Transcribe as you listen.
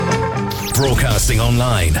Broadcasting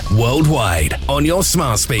online, worldwide, on your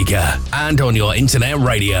smart speaker and on your internet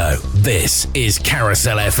radio. This is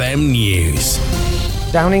Carousel FM News.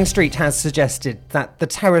 Downing Street has suggested that the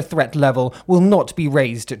terror threat level will not be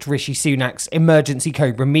raised at Rishi Sunak's emergency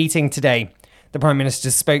Cobra meeting today. The Prime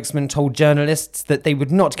Minister's spokesman told journalists that they would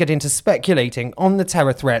not get into speculating on the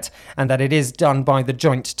terror threat and that it is done by the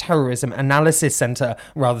Joint Terrorism Analysis Centre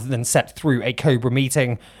rather than set through a Cobra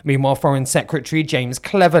meeting. Meanwhile, Foreign Secretary James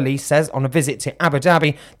Cleverly says on a visit to Abu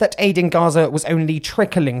Dhabi that aid in Gaza was only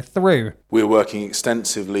trickling through. We're working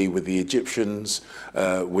extensively with the Egyptians,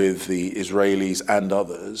 with the Israelis and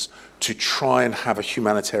others to try and have a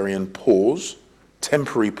humanitarian pause,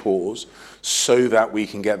 temporary pause, so that we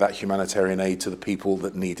can get that humanitarian aid to the people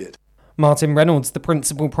that need it. Martin Reynolds, the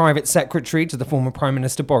principal private secretary to the former Prime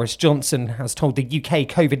Minister Boris Johnson, has told the UK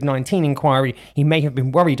COVID-19 inquiry he may have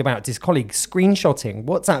been worried about his colleagues screenshotting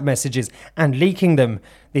WhatsApp messages and leaking them.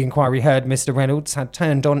 The inquiry heard Mr Reynolds had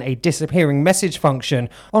turned on a disappearing message function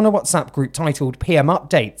on a WhatsApp group titled PM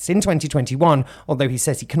Updates in 2021, although he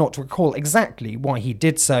says he cannot recall exactly why he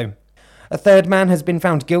did so. A third man has been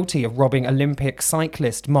found guilty of robbing Olympic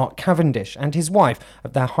cyclist Mark Cavendish and his wife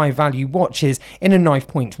of their high-value watches in a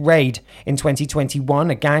knife-point raid. In 2021,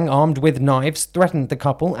 a gang armed with knives threatened the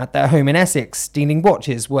couple at their home in Essex, stealing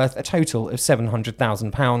watches worth a total of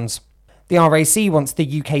 £700,000. The RAC wants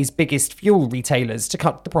the UK's biggest fuel retailers to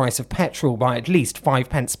cut the price of petrol by at least 5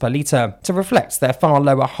 pence per litre to reflect their far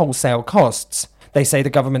lower wholesale costs. They say the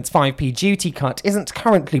government's 5p duty cut isn't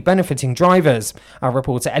currently benefiting drivers. Our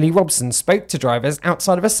reporter Ellie Robson spoke to drivers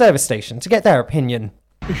outside of a service station to get their opinion.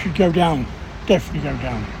 It should go down, definitely go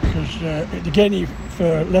down, because they're getting it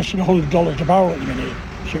for less than $100 a barrel at the minute,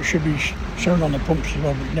 so it should be shown on the pumps as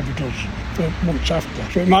well, but it never does for months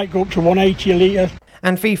after. So it might go up to 180 a litre.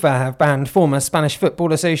 And FIFA have banned former Spanish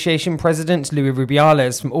Football Association President Luis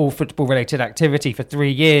Rubiales from all football-related activity for 3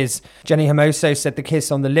 years. Jenny Hermoso said the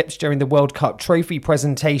kiss on the lips during the World Cup trophy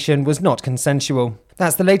presentation was not consensual.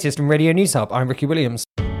 That's the latest from Radio News Hub. I'm Ricky Williams.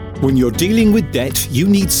 When you're dealing with debt, you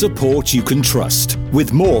need support you can trust.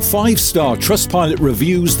 With more 5-star Trustpilot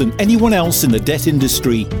reviews than anyone else in the debt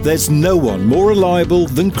industry, there's no one more reliable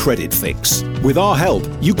than CreditFix. With our help,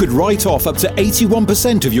 you could write off up to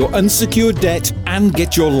 81% of your unsecured debt and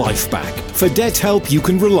get your life back. For debt help you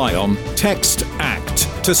can rely on, text ACT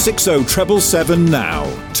to 60777 now.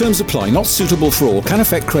 Terms apply. Not suitable for all. Can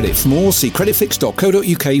affect credit. For more, see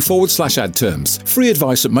creditfix.co.uk/add terms. Free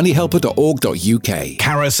advice at moneyhelper.org.uk.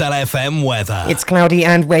 Carousel FM weather. It's cloudy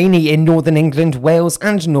and rainy in northern England, Wales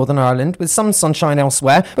and Northern Ireland, with some sunshine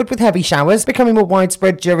elsewhere, but with heavy showers becoming more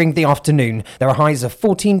widespread during the afternoon. There are highs of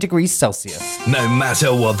 14 degrees Celsius. No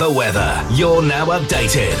matter what the weather, you're now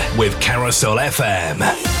updated with Carousel FM.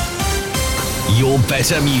 Your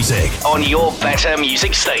better music on your better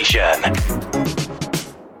music station.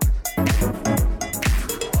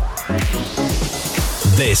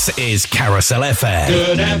 This is Carousel FM.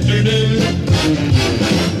 Good afternoon.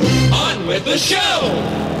 On with the show.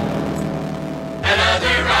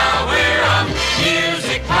 Another hour of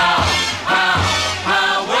music power.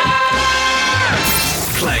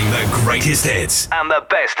 Playing the greatest hits and the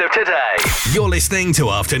best of today. You're listening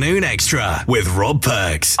to Afternoon Extra with Rob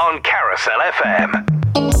Perks on Carousel FM.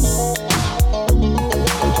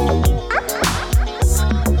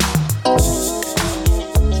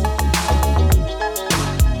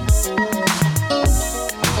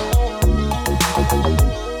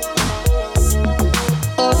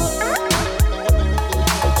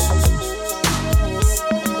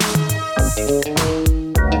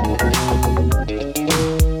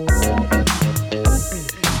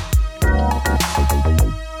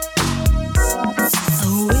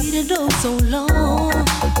 So long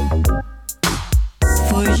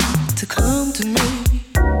for you to come to me.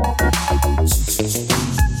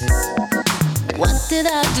 What did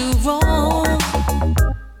I do wrong?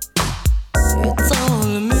 It's all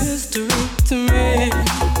a mystery to me.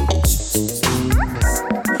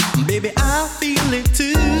 Baby, I feel it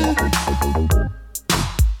too.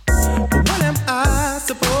 What am I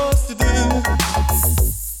supposed to do?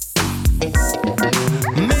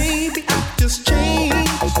 Maybe I just changed.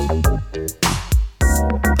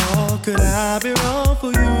 Could I be wrong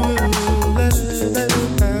for you?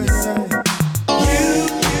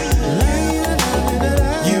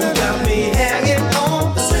 You got me hanging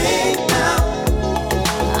on the string now.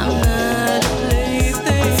 I'm not a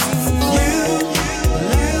plaything.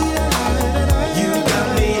 You got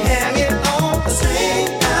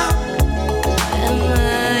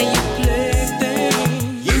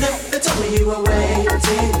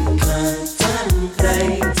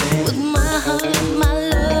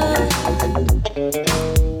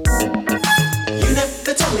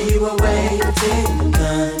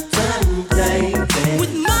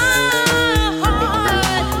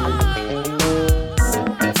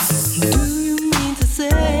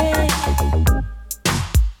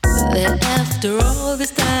that after all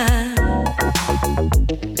this time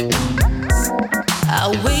I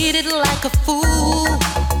waited like a fool.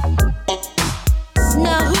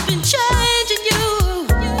 Now who's been changing you?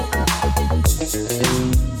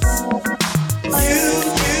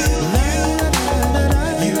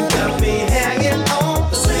 You got me hanging on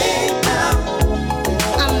the same now.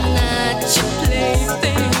 I'm not your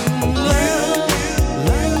plaything.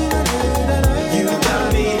 You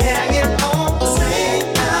got me hanging on the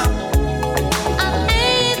same now. I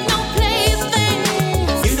ain't no plaything.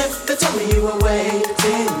 You never told me you were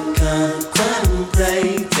waiting,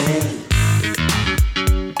 contemplating.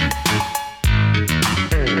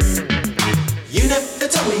 You never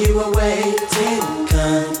told me you were waiting,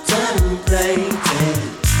 contemplating.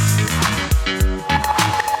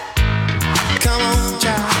 Come on,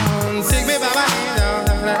 child, take me by my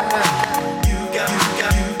hand. You got me, you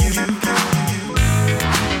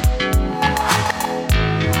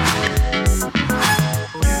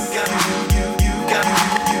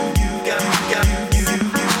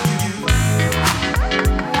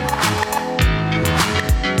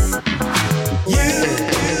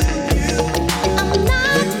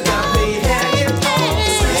got me hanging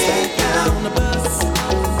on the bus.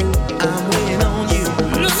 I'm waiting on you.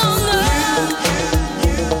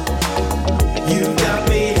 You got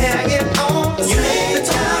me hanging on the same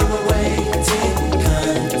time. We're waiting,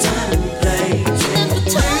 contemplating.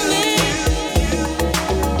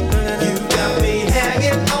 You got me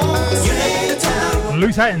hanging on the same time.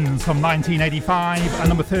 Loose Ends from 1985 and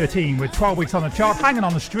number 13 with 12 weeks on the chart, hanging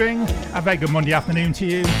on the string. A very good Monday afternoon to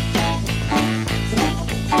you.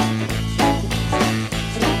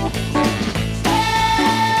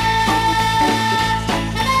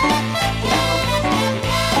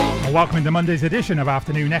 Welcome to Monday's edition of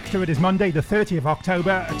Afternoon Extra. It is Monday, the 30th of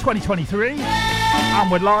October, 2023, and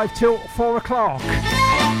we're live till 4 o'clock.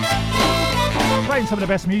 Playing some of the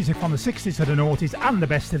best music from the 60s to the noughties and the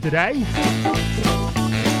best of today.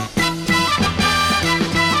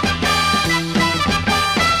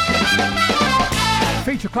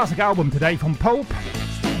 Feature classic album today from Pulp,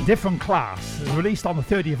 Different Class, released on the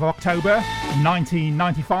 30th of October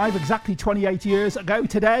 1995, exactly 28 years ago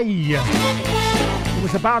today. It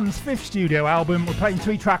was the band's 5th studio album. We're playing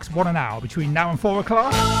 3 tracks, 1 an hour, between now and 4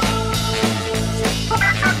 o'clock.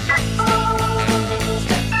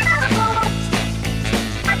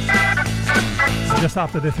 Just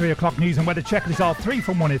after the 3 o'clock news and weather check, these are 3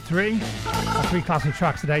 from 1 at 3. 3 classic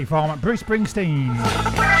tracks today from Bruce Springsteen.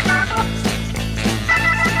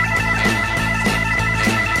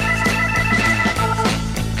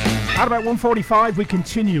 At about 1:45, we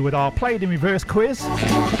continue with our Play It in Reverse quiz.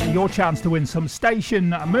 Your chance to win some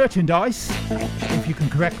station merchandise if you can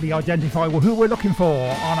correctly identify who we're looking for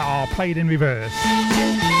on our Play It in Reverse.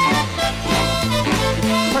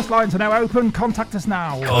 Press lines are now open. Contact us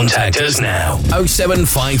now. Contact us now.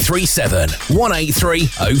 07537 183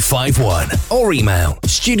 051 or email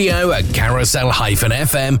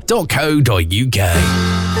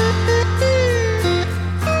studio@carousel-fm.co.uk.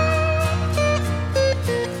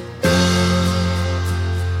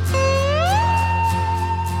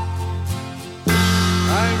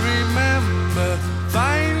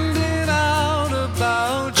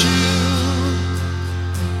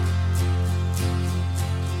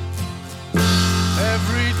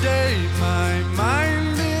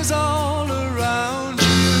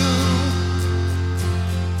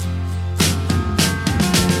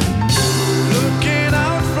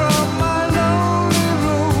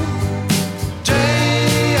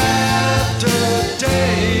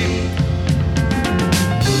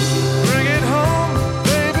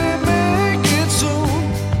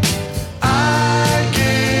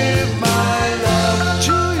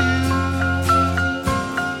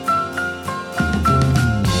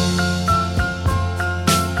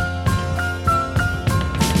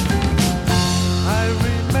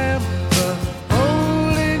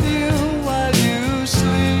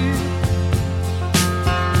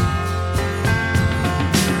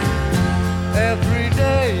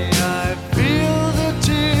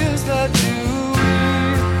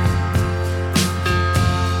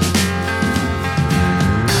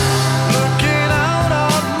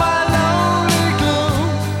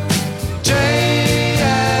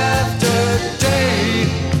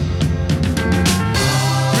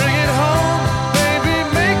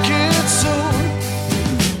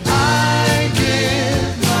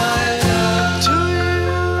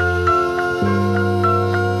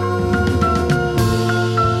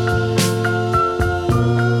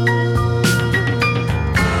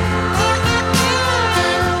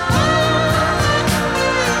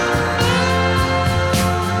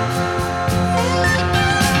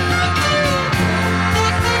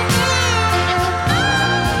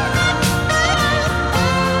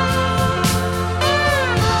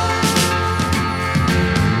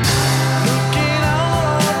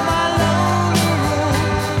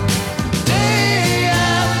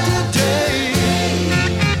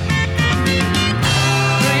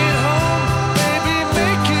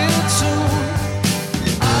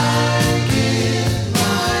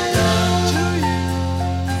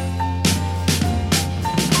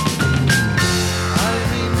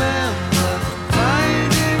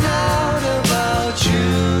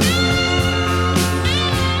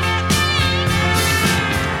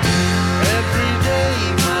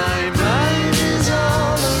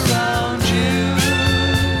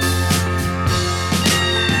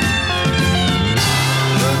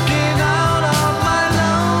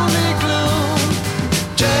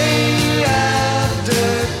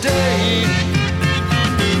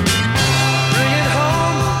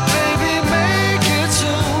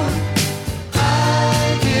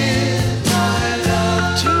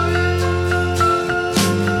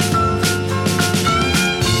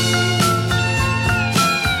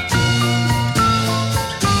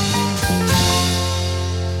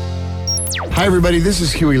 Hi, everybody. This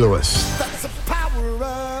is Huey Lewis.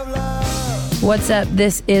 What's up?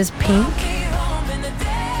 This is Pink.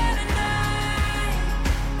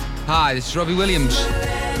 Hi, this is Robbie Williams.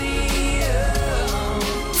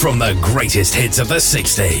 From the greatest hits of the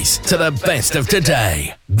 60s to the best of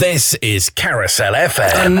today, this is Carousel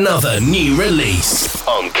FM. Another new release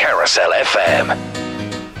on Carousel FM.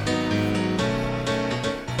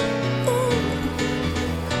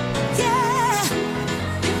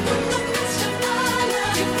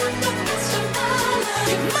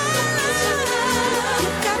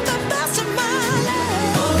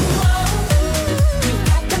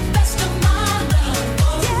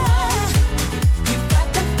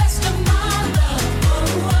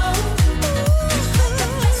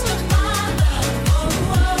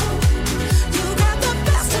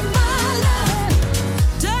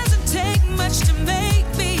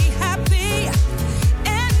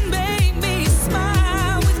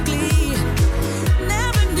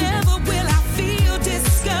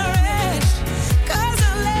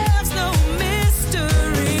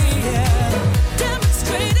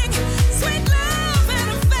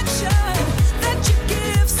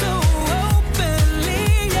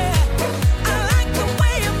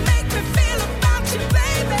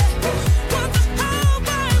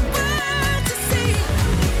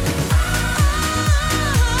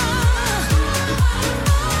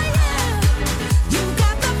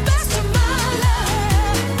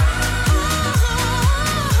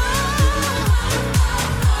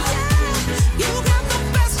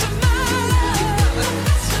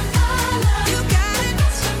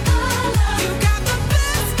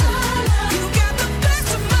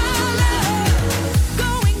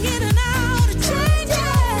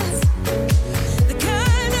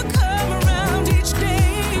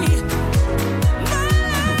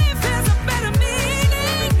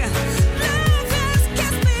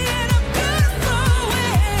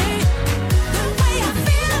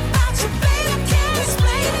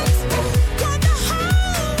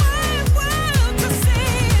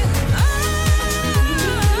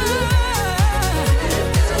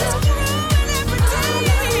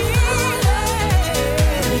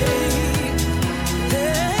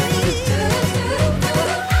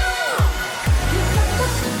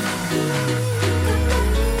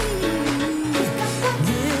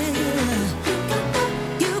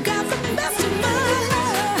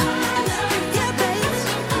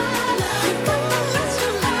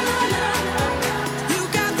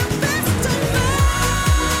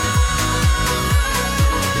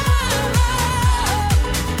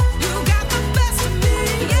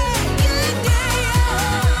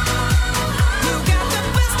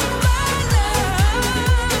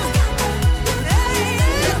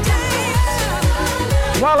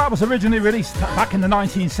 Was originally released back in the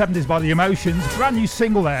 1970s by The Emotions. Brand new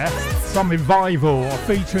single there from Revival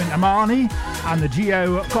featuring Amani and the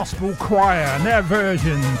Geo Gospel Choir and their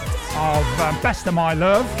version of Best of My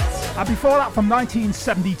Love. And before that, from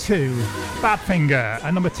 1972, Badfinger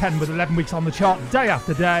at number 10 with 11 weeks on the chart, day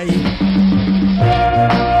after day.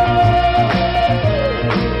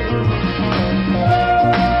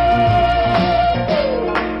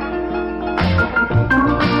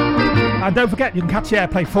 And don't forget, you can catch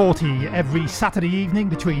Airplay 40 every Saturday evening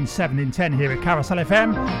between 7 and 10 here at Carousel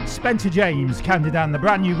FM. Spencer James counting down the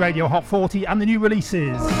brand new Radio Hot 40 and the new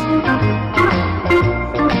releases.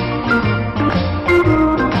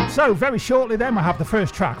 So, very shortly then, we'll have the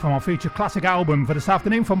first track from our featured classic album for this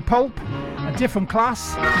afternoon from Pulp, A Different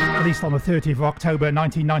Class, released on the 30th of October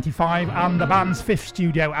 1995, and the band's 5th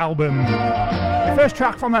studio album. The first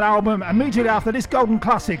track from that album, immediately after this golden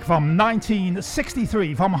classic from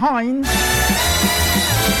 1963 from Heinz.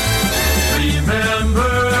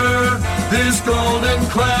 Remember this golden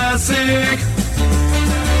classic.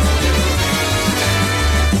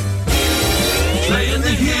 Playing the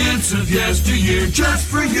hits of yesteryear just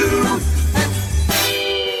for you.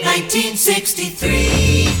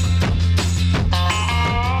 1963.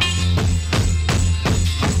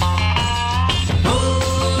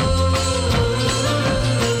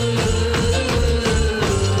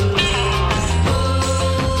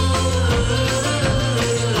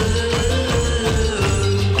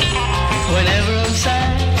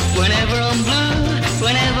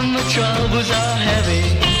 Troubles are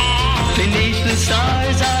heavy. Beneath the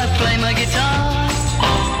stars I play my guitar,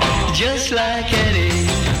 just like Eddie.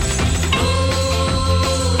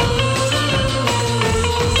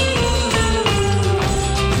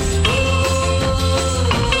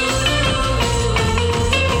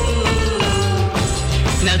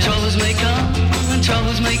 Now troubles may come and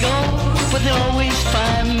troubles may go, but they'll always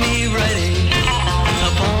find me ready.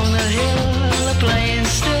 Upon the hill, playing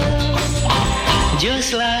still,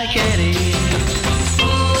 just like Eddie.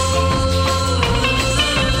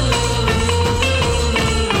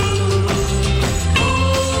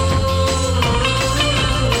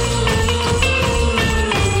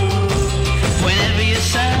 Whenever you're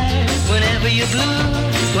sad, whenever you're blue,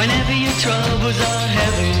 whenever your troubles are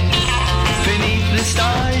heavy, beneath the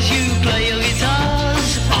stars you play your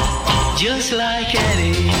guitars, just like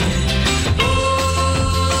Eddie.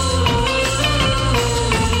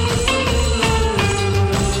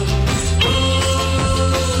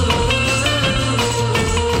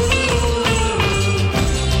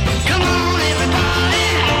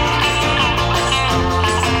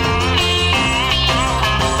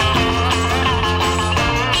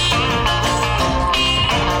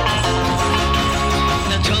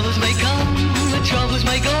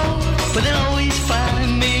 But they'll always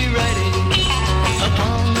find me ready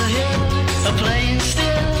upon the hill, playing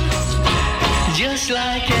still, just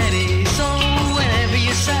like Eddie. So whenever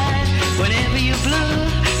you're sad, whenever you're blue,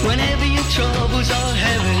 whenever your troubles are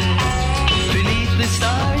heavy, beneath the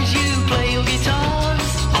stars you play your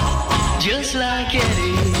guitars, just like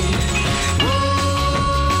Eddie.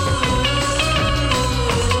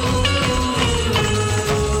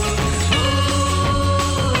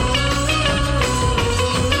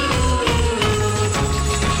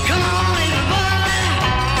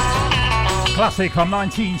 Classic from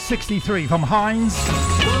 1963 from Hines,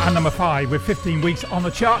 and number 5 with 15 weeks on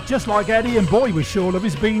the chart, just like Eddie, and boy was sure of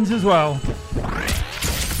his beans as well.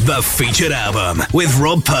 The featured album with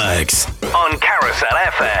Rob Perks on Carousel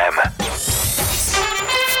FM.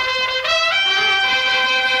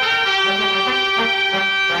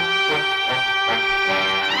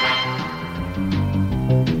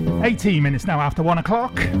 18 minutes now after 1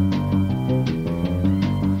 o'clock.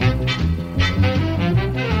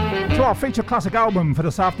 To our feature classic album for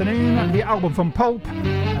this afternoon, the album from Pulp,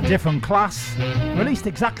 A Different Class, released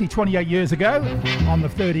exactly 28 years ago on the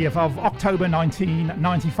 30th of October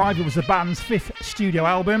 1995. It was the band's 5th studio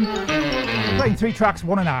album, playing 3 tracks,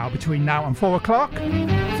 1 an hour between now and 4 o'clock.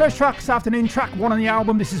 First track this afternoon, track 1 on the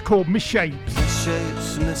album, this is called Misshapes.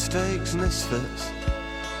 Misshapes, mistakes, misfits,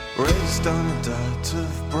 raised on a diet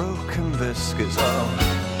of broken biscuits.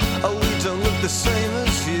 Oh, we don't look the same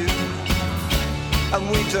as you, and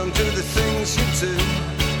we don't do the things you do,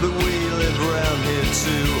 but we live around here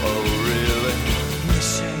too. Oh really?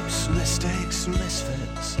 Misshapes, mistakes,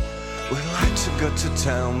 misfits, we like to go to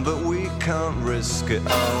town but we can't risk it.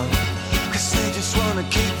 Oh, 'cause they just wanna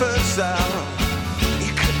keep us out.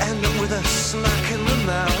 You could end up with a smack in the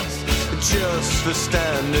mouth just for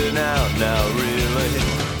standing out now really.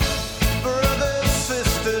 Brothers,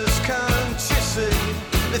 sisters, can't you see,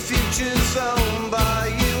 the future's owned by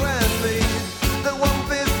you and me. There won't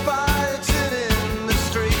be fighting in the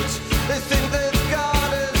streets. They think they've got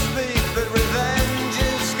us beat, but revenge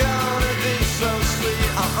is gonna be so sweet.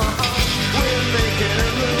 We're making a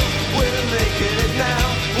move, we're making it now.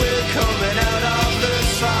 We're coming out of the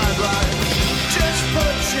sideline. Just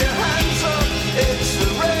put your hands up, it's a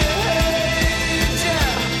rage, yeah.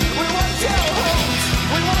 We want your homes,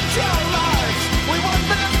 we want your lives, we want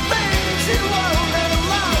the things you won't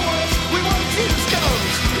allow us. We won't use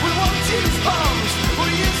guns, we won't use bombs.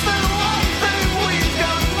 We'll use the one thing we've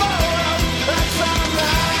got more of, that's our lives.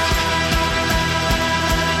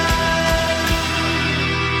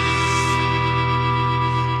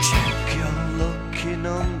 Check your lucky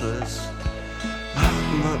numbers. How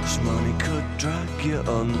much money could drag you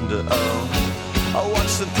under? Oh,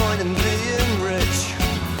 what's the point in being rich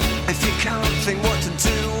if you can't think what to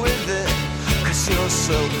do with it? 'Cause you're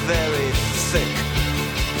so very thick.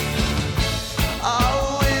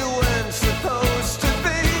 Oh, we weren't supposed to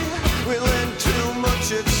be. We learned too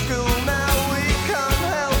much at school. Now we can't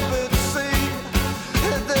help but see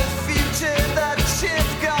the future that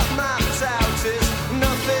you've got mapped out is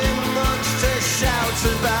nothing much to shout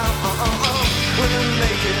about. We're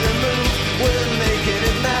making a move, we're making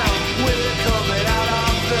it now. We're coming out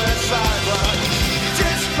of the sideline.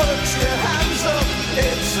 Just put your hands up,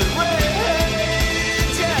 it's a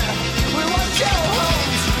rage, yeah. We want your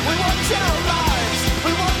homes, we want your lives,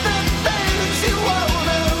 we want the things you won't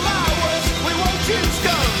allow us. We won't use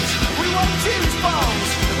guns, we won't use bombs.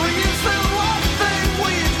 We'll use the one thing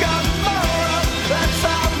we've got more of, that's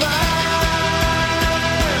our minds.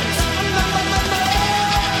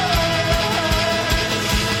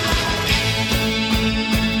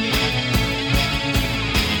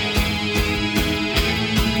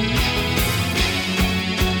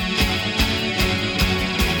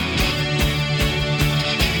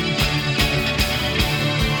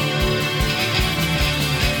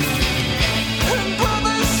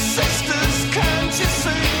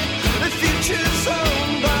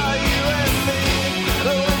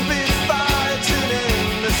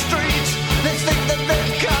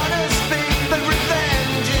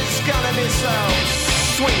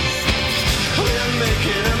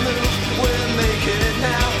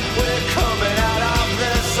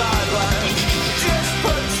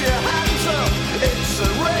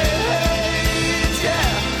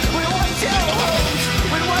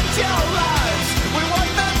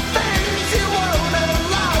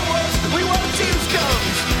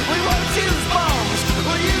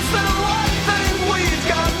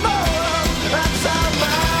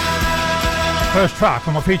 first track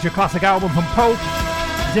from a feature classic album from Pulp,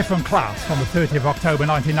 Different Class, from the 30th of October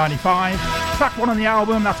 1995. Track 1 on the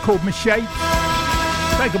album, that's called Misshape.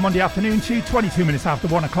 Very good Monday afternoon to you, 22 minutes after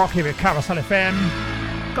 1 o'clock here at Carousel FM.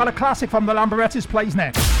 Got a classic from the Lamberettas plays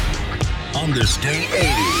next. On this day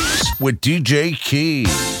 80s with DJ Key.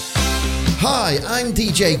 Hi, I'm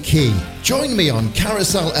DJ Key. Join me on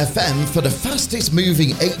Carousel FM for the fastest moving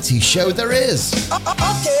 80s show there is.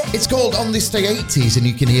 Okay. It's called On This Day 80s and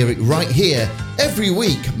you can hear it right here every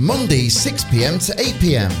week, Monday 6 p.m. to 8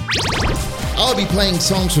 p.m. I'll be playing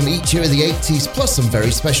songs from each year of the 80s plus some very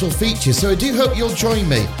special features, so I do hope you'll join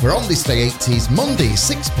me. We're On This Day 80s, Monday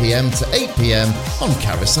 6 p.m. to 8 p.m. on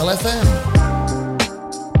Carousel FM.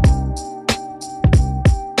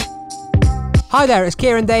 Hi there, it's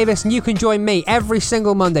Kieran Davis and you can join me every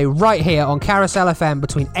single Monday right here on Carousel FM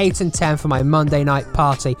between 8 and 10 for my Monday night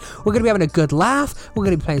party. We're going to be having a good laugh, we're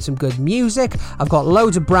going to be playing some good music, I've got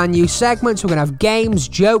loads of brand new segments, we're going to have games,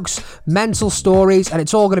 jokes, mental stories, and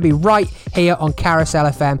it's all going to be right here on Carousel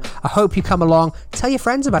FM. I hope you come along, tell your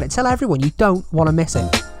friends about it, tell everyone, you don't want to miss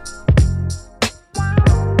it.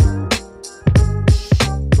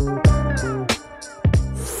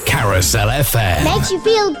 Carousel FM. Makes you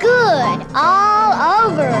feel good all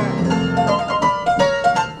over.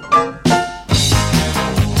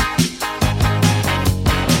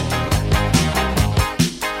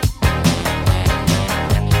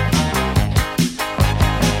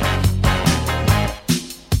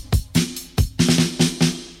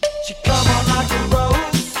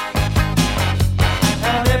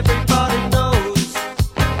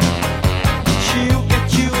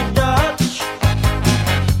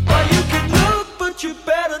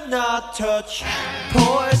 Touch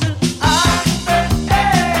poison ivy,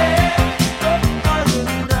 poison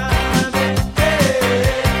ivy.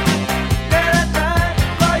 Late at night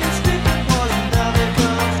while you're sleeping, poison ivy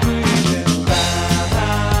comes creeping by.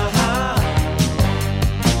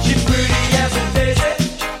 She's pretty as a daisy,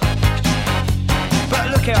 but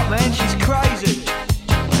look out, man, she's crazy.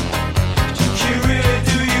 She really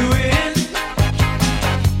do you in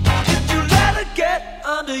if you let her get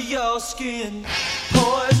under your skin.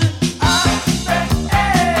 Poison.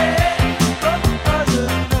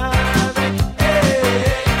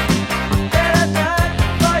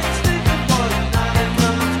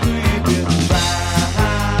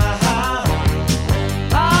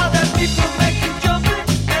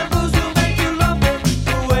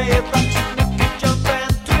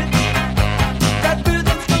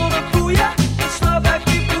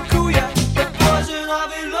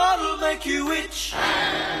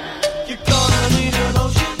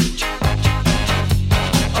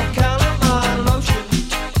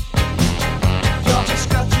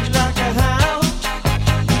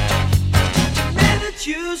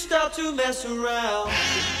 To mess around,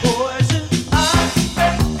 poison ivy,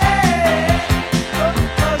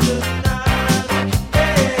 poison ivy.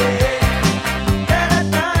 Late at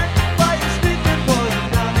night while you're sleeping,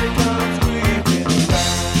 poison ivy comes creeping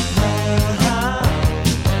by.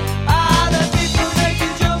 That beat will make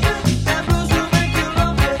you jump it, that blues will make you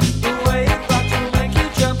lump it. The way it rocks will make you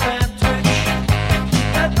jump and twitch.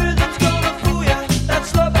 That rhythm's gonna fool ya, that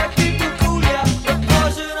slow back beat will cool ya. The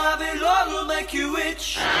poison ivy, Lord, will make you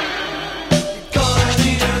itch.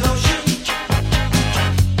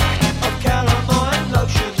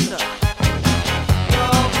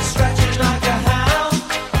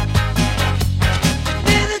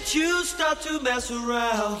 To mess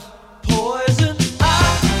around, poison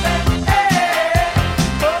ivy,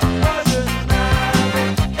 poison ivy.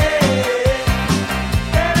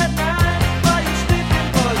 Late at night while you're sleeping,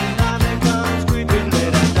 poison ivy comes creeping.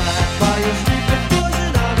 Late at night while you're sleeping,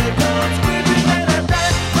 poison ivy comes creeping. Late at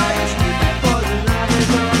night while you're sleeping, poison ivy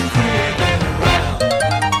comes creeping around.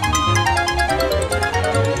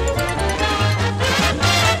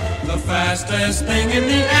 The fastest thing in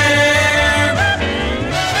the air.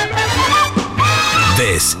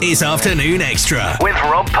 This is Afternoon Extra with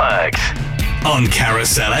Rob Perks on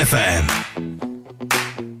Carousel FM.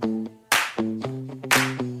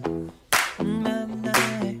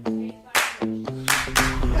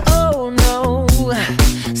 Oh no,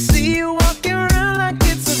 see you walking around like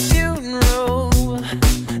it's a funeral.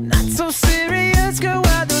 Not so serious, girl,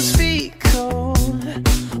 why those feet cold?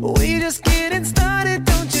 We just getting started,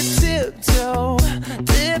 don't you tiptoe,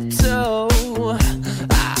 tiptoe.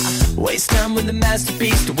 Waste time with the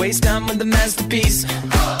masterpiece, to waste time with the masterpiece.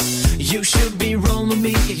 You should be rolling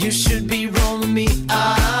me, you should be rolling me.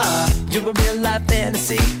 You're a real life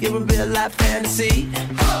fantasy, you're a real life fantasy.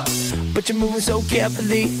 But you're moving so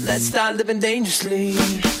carefully, let's start living dangerously.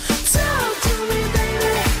 Talk to me,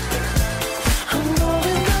 baby. I'm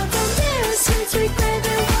going up from this. sweet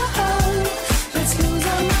baby, whoa. Let's lose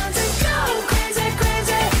our minds and go crazy,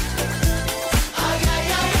 crazy. Ay, ay,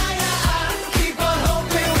 ay, ay, ay, ay. Keep on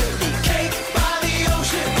hoping we'll be cake by the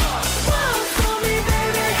ocean. Walk for me,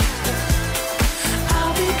 baby.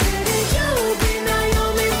 I'll be pretty, you'll be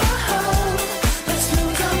Naomi, whoa. Let's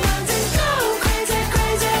lose our minds and go crazy,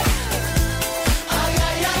 crazy. Ay,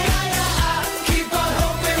 ay, ay, ay, ay, ay. Keep on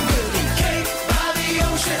hoping we'll be cake by the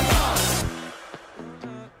ocean.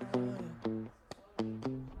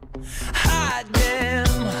 Hot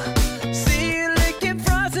damn, see you licking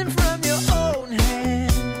frozen from your own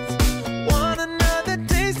hands. Want another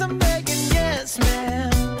taste? I'm begging, yes,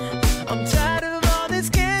 ma'am. I'm tired of all this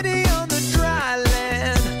candy on the dry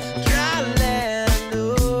land,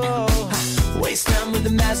 oh. Waste time with the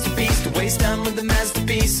masterpiece, to waste time with the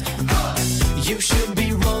masterpiece. You should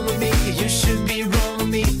be rolling with me, you should be rolling with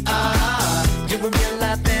me. You're a real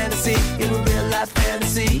life fantasy, you're a real life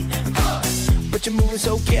fantasy. But you're moving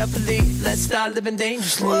so carefully, let's start living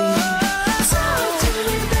dangerously. Talk to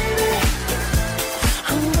me, baby.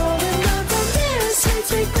 I'm rolling up on this sweet,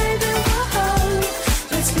 sweet baby, whoa.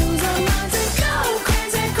 Let's lose our minds and go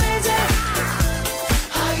crazy, crazy.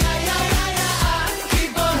 Ay, ay, ay, ay, ay, ay.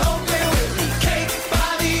 Keep on hoping we'll be cake by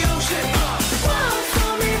the ocean. Walk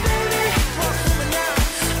for me, baby. Walk for me now.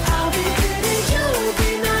 I'll be pretty, you'll be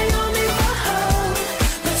Naomi, whoa.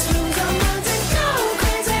 Let's lose our minds and go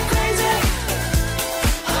crazy, crazy.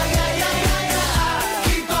 Ay, ay, ay, ay, ay, ay.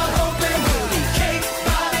 Keep on hoping we'll be cake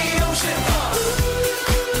by the ocean.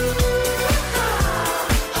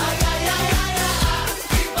 Ay, ay, ay, ay, ay, ay.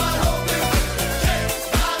 Keep on hoping we'll be cake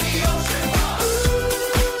by the ocean.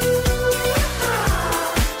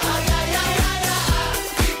 Ay, ay, ay, ay, ay, ay.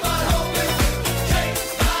 Keep on hoping we'll be cake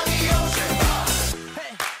by the ocean.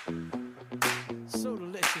 Hey, so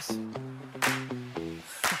delicious.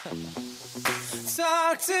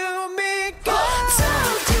 Talk to me, girl.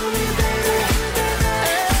 Talk to me, baby.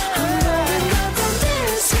 I'm rolling up on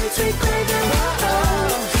this sweet, sweet baby, whoa.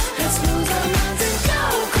 Let's lose our minds and go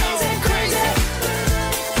crazy, crazy.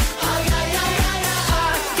 Ay, ay, ay, ay, ay,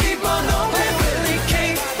 ay. Keep on hoping we'll be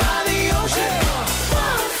cake by the ocean.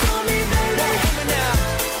 Walk for me, baby.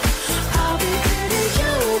 I'll be pretty,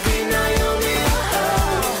 you'll be Naomi,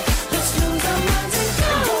 whoa. Let's lose our minds and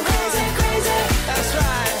go crazy, crazy. That's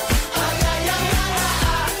right. Ay, ay, ay, ay, ay,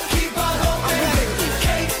 ay. Keep on hoping we'll be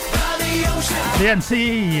cake by the ocean. The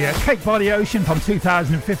NCE, Cake by the Ocean from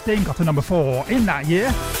 2015, got to number 4 in that year.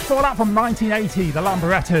 Before that from 1980, the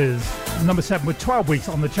Lamberettas, number 7 with 12 weeks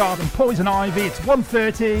on the chart, and Poison Ivy, it's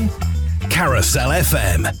 1:30. Carousel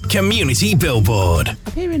FM Community Billboard.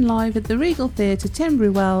 Appearing live at the Regal Theatre, Tenbury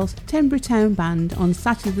Wells, Tenbury Town Band on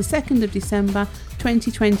Saturday the 2nd of December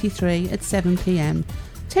 2023 at 7 p.m.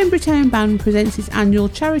 Tenbury Town Band presents its annual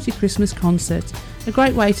charity Christmas concert, a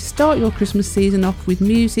great way to start your Christmas season off with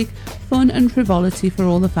music, fun and frivolity for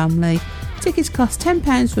all the family. Tickets cost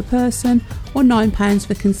 £10 per person or £9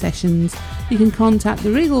 for concessions. You can contact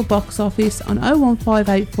the Regal box office on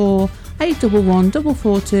 01584 811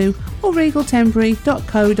 442 or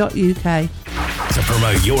regaltenbury.co.uk. To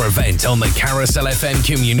promote your event on the Carousel FM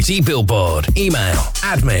Community Billboard, email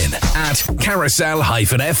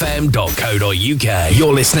admin@carousel-fm.co.uk.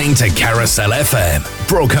 You're listening to Carousel FM,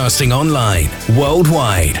 broadcasting online,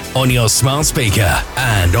 worldwide, on your smart speaker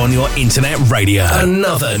and on your internet radio.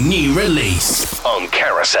 Another new release on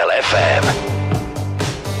Carousel FM.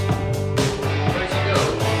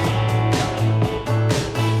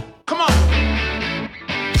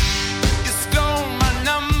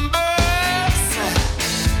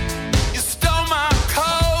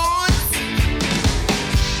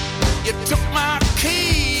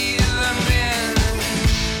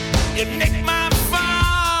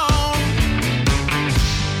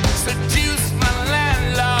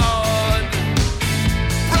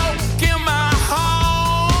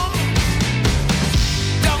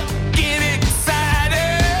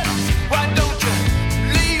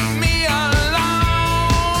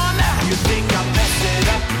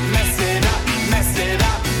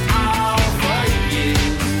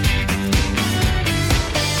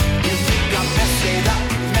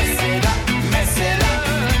 Mess it up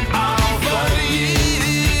all for you.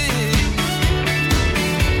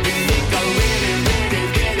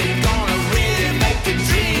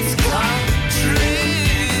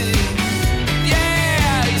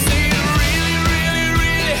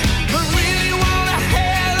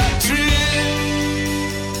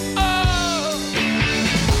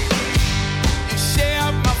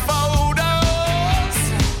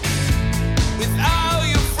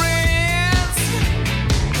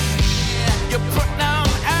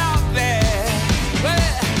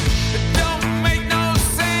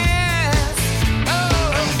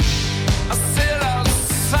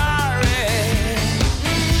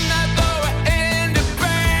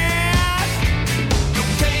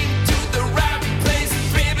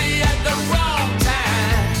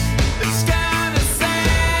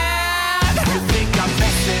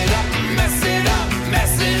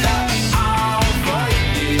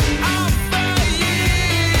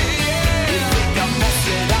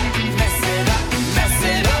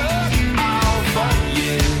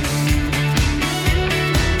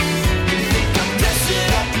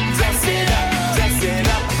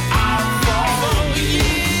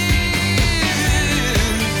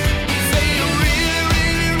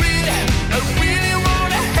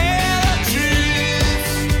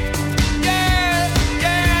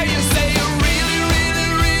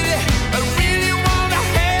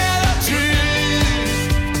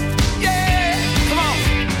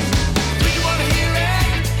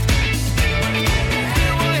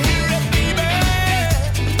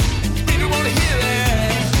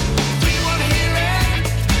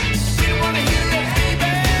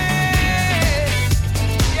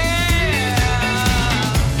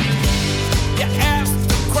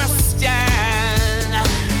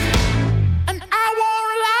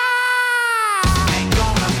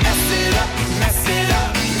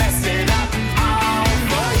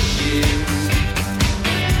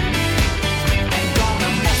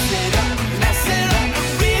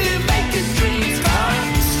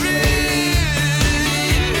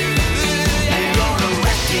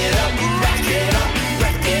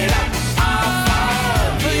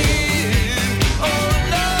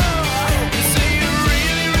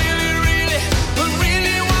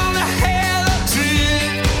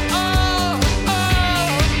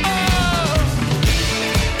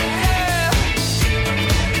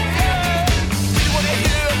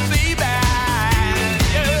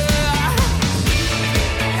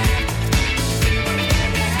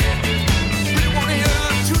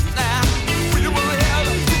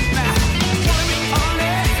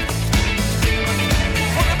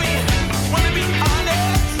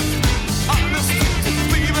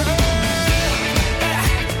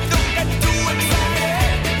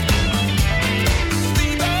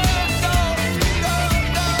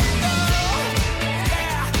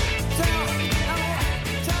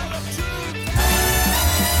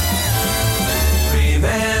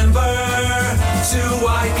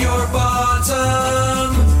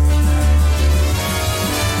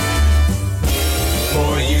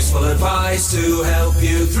 useful advice to help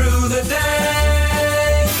you through the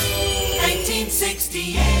day.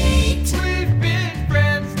 1968. We've been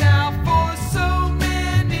friends now for so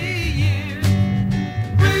many years.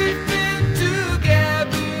 We've been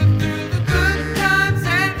together through the good times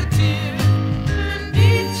and the tears, and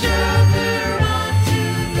each other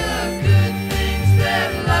onto the good things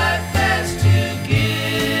that life has to give.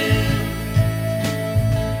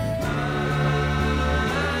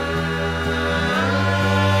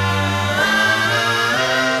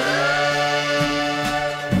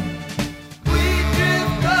 We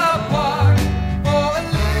drift apart for a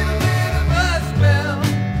little bit of a spell.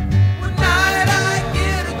 One night I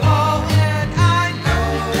get a call and I know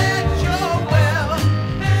that you're well.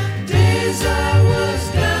 And days I was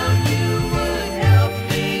down, you would help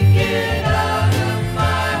me get out of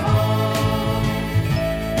my home.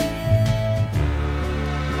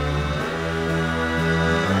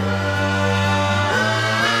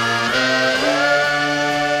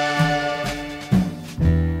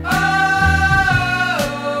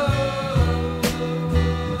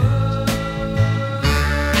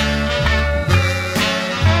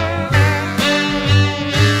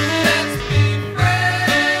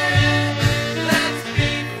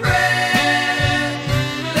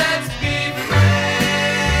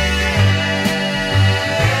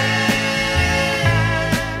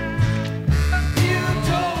 You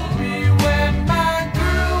told me when my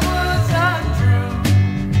girl was untrue.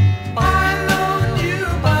 I loaned you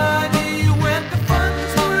money when the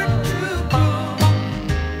funds weren't too cool.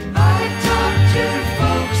 I talked your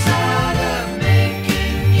folks out of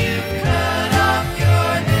making you cut off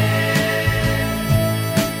your head.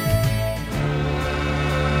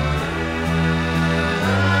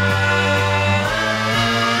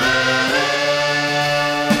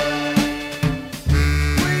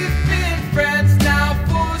 We've been friends now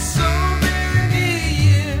for so many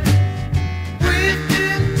years. We've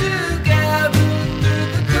been together through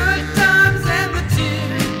the good times and the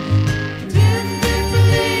tears. Dim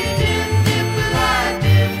dipply, dim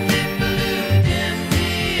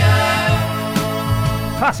dipply,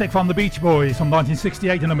 Classic from the Beach Boys from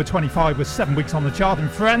 1968 and number 25 was 7 weeks on the chart in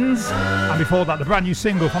Friends. And before that, the brand new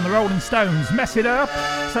single from the Rolling Stones, Mess It Up.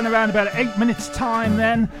 So in around about 8 minutes time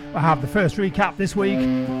then, we'll have the first recap this week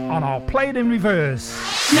on our Play It in Reverse.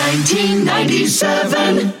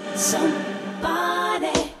 1997.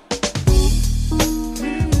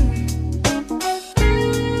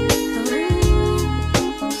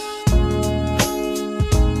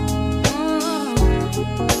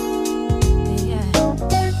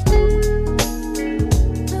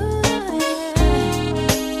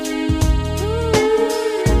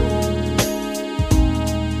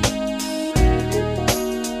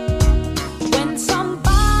 When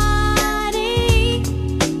somebody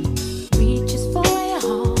reaches for your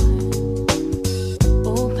heart,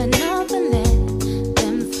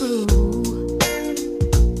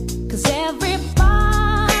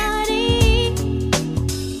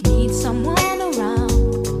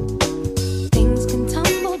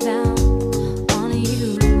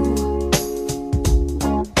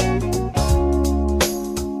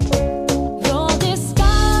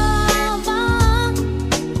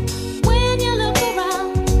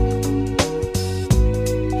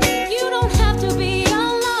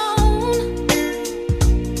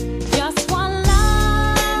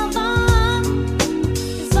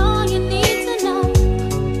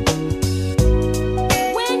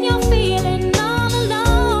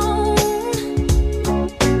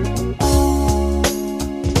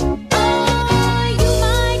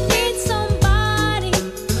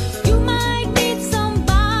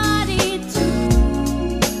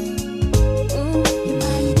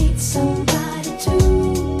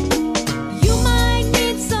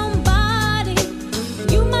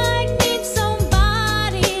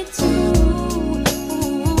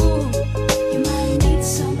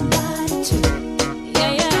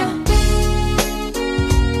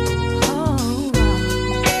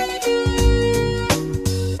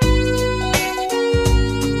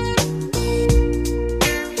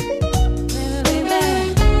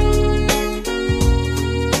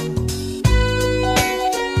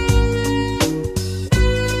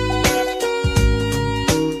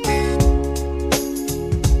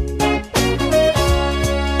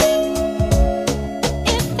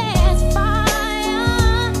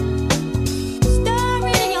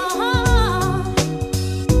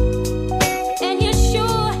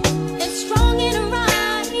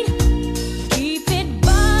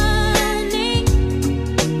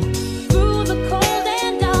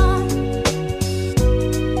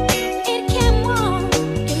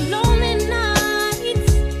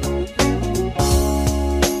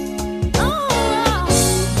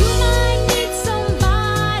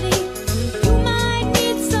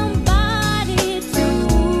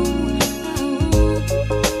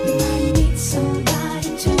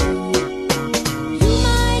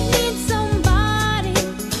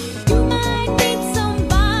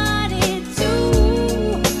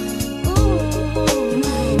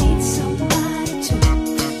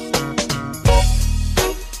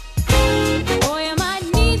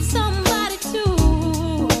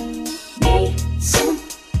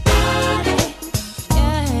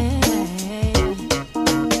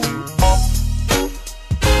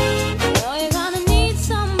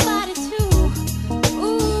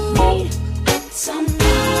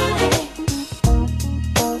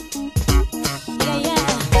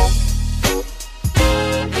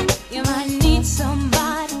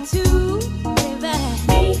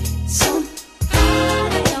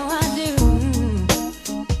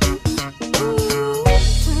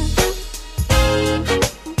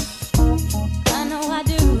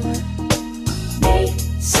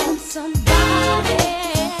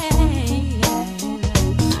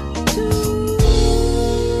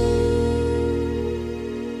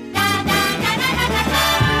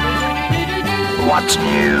 What's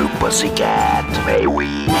new, pussycat? May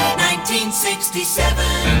we?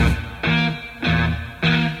 1967.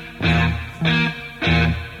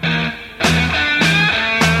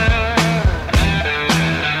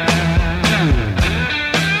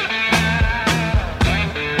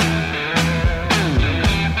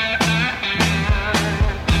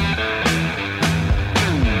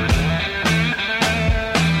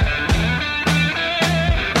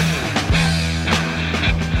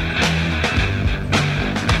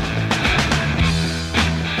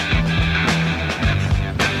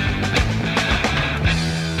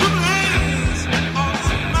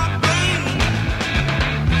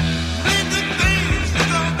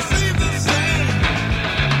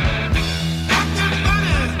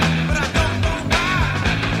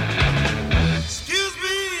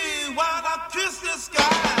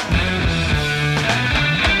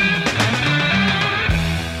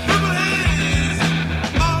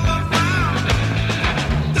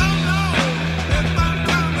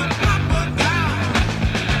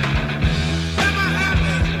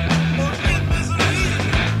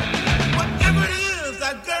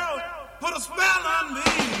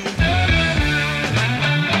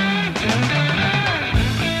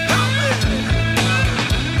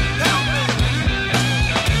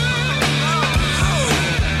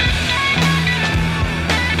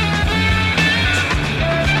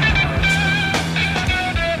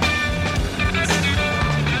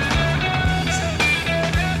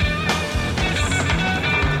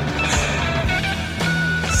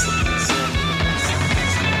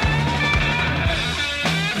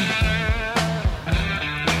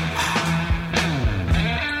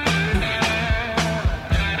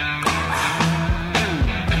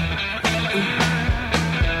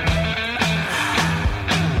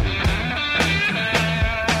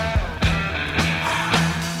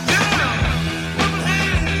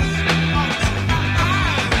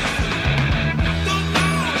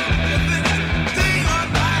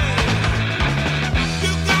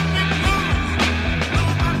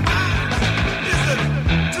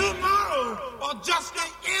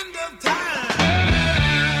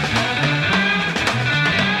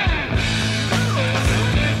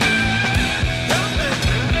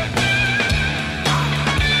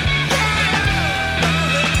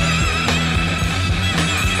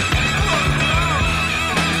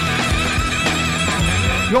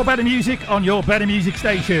 Your Better Music on your Better Music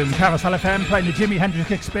station. Carousel FM playing the Jimi Hendrix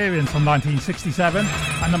Experience from 1967.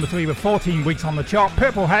 And number 3 with 14 weeks on the chart,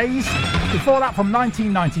 Purple Haze. Before that from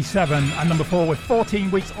 1997. And number 4 with 14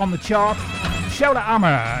 weeks on the chart, Shoulder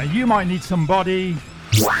Hammer, You Might Need Somebody.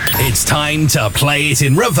 It's time to play it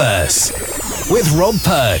in reverse with Rob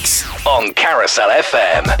Perks on Carousel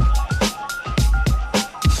FM.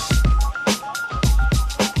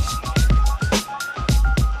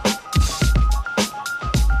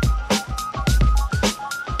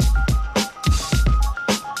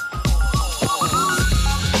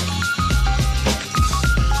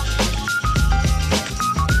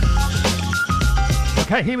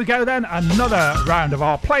 Okay, here we go then. Another round of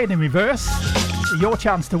our Play It in Reverse. Your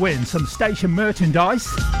chance to win some station merchandise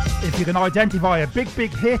if you can identify a big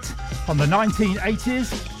hit from the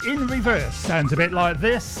 1980s in reverse. Sounds a bit like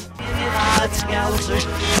this.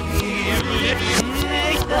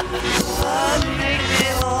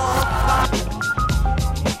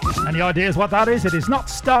 Any ideas what that is? It is not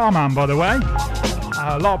Starman, by the way.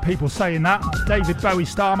 A lot of people saying that. David Bowie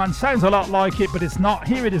Starman sounds a lot like it, but it's not.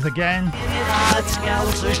 Here it is again.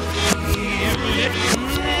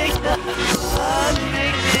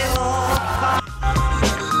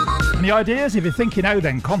 Any ideas? If you're thinking, oh,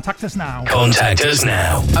 then contact us now. Contact us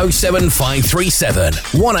now. 07537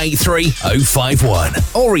 183 051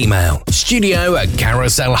 or email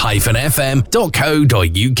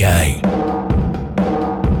studio@carousel-fm.co.uk.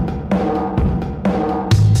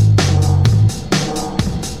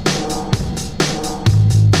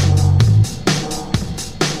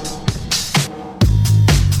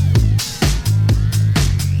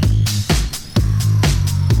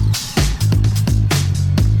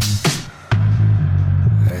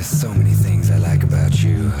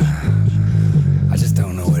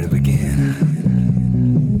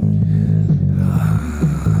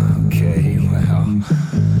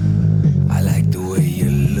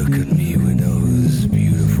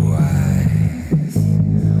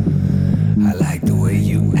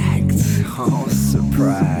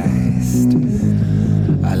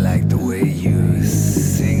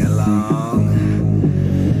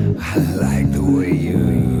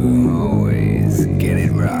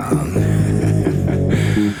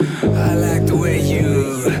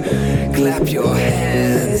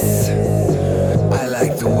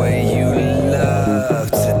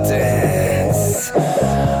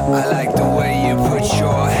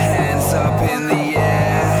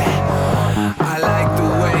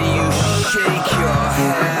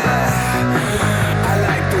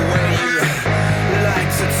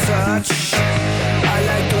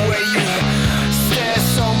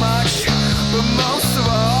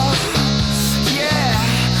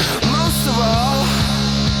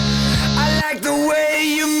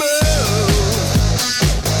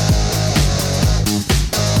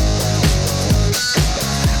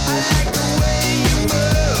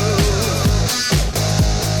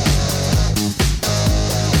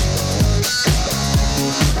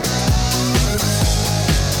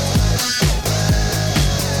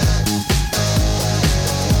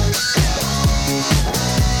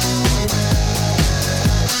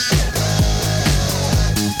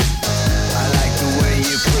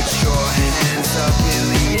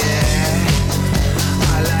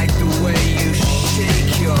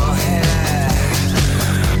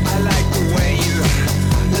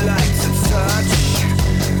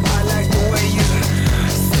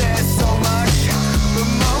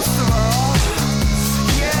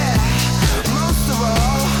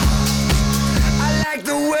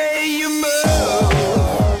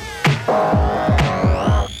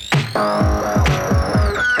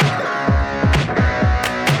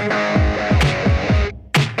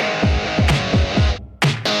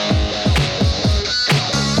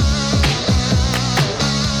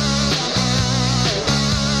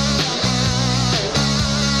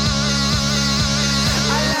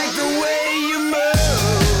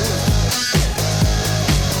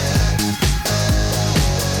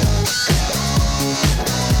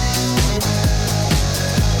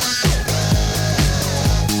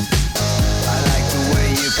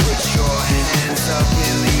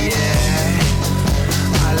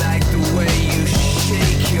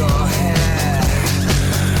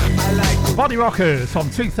 Body Rockers from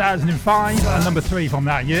 2005 and number 3 from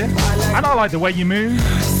that year. And I Like the Way You Move.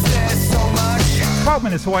 12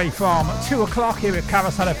 minutes away from 2 o'clock here at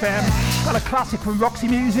Carousel FM. Got a classic from Roxy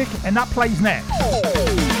Music, and that plays next.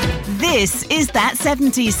 This is That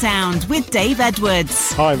 70s Sound with Dave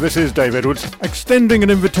Edwards. Hi, this is Dave Edwards, extending an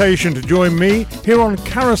invitation to join me here on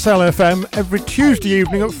Carousel FM every Tuesday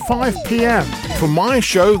evening at 5 p.m. for my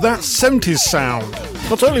show, That 70s Sound.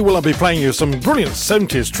 Not only will I be playing you some brilliant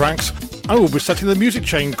 70s tracks, I will be setting the music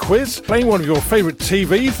chain quiz, playing one of your favourite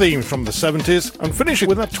TV themes from the 70s, and finishing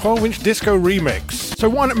with a 12-inch disco remix. So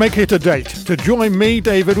why not make it a date to join me,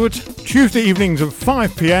 Dave Edwards, Tuesday evenings at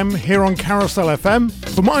 5 p.m. here on Carousel FM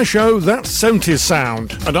for my show, That 70s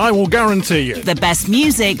Sound. And I will guarantee you the best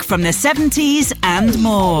music from the 70s and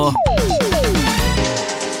more.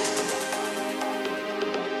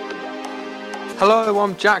 Hello,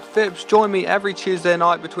 I'm Jack Phipps. Join me every Tuesday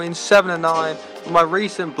night between 7 and 9 for my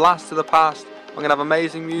recent blast to the past. I'm going to have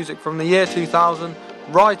amazing music from the year 2000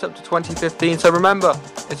 right up to 2015. So remember,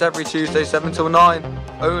 it's every Tuesday 7 till 9,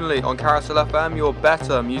 only on Carousel FM, your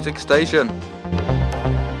better music station.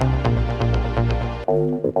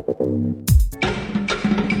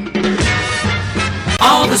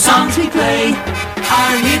 All the songs we play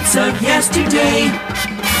are hits of yesterday.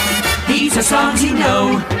 These are songs you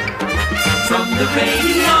know from the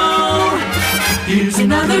radio. Here's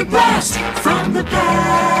another blast from the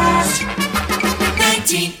past.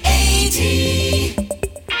 1980.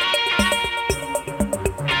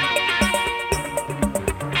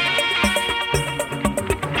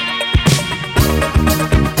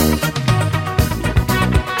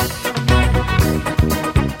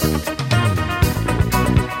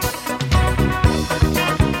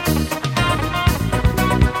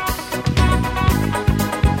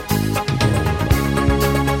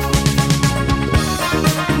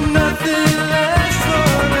 Nothing lasts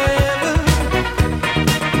forever.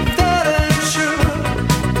 That ain't true.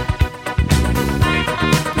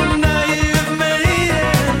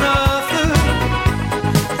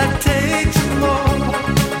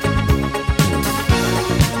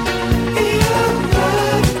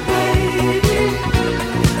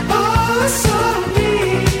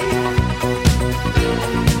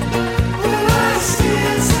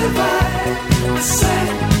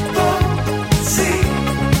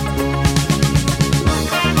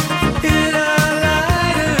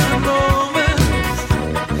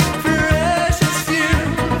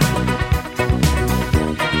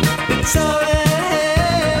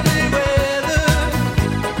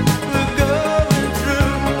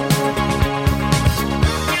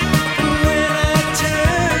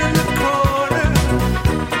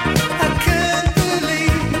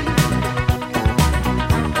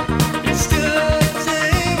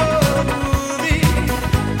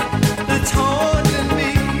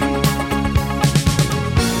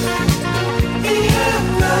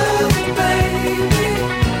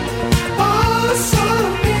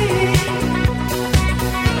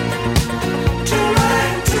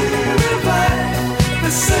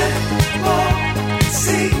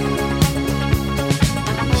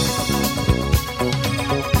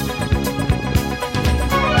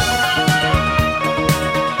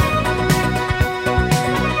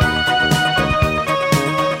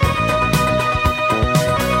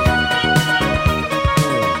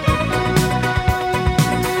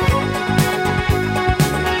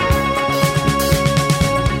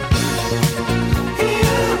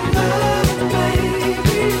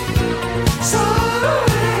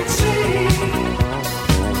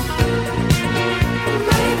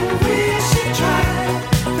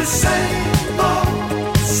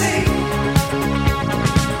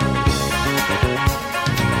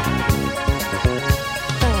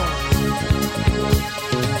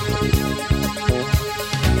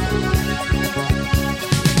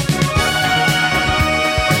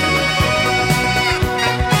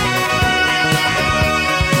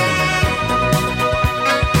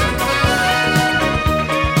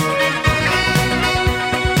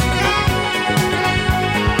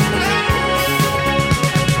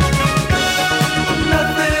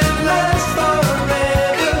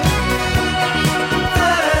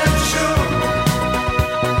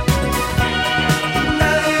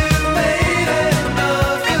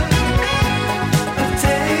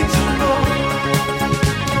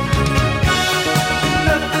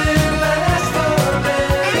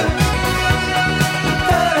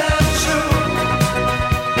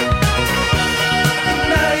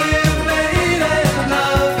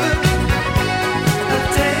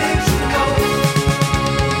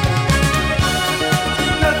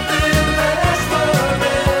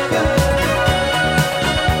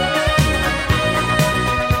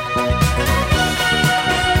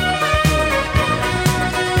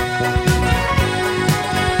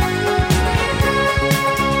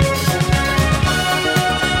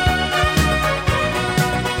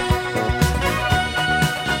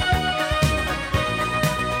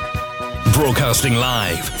 Broadcasting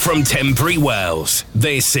live from Temporary Wells.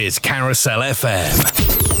 This is Carousel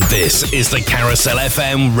FM. This is the Carousel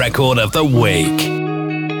FM Record of the Week.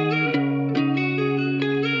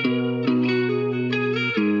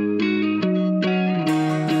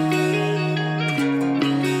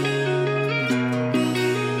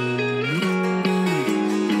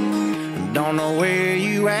 Don't know where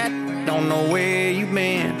you at, don't know where you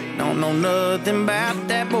been, don't know nothing about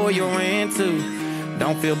that boy you're into.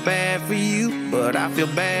 Don't feel bad for you, but I feel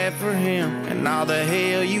bad for him, and all the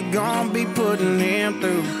hell you gon' be putting him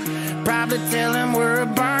through. Probably tell him we're a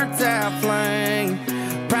burnt out flame,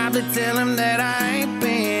 probably tell him that I ain't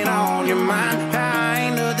been on your mind. I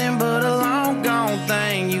ain't nothing but a long gone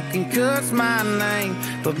thing, you can cuss my name,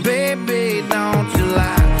 but baby don't you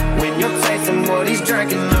lie. When you're tasting what he's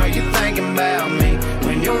drinking, are you thinking about me?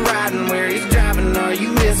 When you're riding where he's driving, are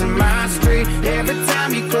you missing my street? Every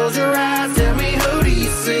time you close your eyes, tell me who do you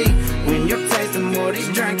see? When you're tasting what he's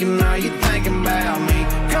drinking, are you thinking about me?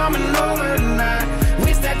 Coming over tonight,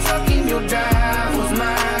 wish that truck in your drive was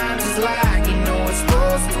mine, just like you know it's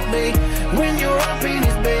supposed to be. When you're up in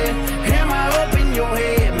his bed, am I up in your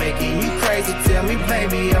head, making you crazy? Tell me,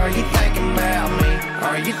 baby, are you thinking about me?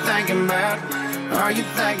 Are you thinking about? Are you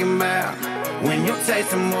thinking about? When you're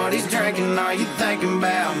tasting what he's drinking, are you thinking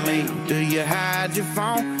about me? Do you hide your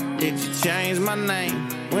phone? Did you change my name?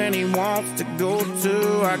 When he wants to go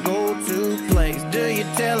to our go-to place, do you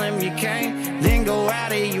tell him you can't, then go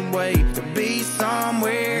out of your way to be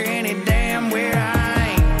somewhere, any damn where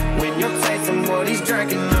I ain't? When you're tasting what he's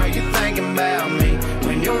drinking, are you thinking about me?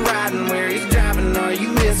 When you're riding where he's driving, are you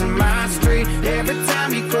missing my street? Every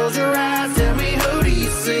time you close your eyes, tell me who do you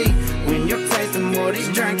see? When you're tasting what he's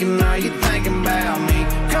drinking, are you thinking about me?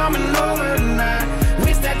 Coming over tonight,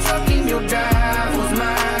 wish that truck in your drive was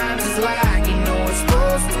mine, just like you know it's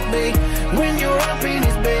supposed to be. When you're up in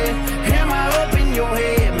his bed, am I up in your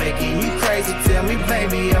head, making you crazy? Tell me,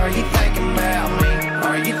 baby, are you thinking about me?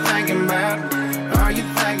 Are you thinking about? Are you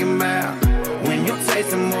thinking about? When you're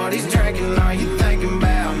tasting what he's drinking, are you thinking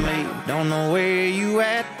about me? Don't know where you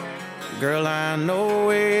at, girl, I know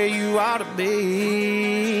where you ought to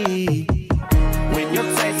be. When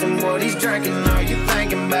you're tasting what he's drinking, are you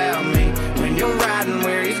thinking about me? When you're riding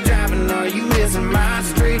where he's driving, are you missing my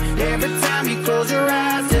street? Every time you close your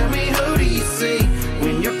eyes, tell me who do you see?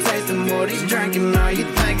 When you're tasting what he's drinking, are you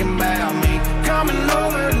thinking about me? Coming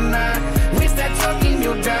over tonight, wish that truck in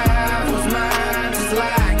your drive was mine, just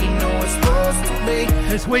like you know it's supposed to be.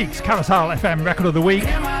 This week's Carousel FM Record of the Week,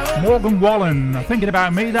 Morgan Wallen, Thinking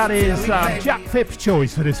About Me. That is Jack Phipps'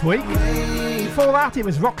 choice for this week. Before that, it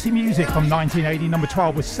was Roxy Music from 1980, number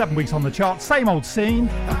 12 with 7 weeks on the chart. Same old scene.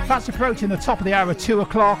 That's approaching the top of the hour, 2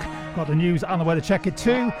 o'clock. Got the news and the way to check it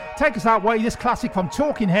too. Take us that way, this classic from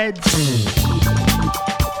Talking Heads.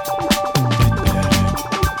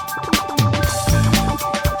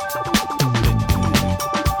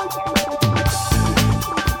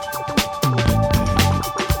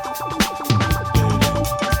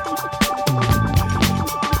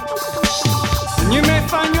 You may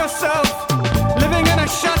find yourself living in a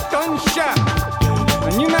shotgun shack,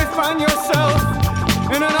 and you may find yourself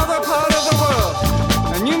in another part of the world,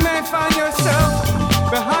 and you may find yourself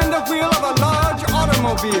behind the wheel of a large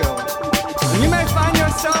automobile, and you may find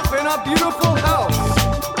yourself in a beautiful house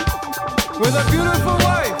with a beautiful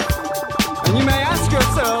wife, and you may ask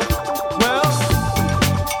yourself, well,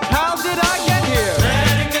 how did I get here?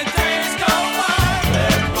 Letting the days go by,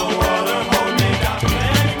 let the water hold me down.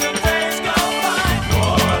 Letting the days go by,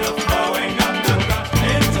 water flowing underground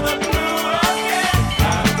into the blue again.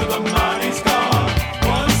 After the money's gone,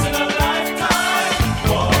 once in a lifetime,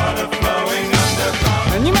 water flowing underground.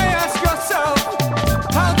 And you may ask yourself,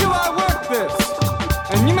 how do I work this?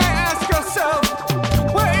 And you may ask yourself,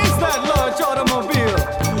 where is that large automobile?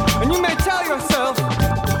 And you may tell yourself,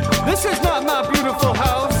 this is not my beautiful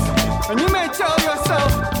house. And you may tell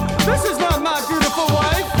yourself, this is not my beautiful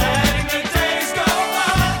wife. Letting the days go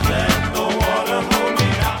by, let the water hold me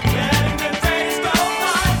down. Letting the days go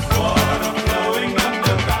by, water flowing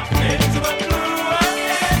underground into the blue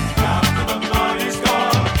again. After the money's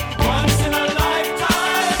gone, once in a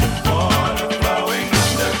lifetime, water flowing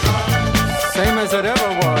underground. Same as it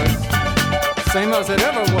ever was. Same as it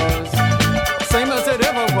ever was. Same as it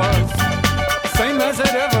ever was. Same as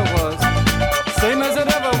it ever was. Same as it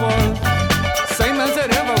ever was. Same as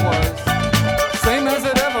it ever was. Same as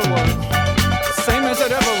it ever was. Same as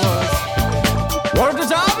it ever was. Water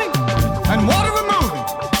dissolving and water removing.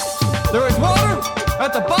 There is water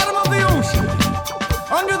at the bottom of the ocean.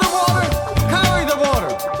 Under the water, carry the water.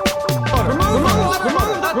 Remove the water at the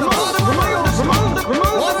bottom of the ocean.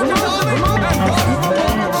 Water dissolving and water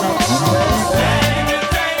removing.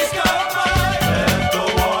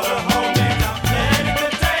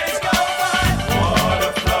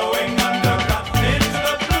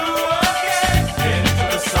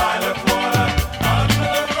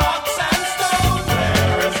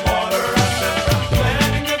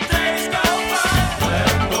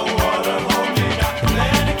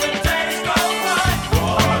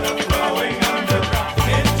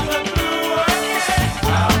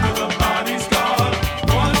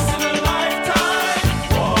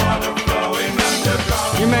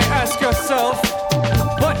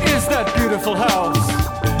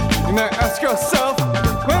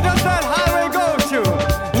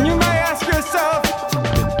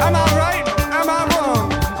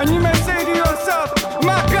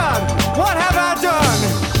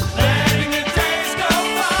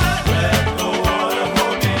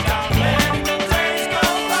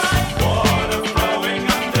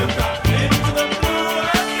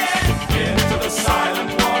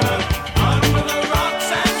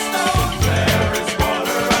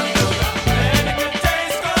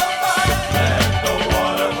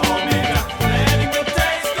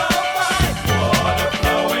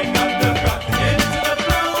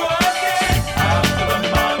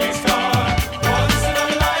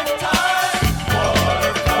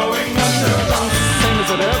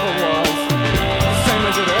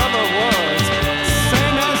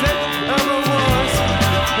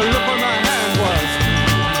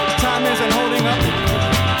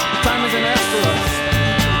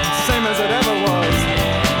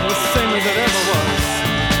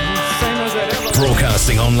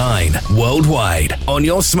 Broadcasting online, worldwide, on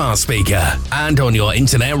your smart speaker and on your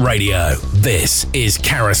internet radio. This is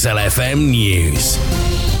Carousel FM News.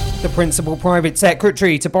 The Principal Private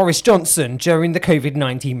Secretary to Boris Johnson during the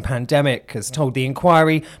COVID-19 pandemic has told the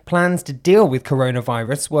inquiry plans to deal with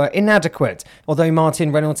coronavirus were inadequate, although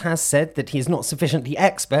Martin Reynolds has said that he is not sufficiently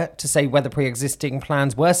expert to say whether pre-existing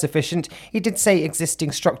plans were sufficient. He did say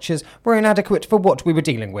existing structures were inadequate for what we were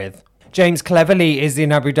dealing with. James Cleverly is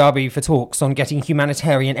in Abu Dhabi for talks on getting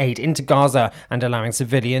humanitarian aid into Gaza and allowing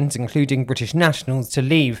civilians, including British nationals, to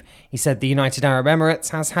leave. He said the United Arab Emirates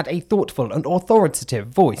has had a thoughtful and authoritative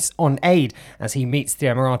voice on aid. As he meets the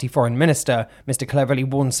Emirati Foreign Minister, Mr. Cleverly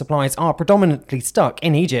warns supplies are predominantly stuck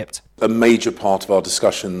in Egypt. A major part of our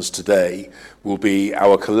discussions today will be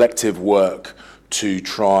our collective work to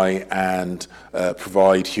try and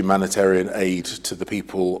provide humanitarian aid to the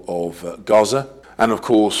people of Gaza. And of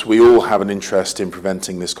course, we all have an interest in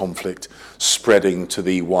preventing this conflict spreading to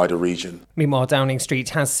the wider region. Meanwhile, Downing Street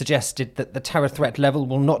has suggested that the terror threat level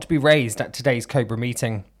will not be raised at today's Cobra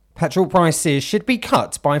meeting. Petrol prices should be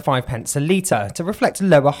cut by 5 pence a litre to reflect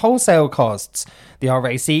lower wholesale costs. The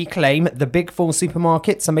RAC claim the big four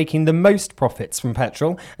supermarkets are making the most profits from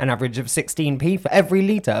petrol, an average of 16p for every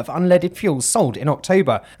litre of unleaded fuel sold in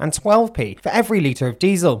October and 12p for every litre of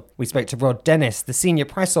diesel. We spoke to Rod Dennis, the senior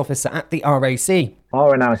press officer at the RAC.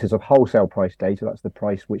 Our analysis of wholesale price data, that's the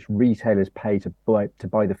price which retailers pay to buy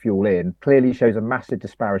the fuel in, clearly shows a massive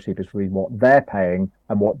disparity between what they're paying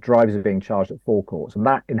and what drivers are being charged at forecourts. And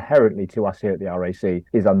that inherently to us here at the RAC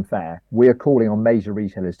is unfair. We are calling on major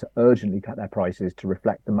retailers to urgently cut their prices to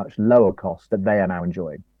reflect the much lower cost that they are now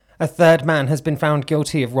enjoying. A third man has been found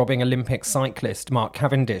guilty of robbing Olympic cyclist Mark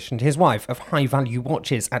Cavendish and his wife of high-value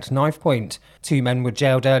watches at knife point. 2 men were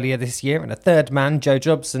jailed earlier this year and a third man, Joe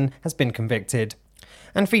Jobson, has been convicted.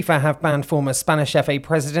 And FIFA have banned former Spanish FA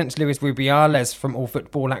president Luis Rubiales from all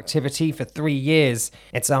football activity for 3 years.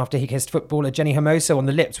 It's after he kissed footballer Jenny Hermoso on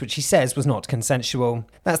the lips, which he says was not consensual.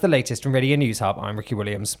 That's the latest from Radio News Hub. I'm Ricky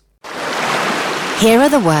Williams. Here are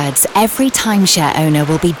the words every timeshare owner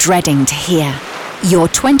will be dreading to hear. Your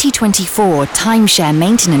 2024 timeshare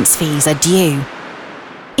maintenance fees are due.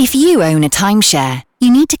 If you own a timeshare,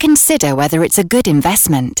 you need to consider whether it's a good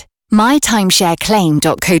investment.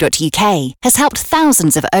 MyTimeshareClaim.co.uk has helped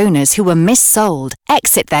thousands of owners who were missold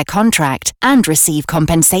exit their contract and receive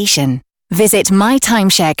compensation. Visit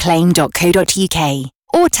MyTimeshareClaim.co.uk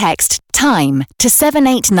or text TIME to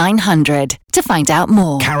 78900 to find out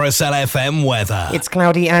more. Carousel FM weather. It's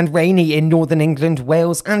cloudy and rainy in northern England,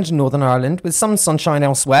 Wales and Northern Ireland, with some sunshine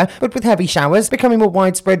elsewhere, but with heavy showers becoming more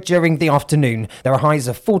widespread during the afternoon. There are highs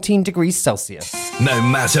of 14 degrees Celsius. No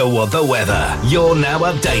matter what the weather, you're now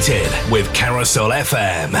updated with Carousel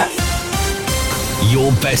FM.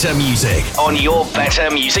 Your better music on your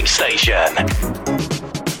better music station.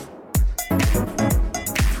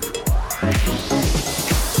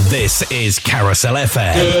 This is Carousel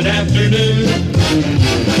FM. Good afternoon.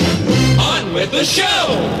 On with the show.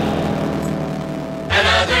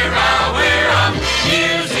 Another hour of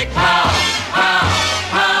music power.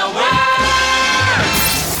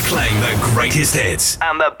 Playing the greatest hits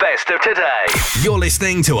and the best of today. You're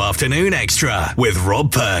listening to Afternoon Extra with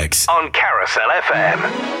Rob Perks on Carousel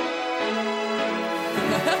FM.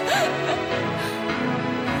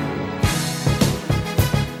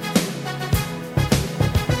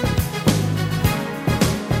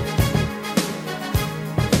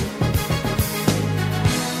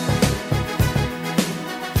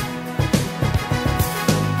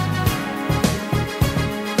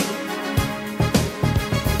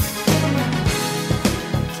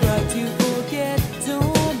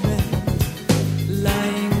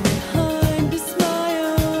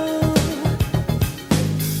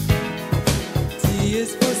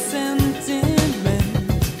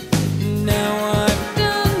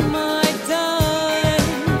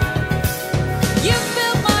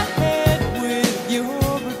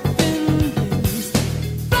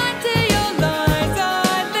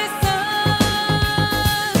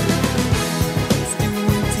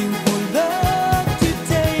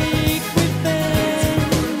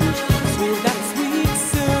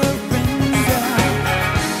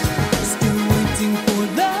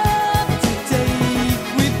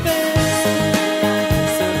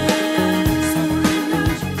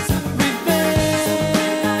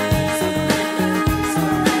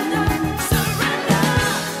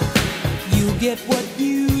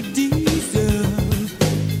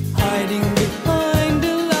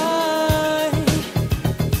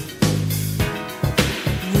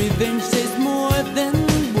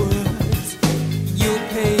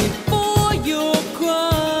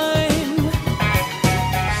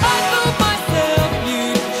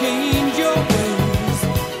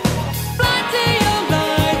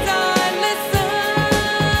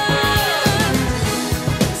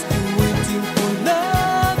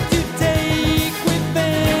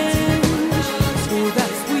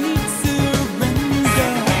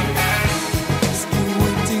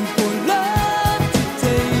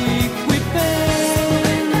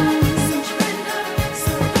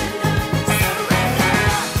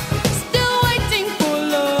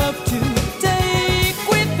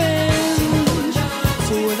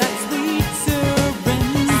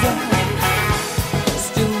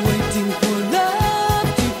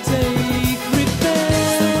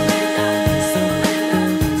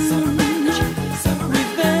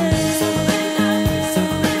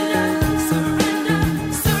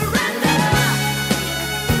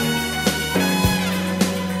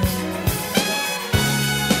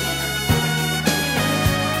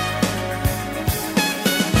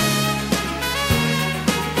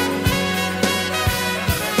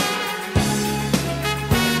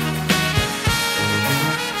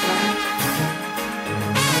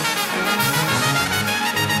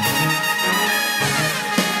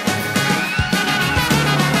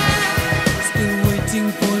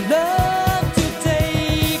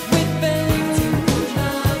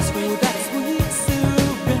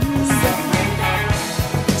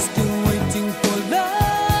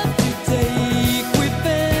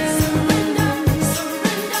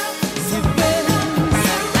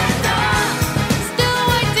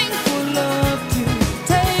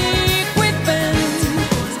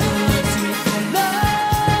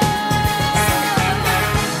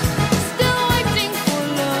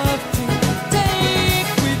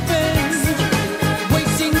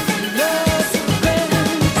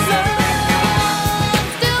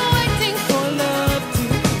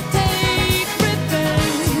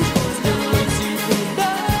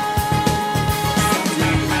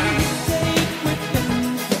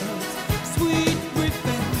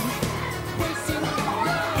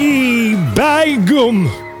 By gum,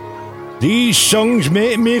 these songs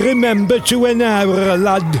make me remember to when I were a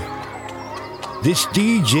lad. This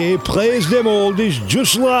DJ plays them oldies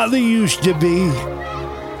just like they used to be.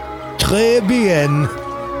 Très bien.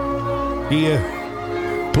 Here,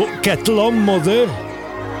 put kettle on, mother.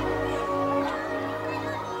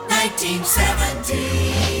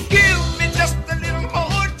 1970. Give me just a little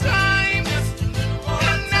more time,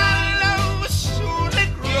 and our love will surely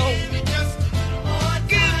grow.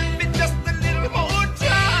 Give me just a little more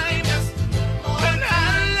time, and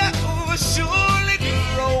our love will surely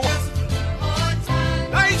grow.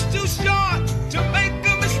 Life's too short to make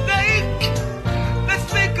a mistake. Let's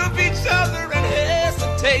think of each other and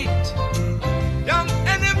hesitate. Young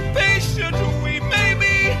and impatient we may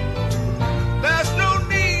be, there's no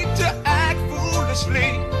need to act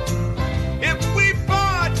foolishly. If we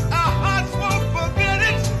part, our hearts won't forget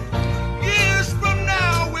it. Years from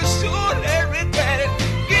now, we'll surely regret it.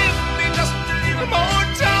 Give me just a little more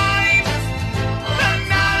time,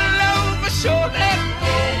 and our love will surely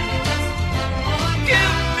grow.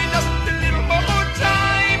 Give me just a little more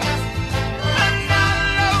time, and our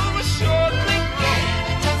love will surely grow.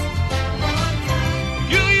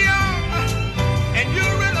 You're young, and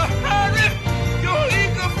you're in a hurry. You're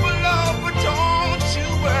eager for love, but don't you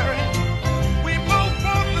worry. We both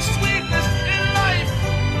want the sweetness in life,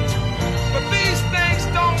 but these things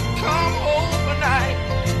don't come overnight.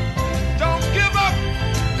 Don't give up,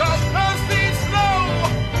 'cause love seems slow.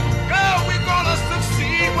 Girl, we're gonna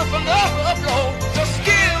succeed with another blow. Just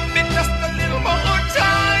give me just a little more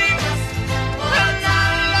time, and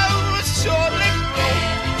our love will surely grow.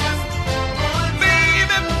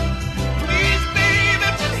 Baby, please, baby,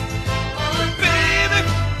 baby,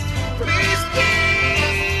 please, baby.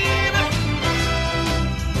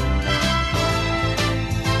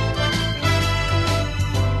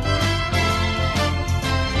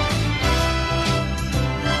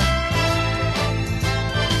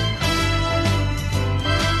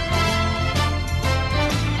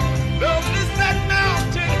 Love is that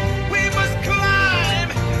mountain we must climb.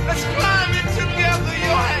 Let's climb it together,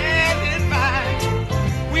 your hand in mine.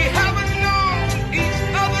 We haven't known each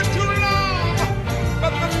other too long,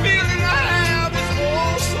 but the feeling I have is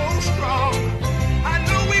oh so strong. I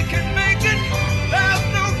know we can make it, there's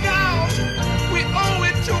no doubt. We owe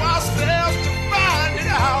it to ourselves to find it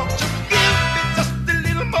out. Just give me just a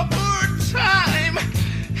little more time,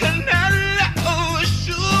 and that love will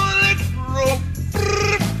surely grow.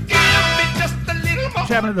 Give me just a little more.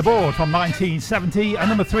 Chairman of the Board from 1970, and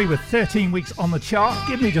number 3 with 13 weeks on the chart.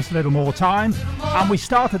 Give me just a little more time. And we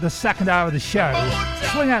started the second hour of the show.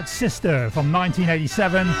 Swing Out Sister from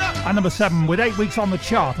 1987, and number 7 with 8 weeks on the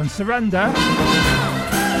chart. And Surrender.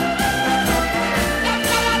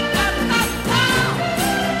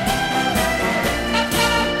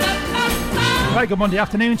 Very good Monday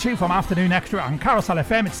afternoon to you from Afternoon Extra and Carousel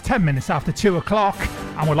FM. It's 10 minutes after 2 o'clock,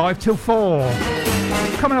 and we're live till 4.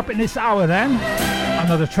 Coming up in this hour then,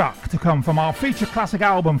 another track to come from our feature classic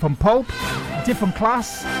album from Pulp, Different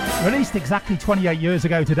Class, released exactly 28 years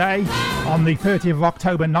ago today. On the 30th of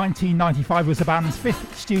October 1995 was the band's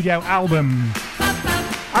 5th studio album.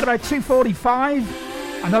 At about 2:45,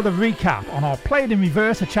 another recap on our Play It in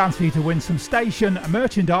Reverse, a chance for you to win some station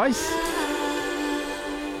merchandise.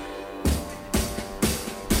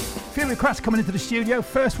 Few requests coming into the studio.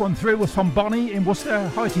 First one through was from Bonnie in Worcester.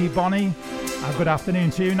 Hi to you, Bonnie. Good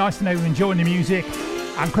afternoon to you. Nice to know you're enjoying the music.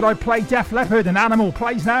 And could I play Def Leppard and Animal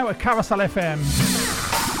plays now at Carousel FM.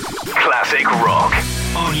 Classic rock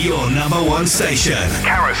on your number one station,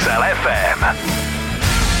 Carousel FM.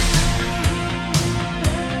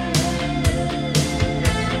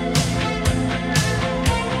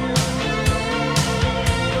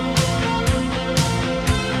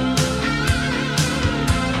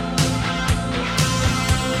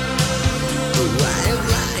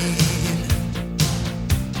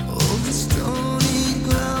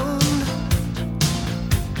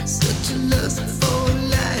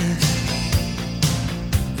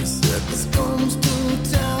 Comes to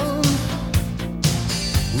town.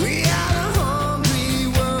 We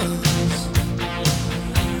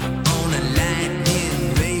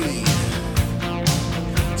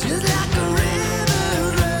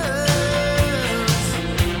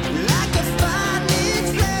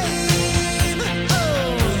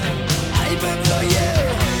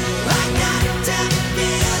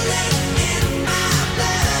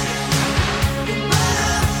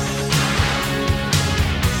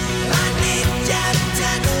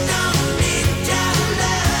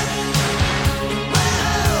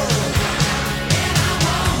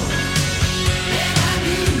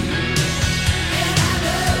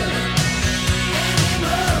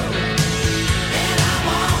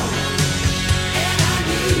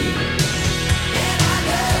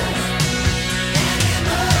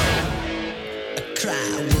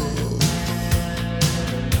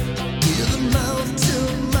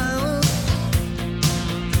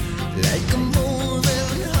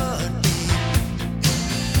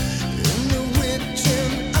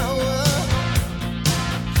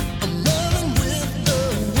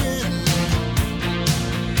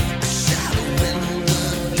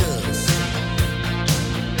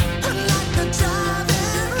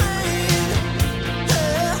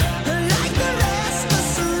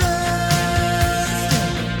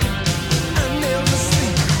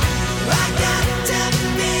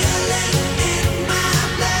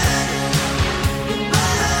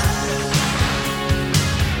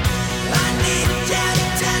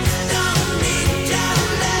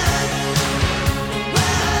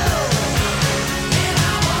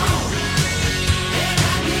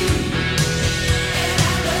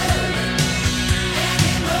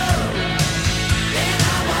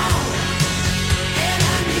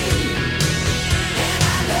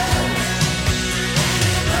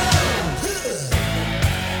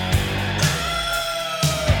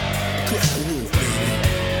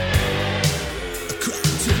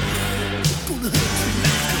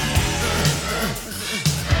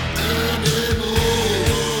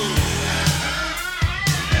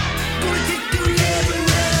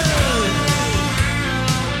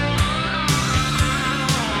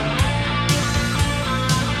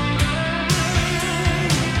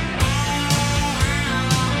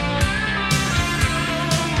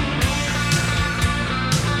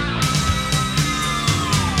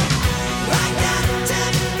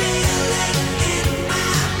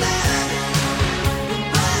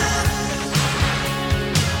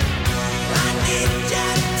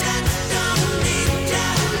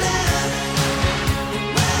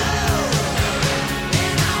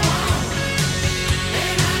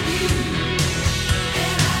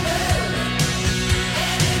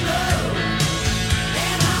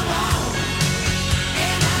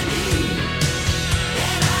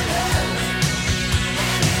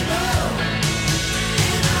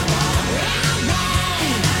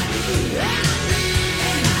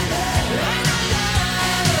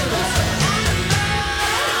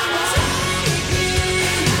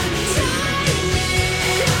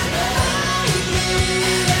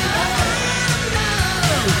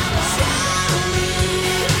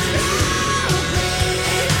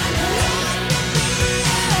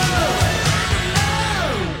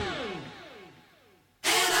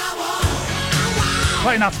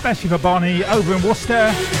Playing that specially for Bonnie over in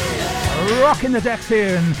Worcester. Rocking the decks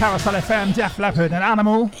here in Carousel FM, Def Leppard and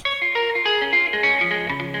Animal.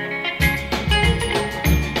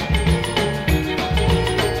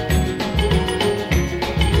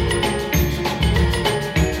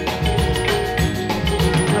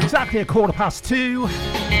 Exactly 2:15.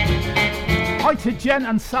 Hi to Jen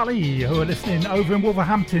and Sally who are listening over in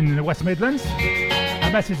Wolverhampton in the West Midlands. A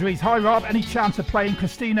message reads, hi Rob, any chance of playing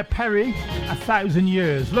Christina Perri, 1,000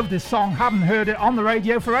 Years? Love this song, haven't heard it on the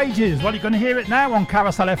radio for ages. Well, you're going to hear it now on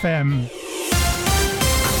Carousel FM.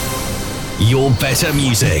 Your better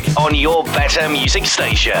music on your better music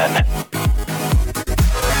station.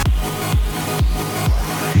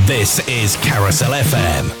 This is Carousel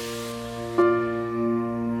FM.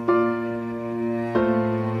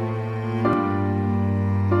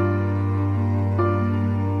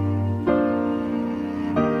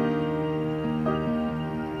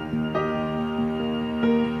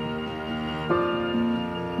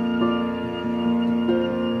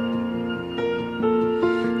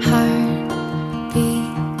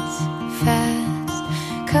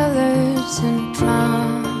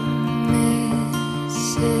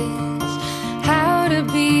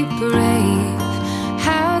 Be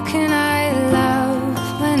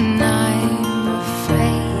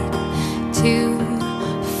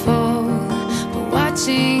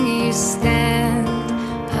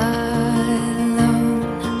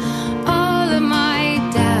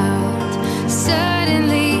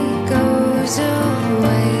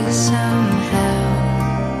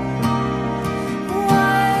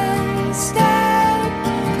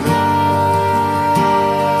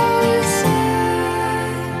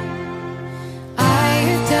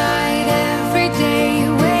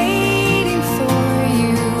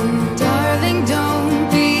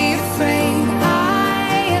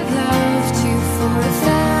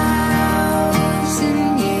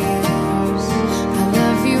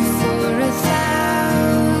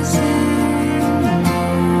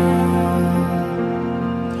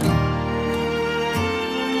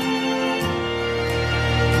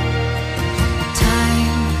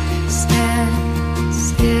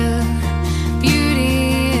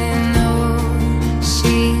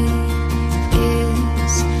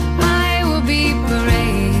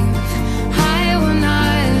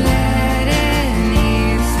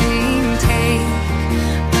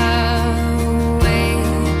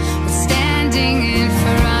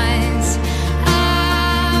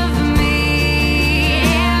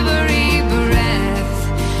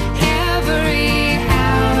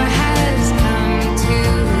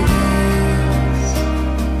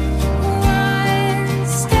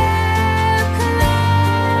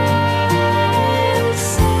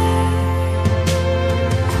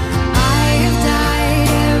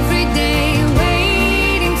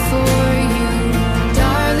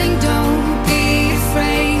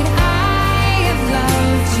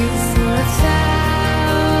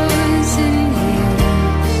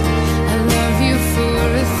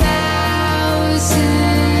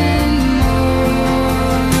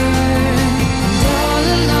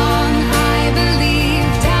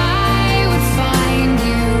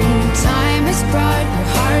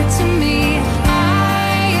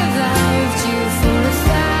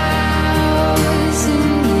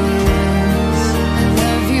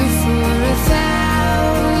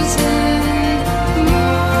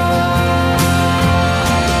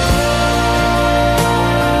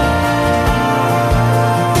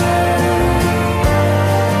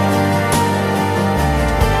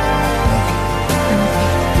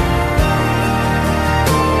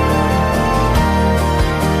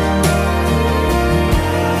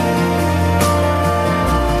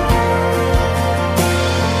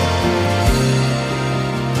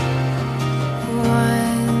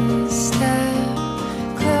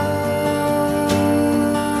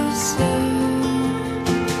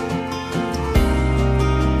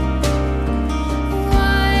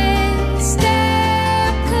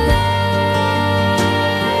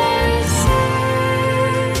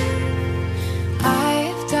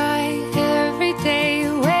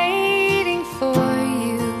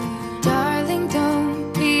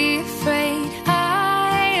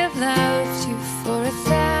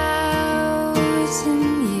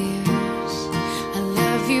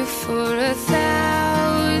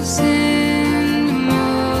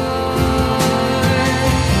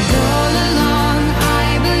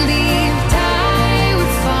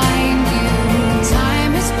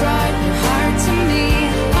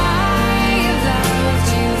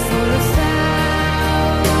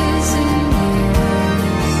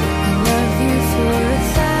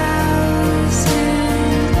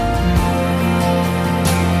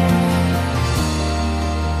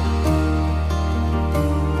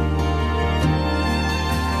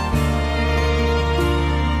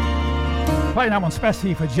Playing that one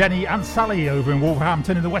especially for Jenny and Sally over in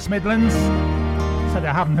Wolverhampton in the West Midlands. Said they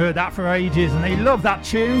haven't heard that for ages and they love that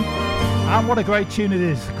tune. And what a great tune it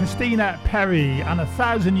is. Christina Perri and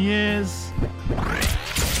 1,000 Years.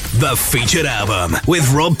 The featured album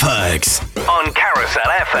with Rob Perks on Carousel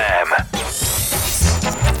FM.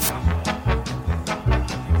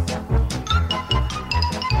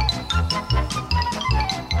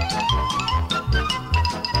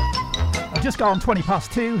 Just gone 20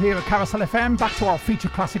 past 2 here at Carousel FM. Back to our feature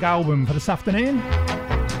classic album for this afternoon.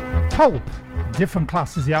 Pulp, Different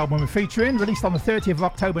Class is the album we're featuring, released on the 30th of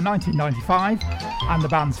October 1995, and the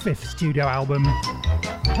band's 5th studio album.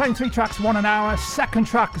 Playing 3 tracks, 1 an hour. Second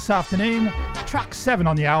track this afternoon, track 7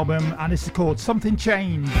 on the album, and this is called Something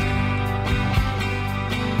Changed.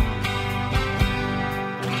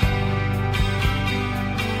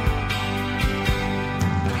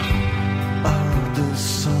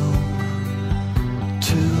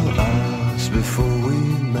 Before we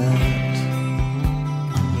met,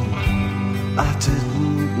 I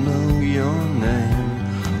didn't know your name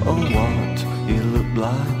or what you looked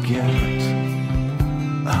like yet.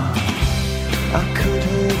 I could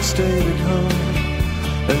have stayed at home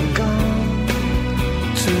and gone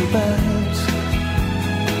to bed.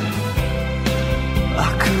 I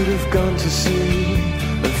could have gone to see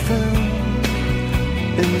a film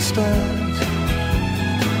instead.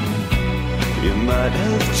 You might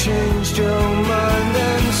have changed your mind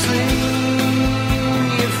and seen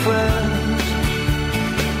your friends.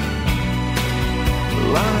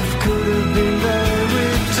 Life could have been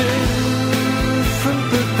very different,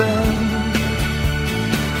 but then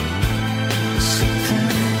something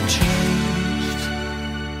changed.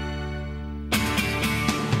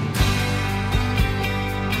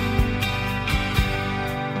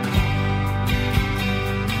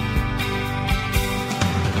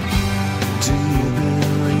 Do you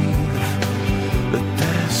believe that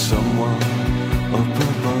there's someone up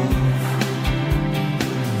above?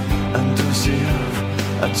 And does he have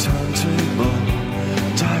a timetable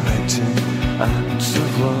directing acts of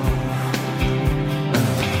love?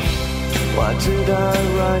 Why did I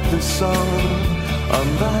write the song on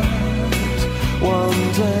that one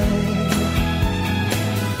day?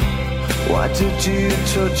 Why did you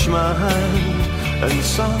touch my hand and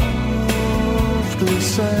softly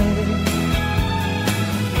say,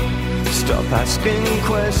 stop asking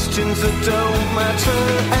questions that don't matter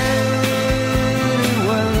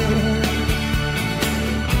anyway.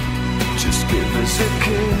 Just give us a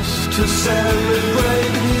kiss to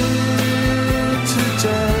celebrate here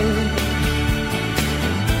today.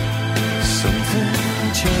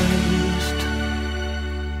 Something changed.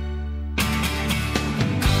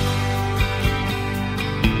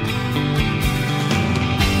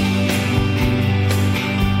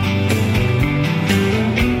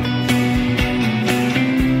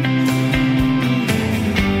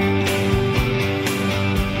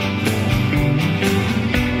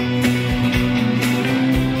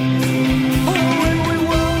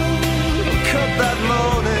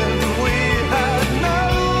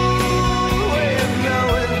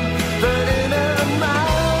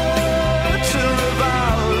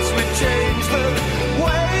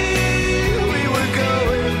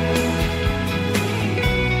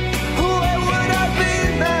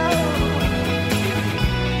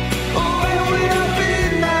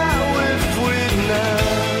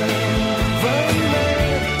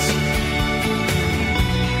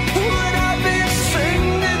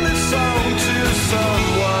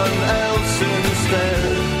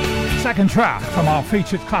 Second track from our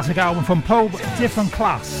featured classic album from Pulp, Different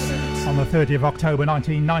Class, on the 30th of October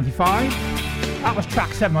 1995. That was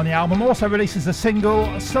track 7 on the album, also released as a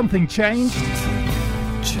single, Something Changed.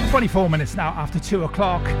 24 minutes now after 2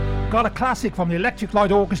 o'clock. Got a classic from the Electric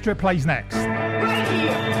Light Orchestra plays next.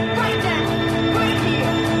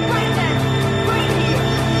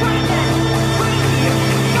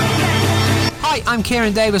 Hi, I'm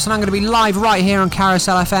Kieran Davis and I'm going to be live right here on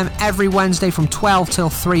Carousel FM every Wednesday from 12 till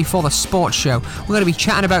 3 for the sports show. We're going to be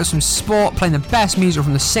chatting about some sport, playing the best music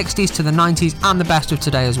from the 60s to the 90s and the best of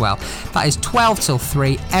today as well. That is 12 till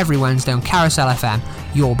 3 every Wednesday on Carousel FM,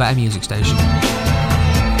 your better music station.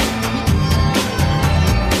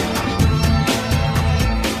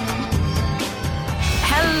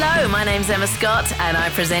 My name's Emma Scott and I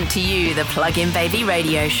present to you the Plug-in Baby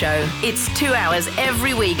radio show. It's 2 hours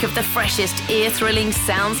every week of the freshest ear-thrilling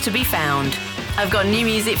sounds to be found. I've got new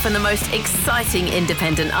music from the most exciting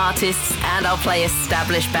independent artists and I'll play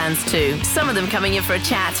established bands too. Some of them coming in for a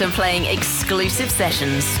chat and playing exclusive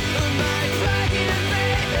sessions.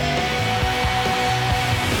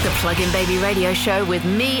 The Plug-in Baby Radio Show with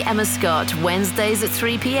me, Emma Scott, Wednesdays at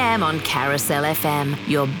 3 p.m. on Carousel FM,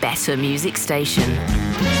 your better music station.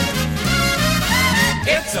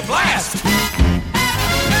 It's a blast!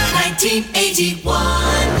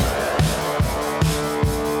 1981.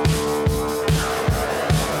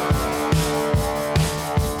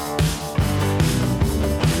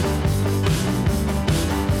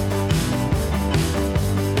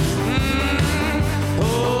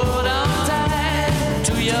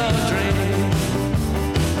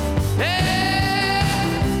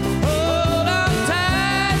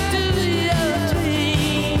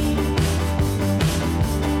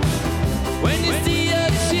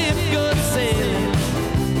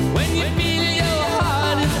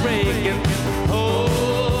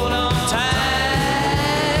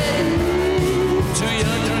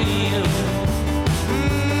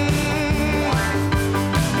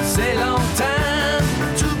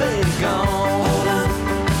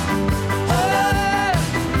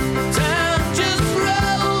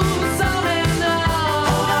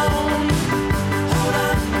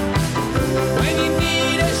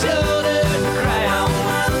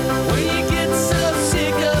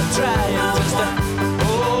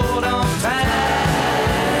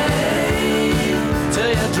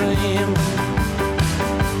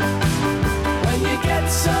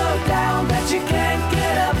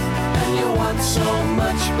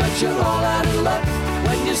 You're all out of luck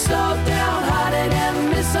when you're so downhearted and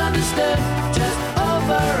misunderstood. Just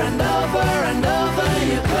over and over and over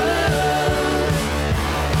you could.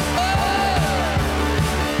 Oh,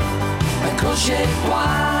 accrochez-toi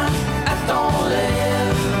à ton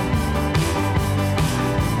rêve.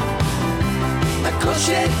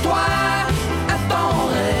 Accrochez-toi à ton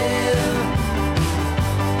rêve.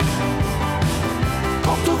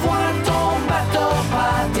 Quand tu vois ton bateau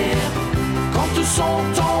partir, quand tout son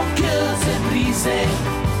ton cœur s'est brisé,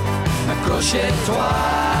 accrochez-toi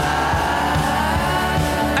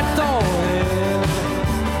à ton rêve.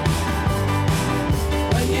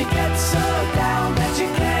 When you get so down that you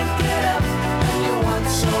can't get up, and you want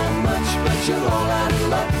so much but you're all out of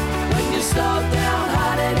luck, when you're so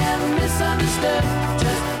downhearted and misunderstood,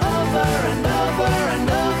 just over and over and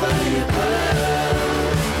over you could.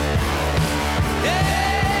 Yeah.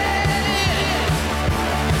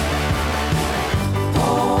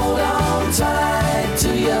 Hold on tight to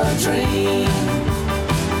your dream.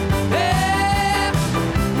 Yeah.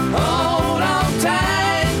 Hold on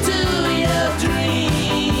tight to your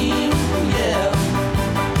dream. Yeah.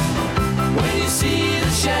 When you see the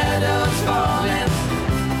shadows falling,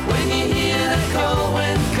 when you hear the cold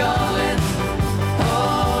wind calling,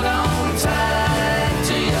 hold on tight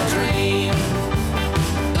to your dream.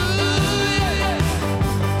 Ooh, yeah.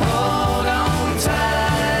 Hold on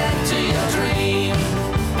tight to your dream.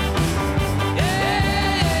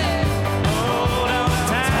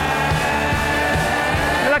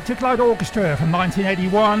 Electric Light Orchestra from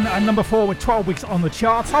 1981 and number 4 with 12 weeks on the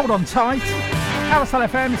charts. Hold on tight. Carousel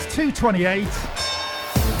FM is 228.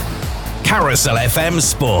 Carousel FM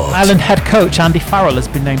Sport. Ireland head coach Andy Farrell has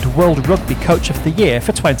been named World Rugby Coach of the Year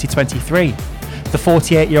for 2023. The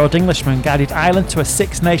 48-year-old Englishman guided Ireland to a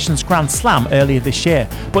Six Nations Grand Slam earlier this year,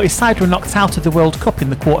 but his side were knocked out of the World Cup in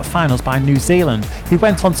the quarter-finals by New Zealand, who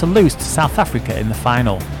went on to lose to South Africa in the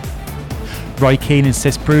final. Roy Keane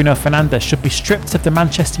insists Bruno Fernandes should be stripped of the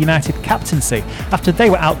Manchester United captaincy after they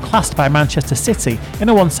were outclassed by Manchester City in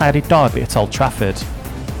a one-sided derby at Old Trafford.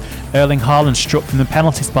 Erling Haaland struck from the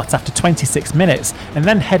penalty spot after 26 minutes and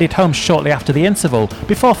then headed home shortly after the interval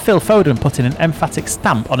before Phil Foden put in an emphatic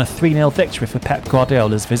stamp on a 3-0 victory for Pep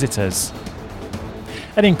Guardiola's visitors.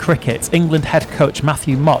 And in cricket, England head coach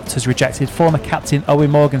Matthew Mott has rejected former captain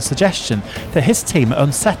Owen Morgan's suggestion that his team are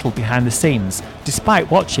unsettled behind the scenes,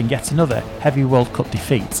 despite watching yet another heavy World Cup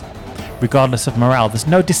defeat. Regardless of morale, there's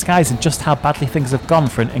no disguising just how badly things have gone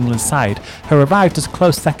for an England side, who arrived as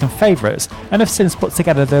close second favourites and have since put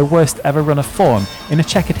together their worst ever run of form in a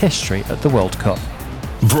checkered history at the World Cup.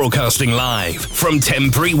 Broadcasting live from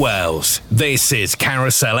Temporary Wells, this is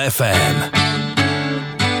Carousel FM.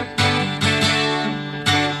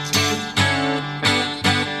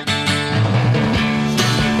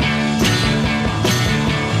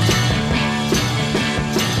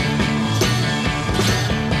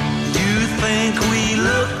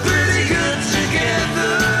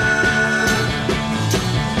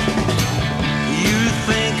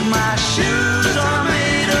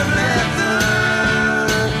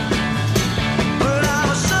 But I'm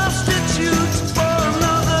a substitute for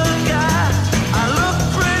another guy.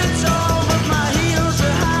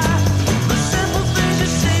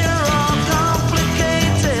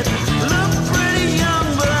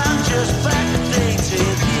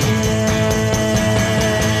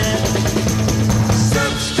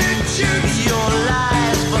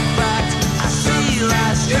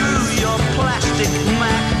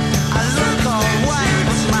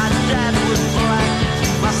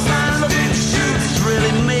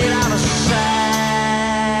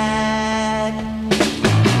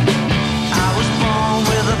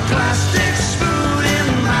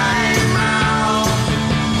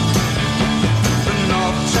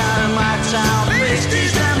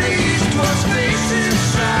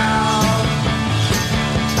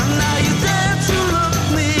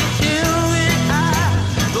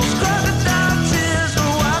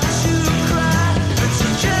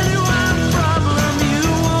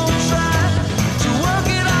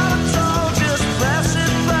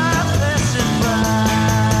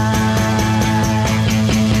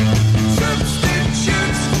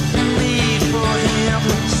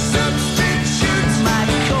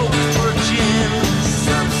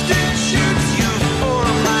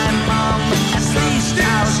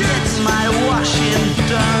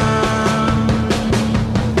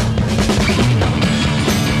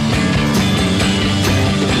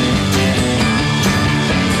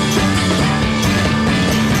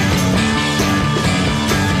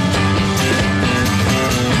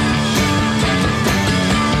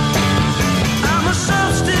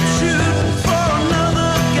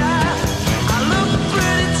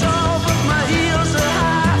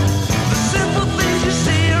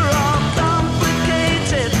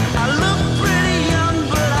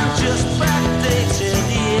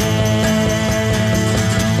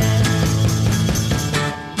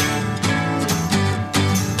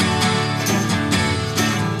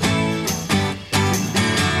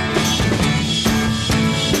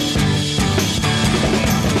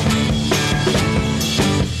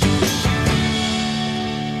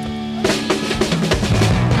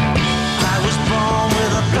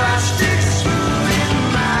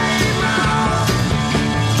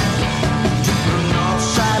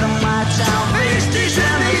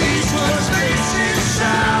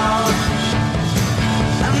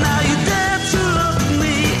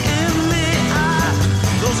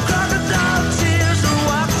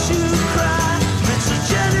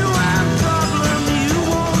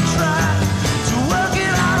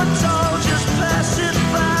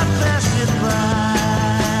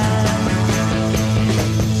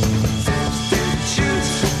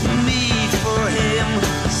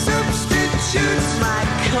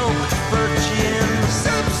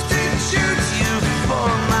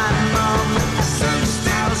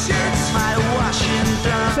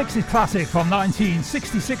 Pixies classic from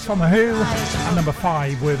 1966 from The Who, and number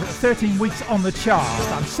 5 with 13 weeks on the chart.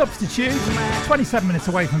 And Substitute, 27 minutes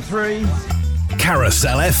away from 3.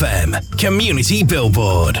 Carousel FM Community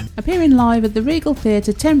Billboard. Appearing live at the Regal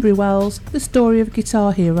Theatre, Tenbury Wells, The Story of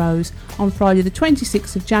Guitar Heroes on Friday the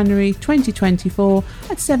 26th of January 2024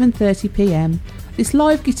 at 7:30pm. This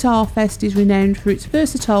live guitar fest is renowned for its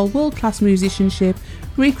versatile world-class musicianship,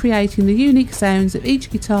 recreating the unique sounds of each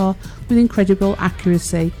guitar with incredible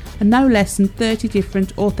accuracy, and no less than 30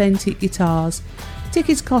 different authentic guitars.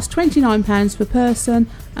 Tickets cost £29 per person,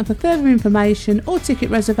 and for further information or ticket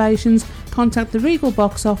reservations, contact the Regal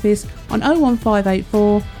box office on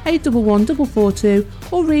 01584 811 442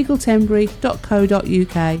 or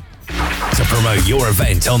regaltenbury.co.uk. To promote your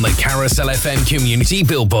event on the Carousel FM Community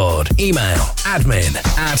Billboard, email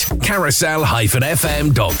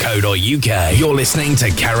admin@carousel-fm.co.uk. You're listening to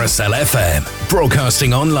Carousel FM,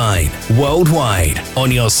 broadcasting online, worldwide, on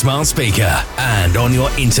your smart speaker and on your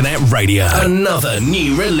internet radio. Another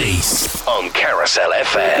new release on Carousel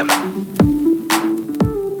FM.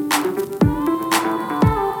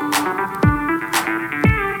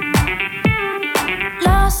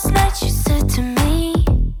 Last night you said to me,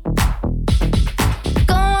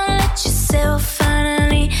 go and let yourself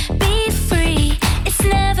finally be free. It's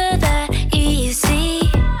never that easy.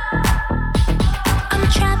 I'm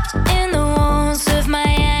trapped in the walls of my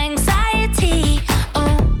anxiety.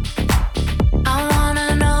 Oh, I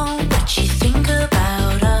wanna know what you think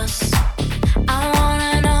about us. I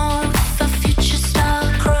wanna know if our future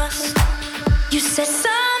star-crossed. You said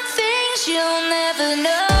some things you'll never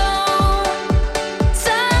know.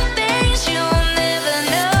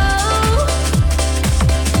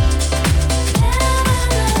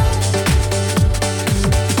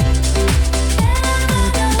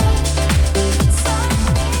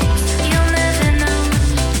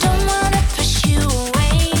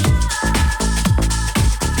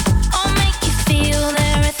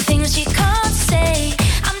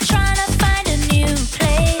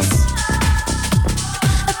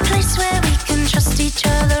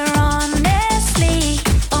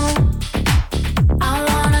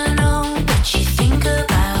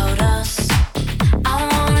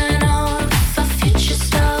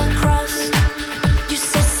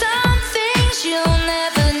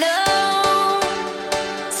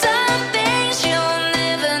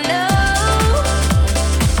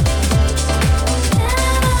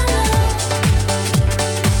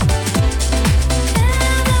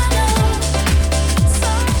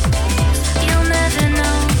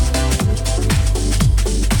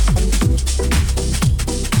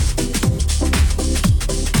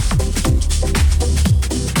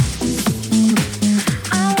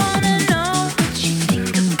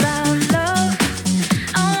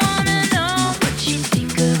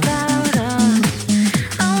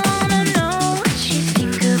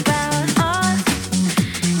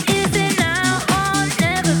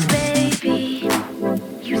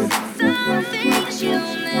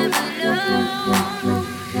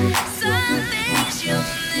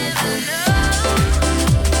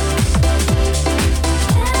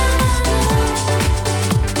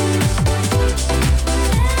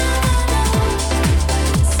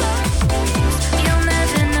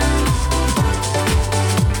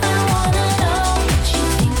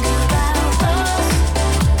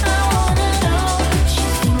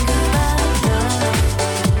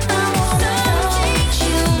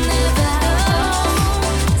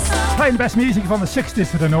 Playing the best music from the 60s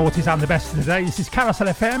to the noughties and the best of the day. This is Carousel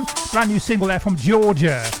FM, brand new single there from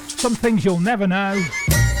Georgia. Some things you'll never know.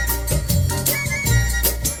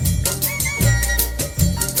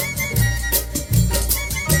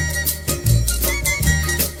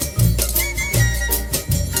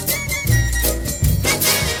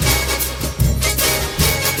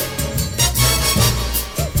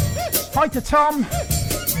 Hi to Tom,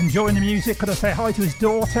 enjoying the music. Could I say hi to his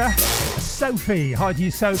daughter, Sophie? Hi to you,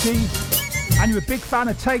 Sophie. And you're a big fan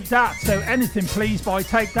of Take That, so anything please by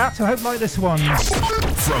Take That, so I hope you like this one.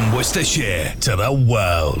 From Worcestershire to the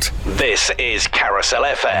world, this is Carousel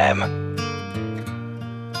FM.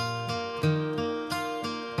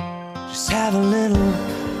 Just have a little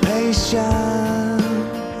patience.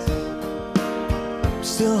 I'm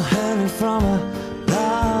still hanging from a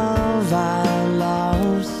love I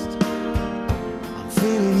lost. I'm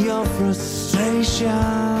feeling your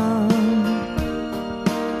frustration.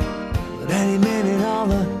 But any minute all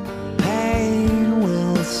the pain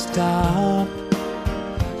will stop.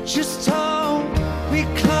 Just hold me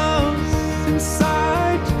close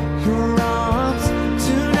inside your arms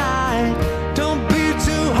tonight. Don't be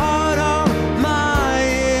too hard on my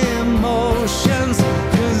emotions,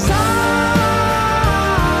 'cause I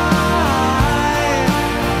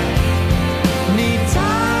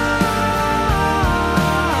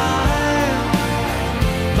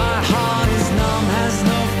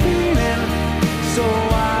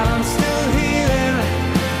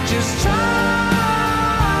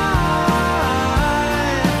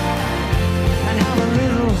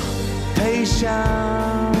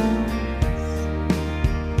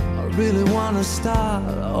wanna start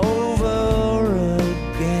over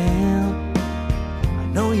again. I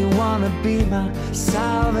know you wanna be my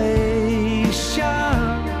salvation,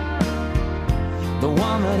 the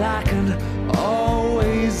one that I can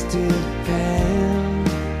always depend.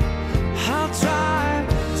 I'll try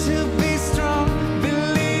to be strong,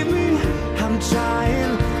 believe me, I'm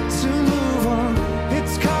trying to move on.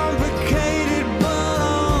 It's complicated, but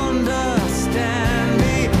understand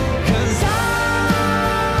me, 'cause I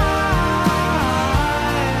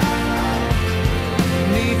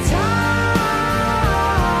need time.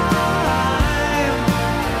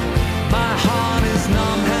 My heart is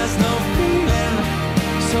numb, has no feeling,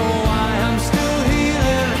 so I am still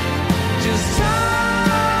healing. Just time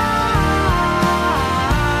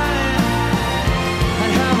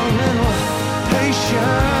and have a little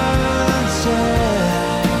patience, yeah.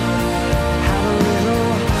 Have a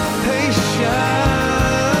little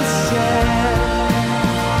patience, yeah.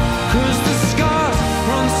 'Cause the scars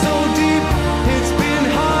run so deep, it's been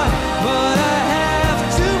hard, but I have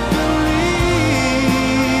to believe.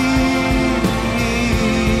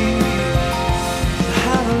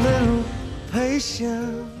 Have a little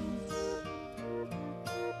patience.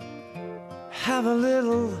 Have a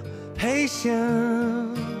little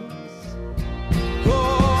patience.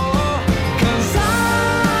 Oh, 'cause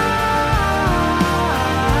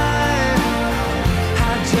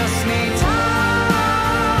I just need time.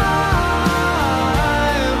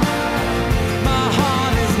 My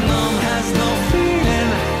heart is numb, has no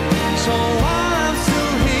feeling, so I'm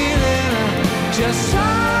still healing. Just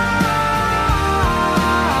try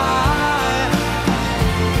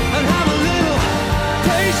and have a little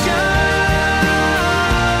patience.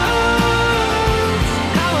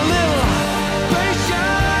 Have a little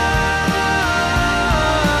patience.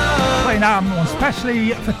 Playing that one especially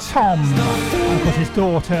for Tom, because his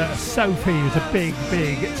daughter Sophie is a big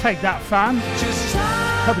Take That fan.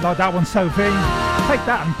 Hope you like that one, Sophie. Take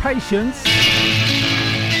That and Patience.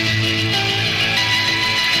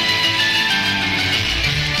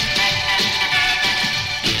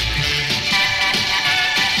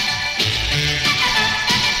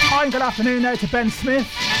 Hi and good afternoon now to Ben Smith.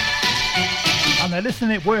 And they're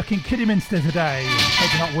listening at work in Kidderminster today.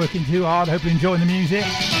 Hope you're not working too hard, hope you're enjoying the music.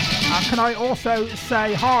 And can I also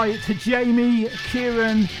say hi to Jamie,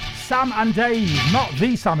 Kieran, Sam and Dave. Not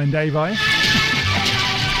the Sam and Dave, eh?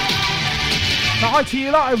 Now, hi to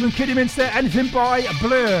you lot over in Kidderminster. Anything by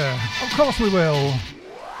Blur? Of course we will.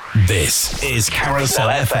 This is Carousel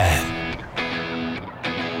FM.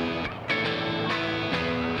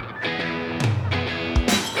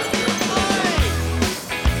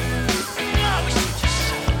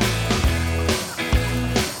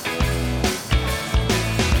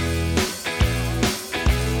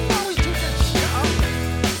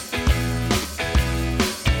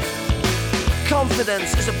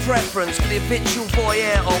 Confidence is a preference for the habitual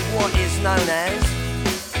voyeur of what is known as.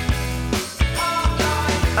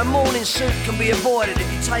 A morning suit can be avoided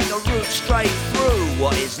if you take a route straight through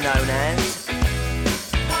what is known as.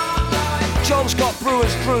 John's got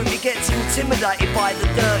Brewer's Group, he gets intimidated by the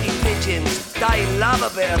dirty pigeons. They love a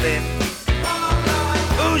bit of him.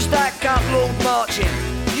 Who's that gut lord marching?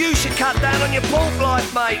 You should cut down on your pork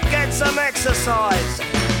life, mate. Get some exercise.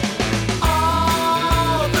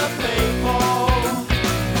 All the people,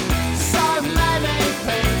 so many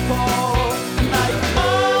people, and they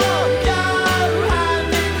all go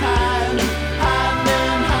hand in hand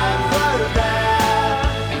through their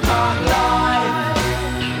hard life.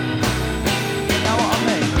 You know what I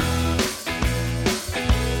mean?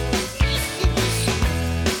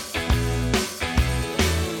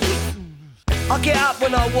 I get up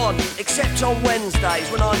when I want, except on Wednesdays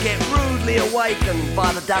when I get rudely awakened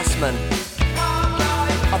by the dustman.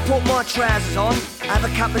 I put my trousers on, have a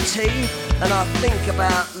cup of tea, and I think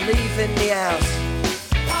about leaving the house.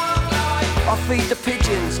 I feed the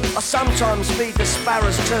pigeons, I sometimes feed the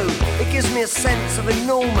sparrows too. It gives me a sense of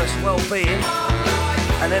enormous well-being.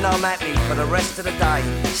 And then I'm happy for the rest of the day,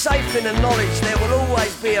 safe in the knowledge there will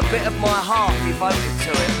always be a bit of my heart devoted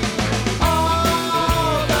to it.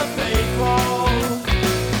 All the people,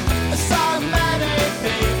 so many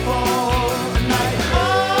people, and they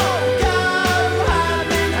all go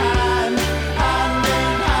hand in hand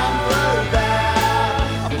through their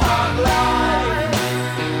park life.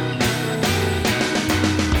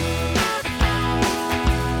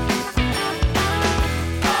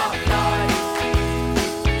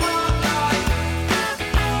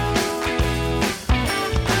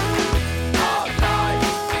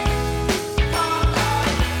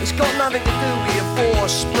 It's got nothing to do with your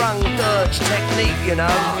four-sprung dirge technique, you know.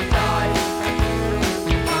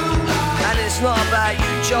 And it's It's not about you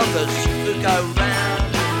joggers who go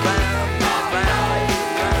round, round, round, round.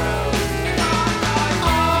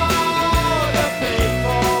 All the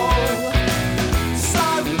people, so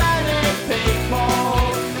many people,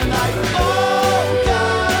 and they all go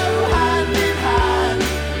hand in hand,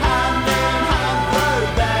 hand in hand through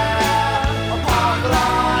their park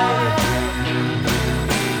life.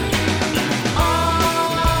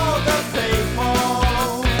 All the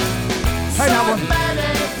people, so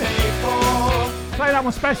many people. Play that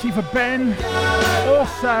one especially for Ben,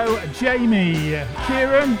 also Jamie,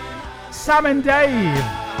 Kieran, Sam and Dave.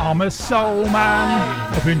 I'm a soul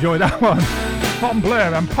man. Hope you enjoyed that one. Tom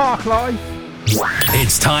Blair and Park Life.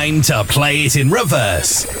 It's time to play it in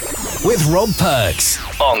reverse with Rob Perks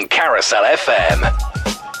on Carousel FM.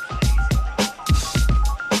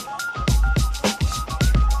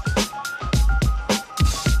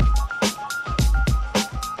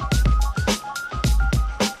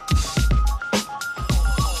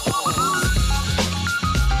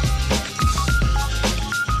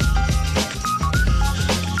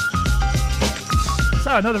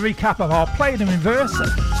 So another recap of our Played in Reverse. A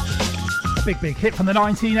big hit from the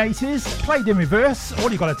 1980s. Played in Reverse.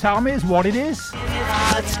 All you got to tell me is what it is.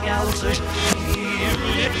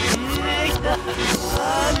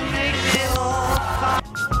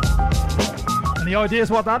 Any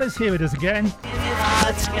ideas what that is? Here it is again.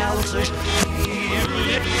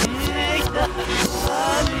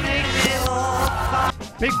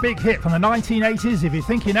 Big hit from the 1980s. If you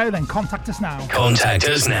think you know, then contact us now. Contact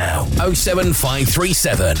us now.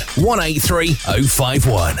 07537 183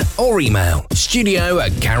 051 or email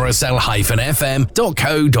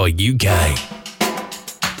studio@carousel-fm.co.uk.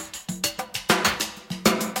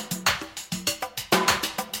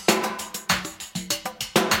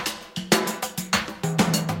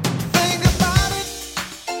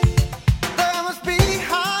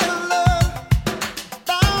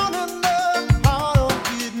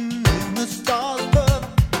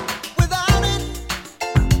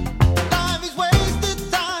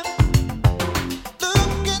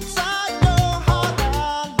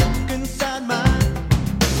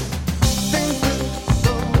 Think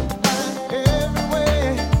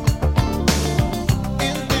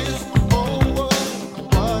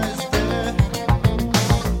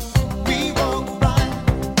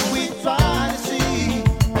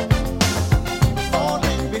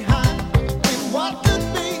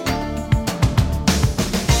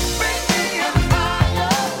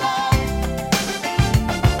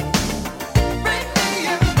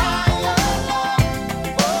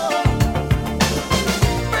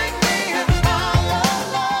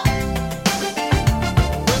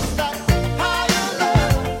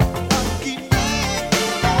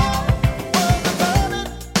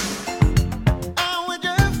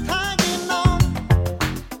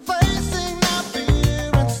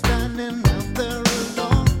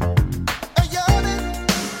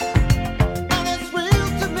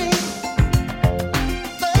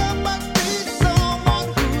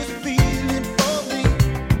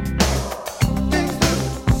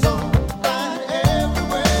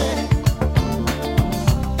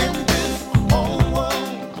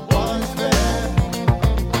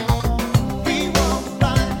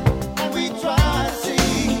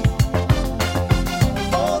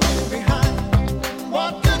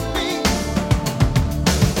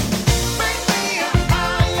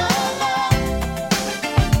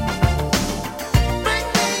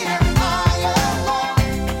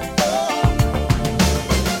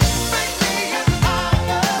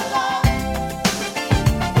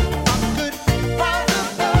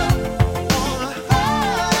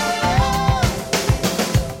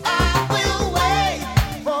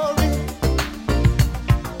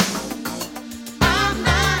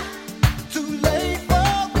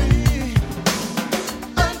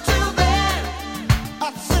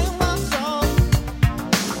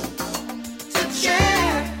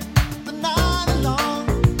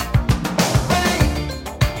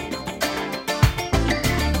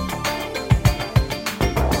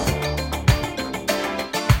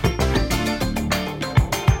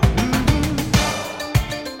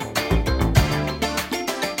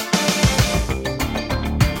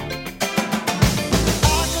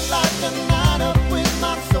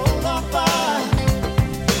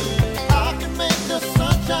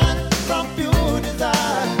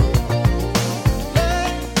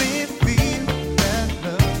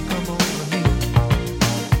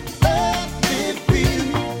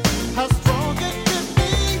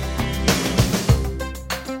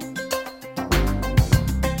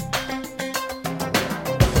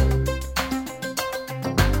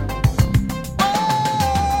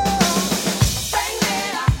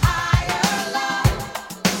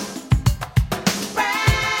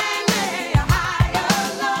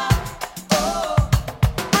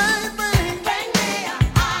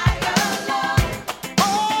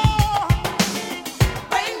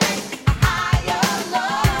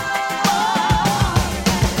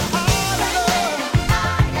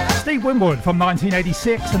Steve Winwood from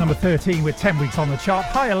 1986 to number 13 with 10 weeks on the chart.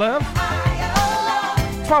 Higher Love.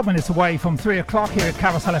 12 minutes away from 3 o'clock here at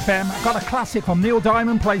Carousel FM. I've got a classic from Neil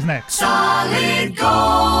Diamond, plays next. Solid Gold.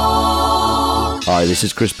 Hi, this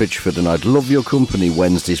is Chris Pitchford and I'd love your company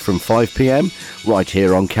Wednesdays from 5 p.m. right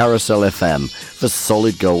here on Carousel FM for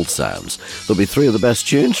Solid Gold Sounds. There'll be 3 of the best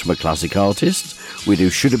tunes from a classic artist. We do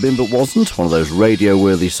Should Have Been But Wasn't, one of those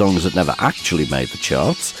radio-worthy songs that never actually made the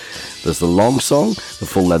charts. There's the long song, the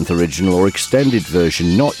full-length original or extended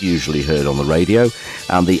version not usually heard on the radio,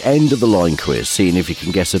 and the end of the line quiz, seeing if you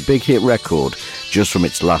can guess a big hit record just from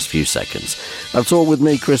its last few seconds. That's all with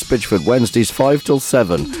me, Chris Pitchford, Wednesdays 5 till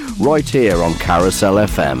 7, right here on Carousel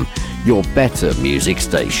FM, your better music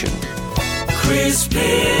station. Chris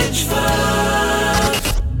Pitchford.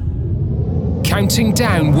 Counting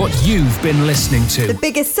down what you've been listening to. The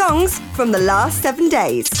biggest songs from the last 7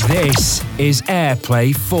 days. This is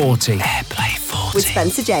Airplay 40. Airplay 40. With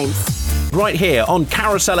Spencer James. Right here on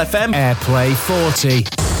Carousel FM. Airplay 40.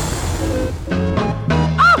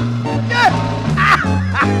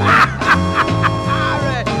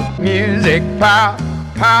 Music, power,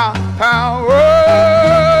 power, power.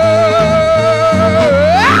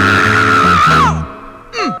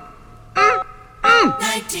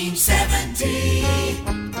 1970.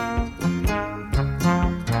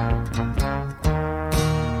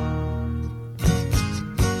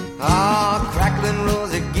 Crackling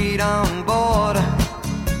Rosie, get on board.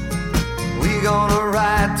 We gonna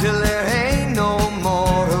ride till there ain't no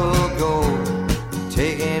more to go.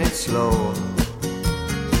 Taking it slow.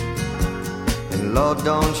 And Lord,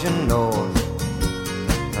 don't you know,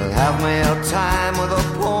 I'll have me a time with a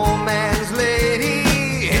poor man's lady,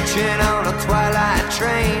 hitching on a twilight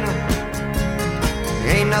train.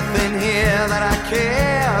 Ain't nothing here that I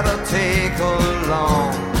care to take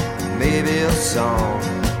along. Maybe a song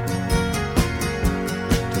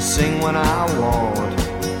to sing when I want.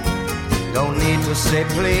 Don't need to say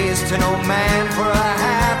please to no man for a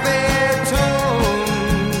happy tune.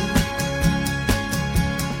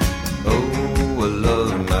 Oh, I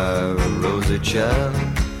love my Rosie child.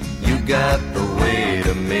 You got the way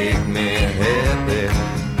to make me happy.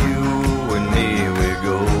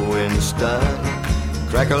 Style.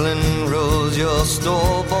 Crackling Rose, you're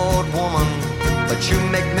store-bought woman, but you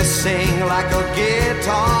make me sing like a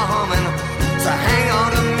guitar humming. So hang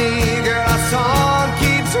on to me, girl, our song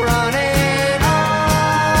keeps running on.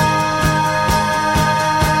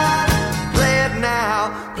 Play it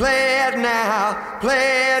now, play it now,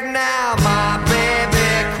 play it now, my baby.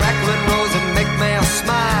 Crackling Rose, and make me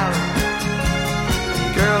smile.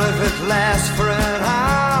 Girl, if it lasts for an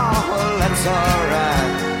hour, well, that's alright.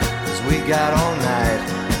 We got all night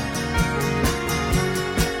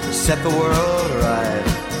to set the world right.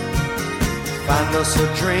 Find us a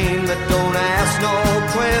dream that don't ask no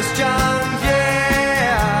questions,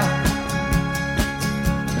 yeah.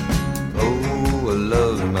 Oh, I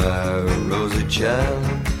love my Rosie child.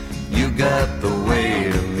 You got the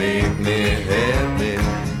way to make me happy.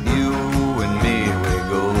 You and me, we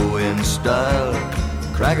go in style.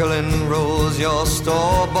 Crackling Rose, your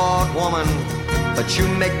store-bought woman, but you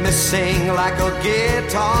make me sing like a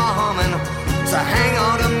guitar humming. So hang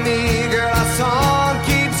on to me, girl, our song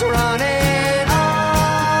keeps running on.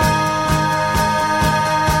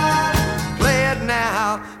 Play it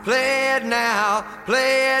now, play it now,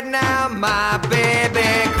 play it now, my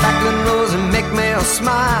baby. Crackling Rose and make me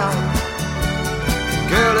smile.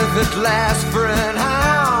 Girl, if it lasts for an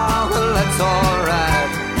hour, well, that's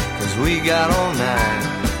alright, 'cause we got all night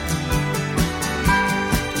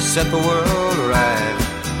set the world right.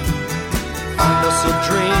 Find us a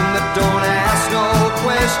dream that don't ask no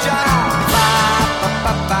questions. Ba, ba,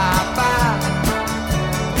 ba, ba, ba.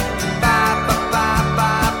 Ba, ba, ba,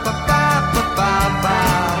 ba, ba, ba, ba, ba,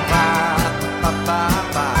 ba, ba, ba,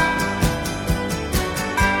 ba.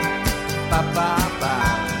 Ba, ba, ba.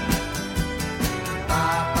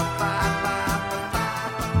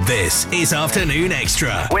 This is Afternoon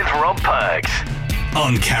Extra with Rob Perks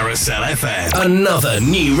on Carousel FM. Another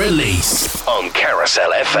new release on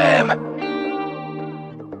Carousel FM.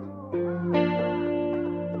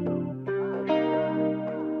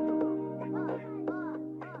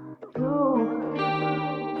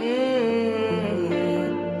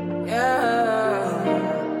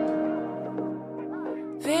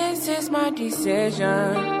 This is my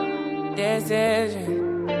decision. This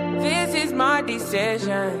is my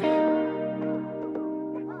decision.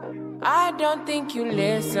 I don't think you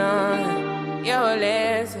listen. You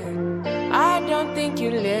listen. I don't think you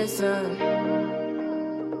listen.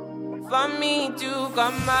 For me to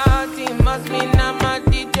come out, it must mean I'm a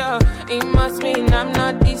teacher. It must mean I'm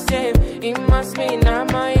not the same. It must mean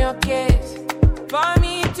I'm on your case. For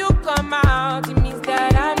me to come out, it means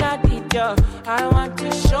that I'm not teacher. I want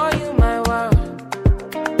to show you my world.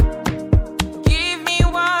 Give me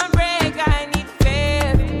one break, I need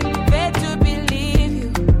faith. Faith to believe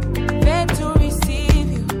you, faith to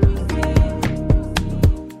receive you.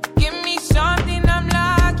 Give me something I'm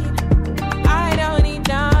lacking. I don't need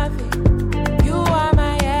nothing. You are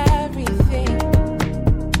my everything.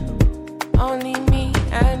 Only me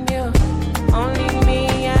and you. Only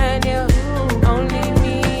me and you. Only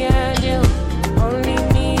me and you. Only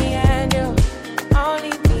me and you.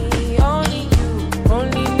 Only me, only you.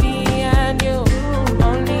 Only me and you.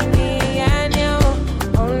 Only me and you.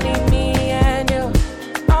 Only me and you.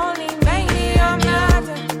 Only make me your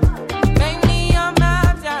matter. Make me your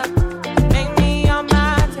matter. Make me your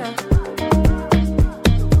matter.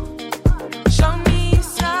 Show me your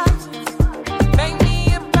substance. Make me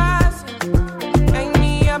a person. Make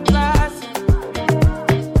me a person.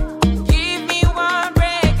 Give me one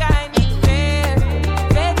break, I need faith.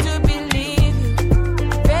 Faith to believe you.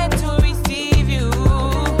 Faith to receive you.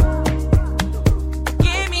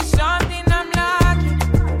 Give me something I'm lacking.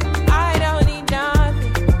 I don't need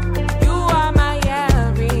nothing. You are my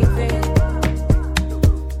everything.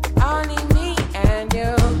 Only me and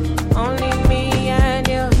you. Only me and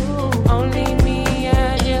you. Only me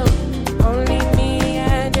and you. Only me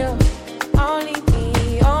and you. Only me,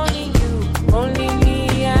 only you. Only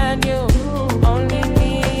me and you. Only me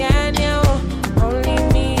and you. Only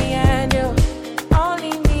me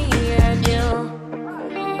and you.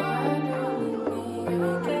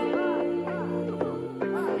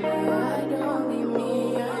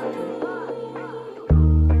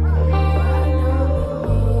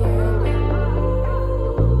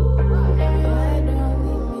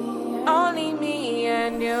 Only me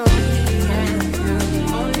and you.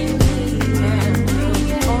 Only me and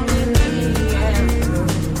you. Only me and you.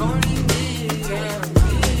 Only me and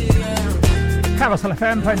you. Carousel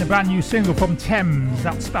FM playing the brand new single from Thames.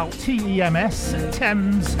 That's spelled T-E-M-S,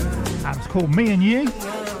 Thames. And it's called Me and You.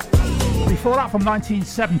 Before that, from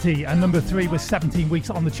 1970, and number 3 was 17 weeks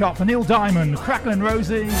on the chart for Neil Diamond, Cracklin'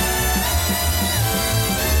 Rosie.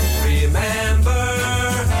 Remember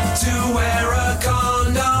to wear a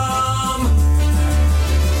condom.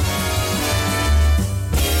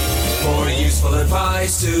 For useful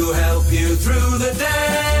advice to help you through the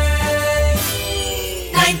day.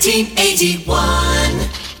 1981.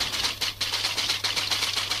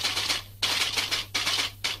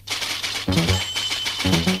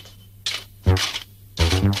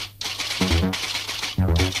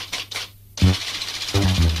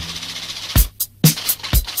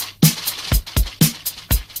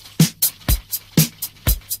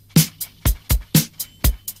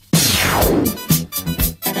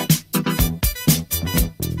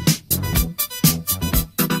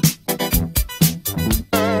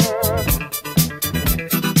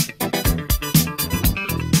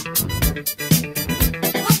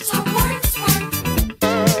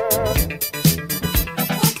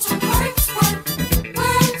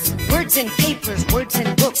 Words in papers, words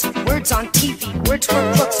in books, words on TV, words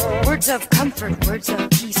for crooks, words of comfort, words of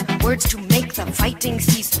peace, words to make the fighting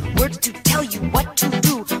cease, words to tell you what to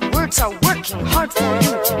do. Words are working hard for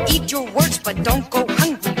you. Eat your words, but don't go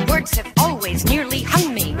hungry. Words have always nearly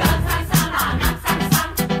hung me.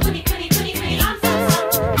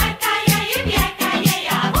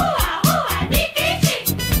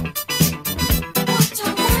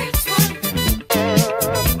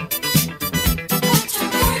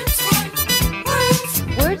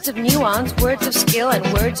 Words of nuance, words of skill, and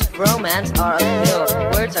words of romance are uphill.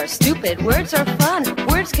 Words are stupid, words are fun.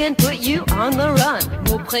 Words can put you on the run.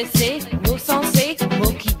 Mots pressés, mots sensés,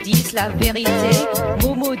 mots qui disent la vérité.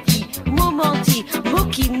 Mots maudits, mots mentis, mots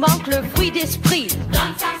qui manquent le fruit d'esprit.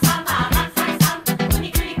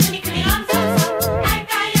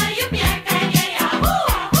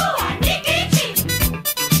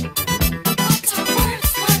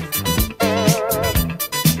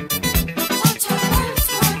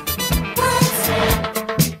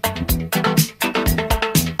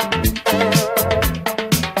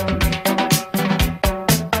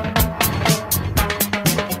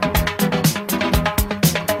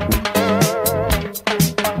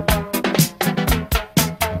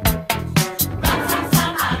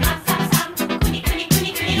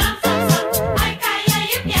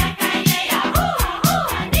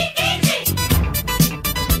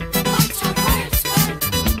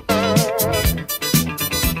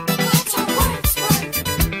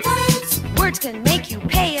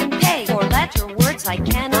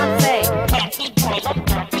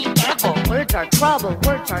 Words are trouble,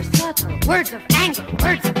 words are subtle, words of anger,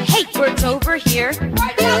 words of hate, words over here, words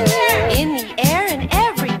out there, in the air and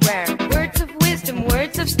everywhere. Words of wisdom,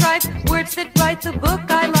 words of strife, words that write the book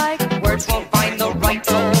I like. Words won't find the right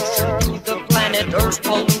solution to the planet Earth's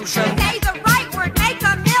pollution. Say the right word, make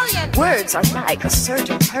a million. Words are like a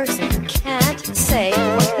certain person who can't say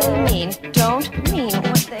what they mean, don't mean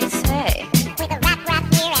what they say. With a rap,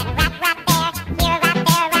 rap here and rap, rap there, here, rap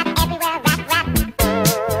there, rap everywhere, rap, rap.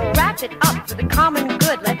 Wrap it up for the common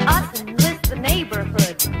good, let us enlist the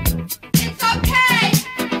neighborhood. It's okay,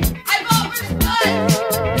 I've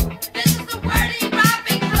overstood. This is the wordy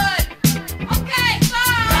rapping hood. Okay,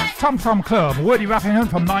 bye. Tom Tom Club, Wordy Rapping Hood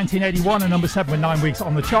from 1981 and number 7 with 9 weeks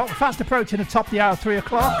on the chart. Fast approaching the top of the hour, 3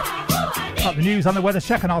 o'clock. Got the news and the weather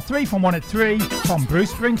check on our 3 from 1 at 3 from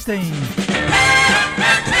Bruce Springsteen.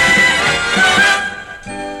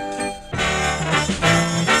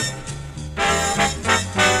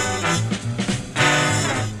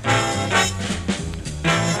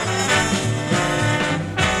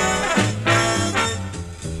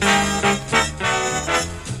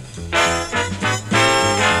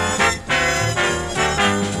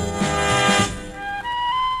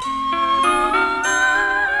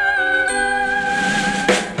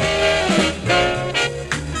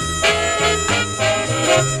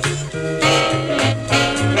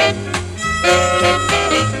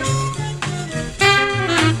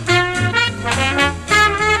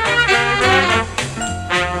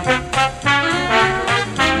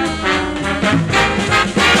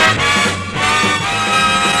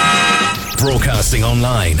 Broadcasting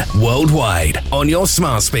online, worldwide, on your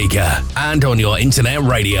smart speaker and on your internet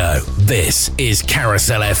radio. This is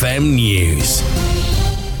Carousel FM News.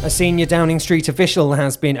 A senior Downing Street official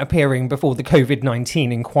has been appearing before the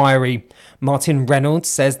COVID-19 inquiry. Martin Reynolds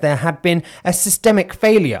says there had been a systemic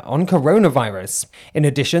failure on coronavirus. In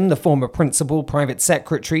addition, the former principal private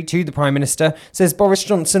secretary to the Prime Minister says Boris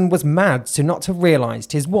Johnson was mad to not have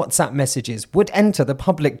realised his WhatsApp messages would enter the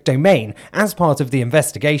public domain as part of the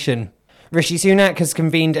investigation. Rishi Sunak has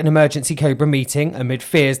convened an emergency Cobra meeting amid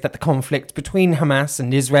fears that the conflict between Hamas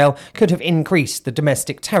and Israel could have increased the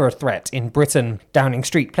domestic terror threat in Britain. Downing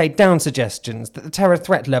Street played down suggestions that the terror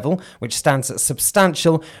threat level, which stands at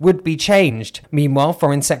substantial, would be changed. Meanwhile,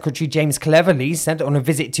 Foreign Secretary James Cleverly said on a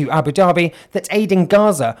visit to Abu Dhabi that aid in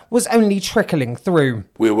Gaza was only trickling through.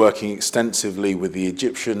 We're working extensively with the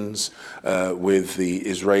Egyptians, with the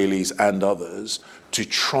Israelis and others to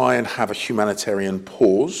try and have a humanitarian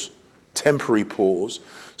pause, temporary pause,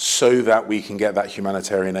 so that we can get that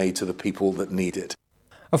humanitarian aid to the people that need it.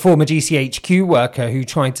 A former GCHQ worker who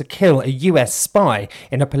tried to kill a US spy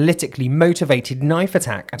in a politically motivated knife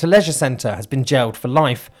attack at a leisure centre has been jailed for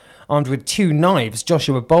life. Armed with 2 knives,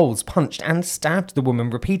 Joshua Bowles punched and stabbed the woman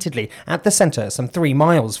repeatedly at the centre some 3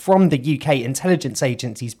 miles from the UK intelligence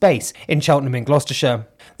agency's base in Cheltenham in Gloucestershire.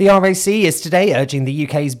 The RAC is today urging the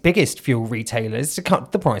UK's biggest fuel retailers to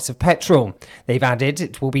cut the price of petrol. They've added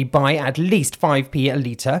it will be by at least 5p a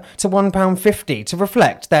litre to £1.50 to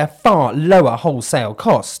reflect their far lower wholesale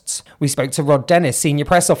costs. We spoke to Rod Dennis, Senior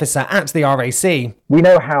Press Officer at the RAC. We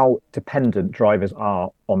know how dependent drivers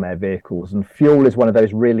are on their vehicles, and fuel is one of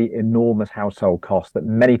those really enormous household costs that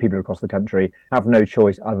many people across the country have no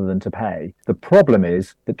choice other than to pay. The problem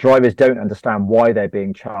is that drivers don't understand why they're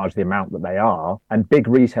being charged the amount that they are, and big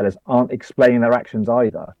retailers aren't explaining their actions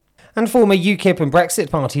either. And former UKIP and Brexit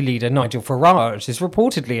Party leader Nigel Farage is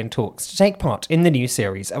reportedly in talks to take part in the new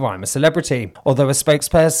series of I'm a Celebrity, although a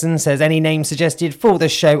spokesperson says any names suggested for the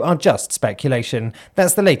show are just speculation.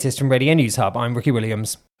 That's the latest from Radio News Hub. I'm Ricky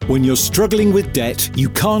Williams. When you're struggling with debt, you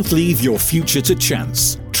can't leave your future to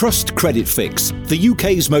chance. Trust Credit Fix, the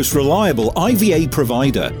UK's most reliable IVA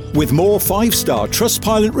provider. With more 5-star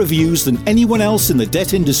Trustpilot reviews than anyone else in the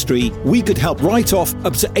debt industry, we could help write off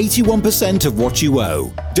up to 81% of what you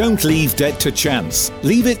owe. Don't leave debt to chance.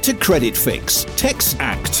 Leave it to Credit Fix. Text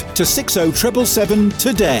ACT to 60777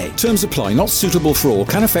 today. Terms apply. Not suitable for all.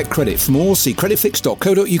 Can affect credit. For more, see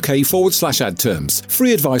creditfix.co.uk/ad terms.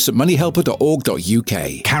 Free advice at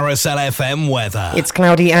moneyhelper.org.uk. Carousel FM weather. It's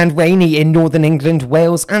cloudy and rainy in northern England,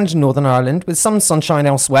 Wales and Northern Ireland, with some sunshine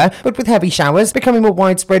elsewhere, but with heavy showers becoming more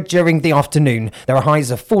widespread during the afternoon. There are highs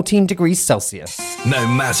of 14 degrees Celsius. No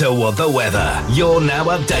matter what the weather, you're now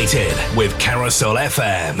updated with Carousel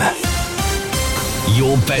FM.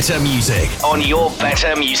 Your better music on your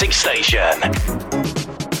better music station.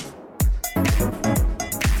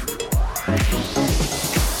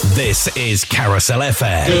 This is Carousel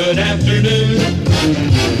FM. Good afternoon.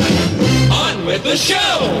 On with the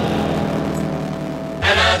show.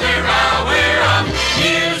 Another hour of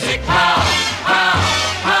music power.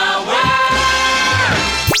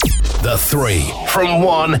 The 3 from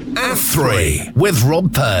 1 at 3 with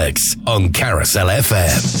Rob Perks on Carousel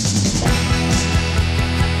FM.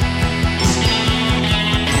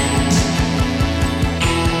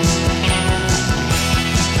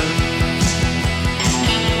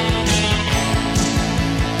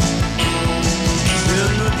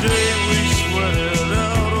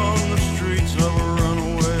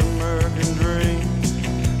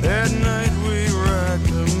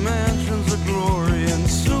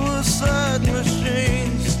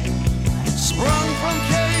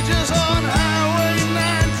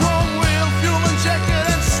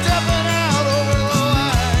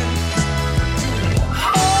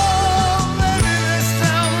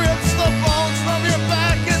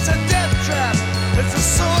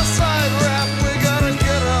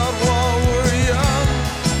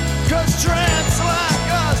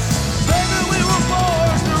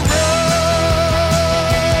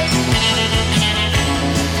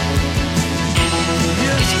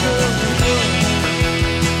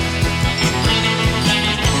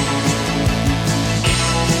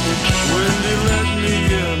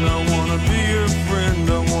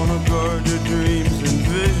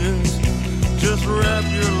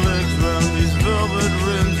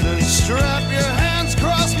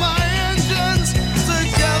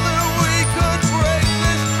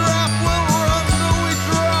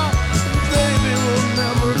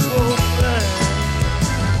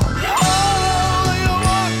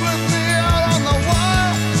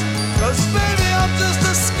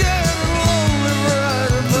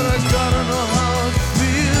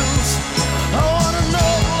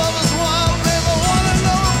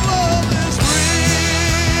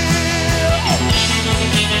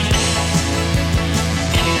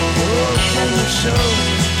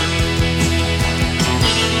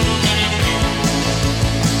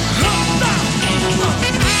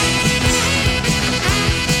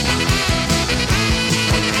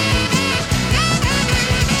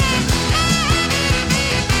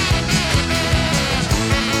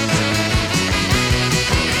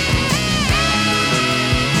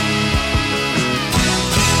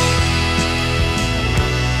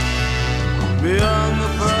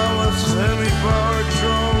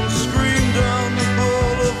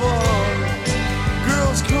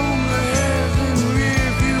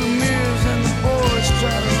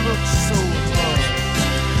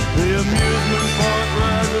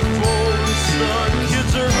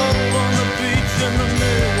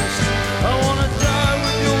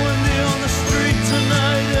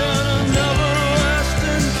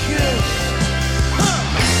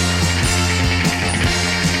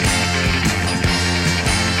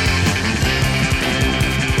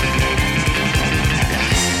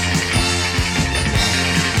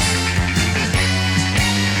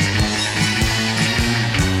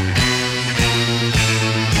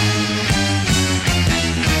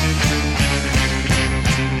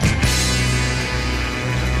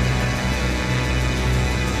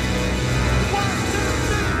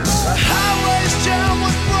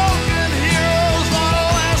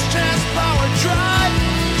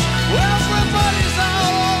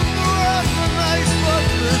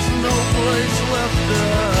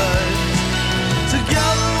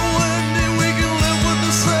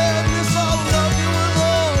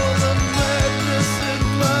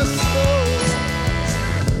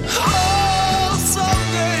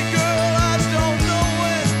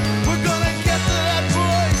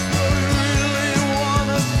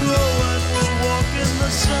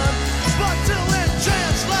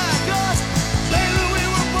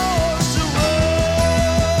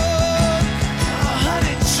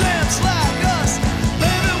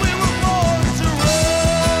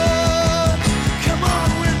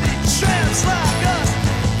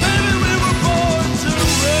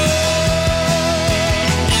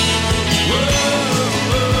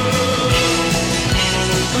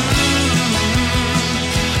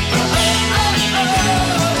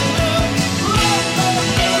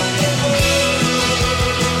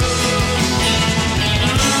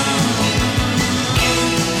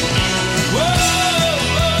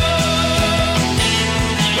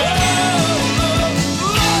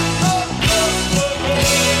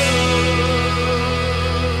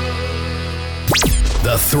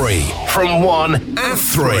 The 3 from 1 at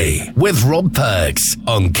 3 with Rob Perks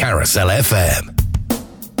on Carousel FM.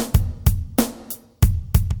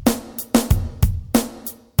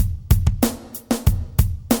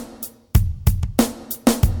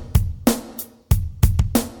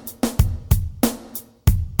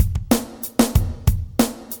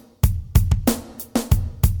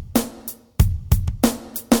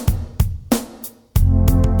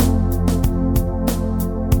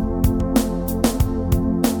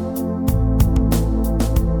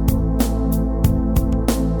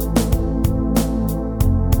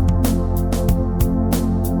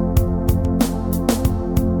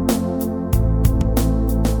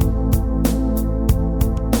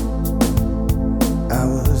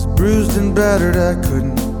 bruised and battered, I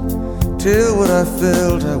couldn't tell what I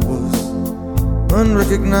felt. I was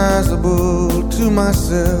unrecognizable to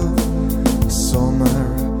myself. I saw my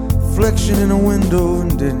reflection in a window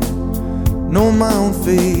and didn't know my own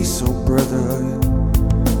face. Oh brother, are you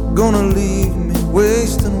gonna leave me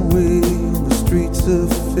wasting away on the streets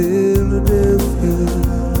of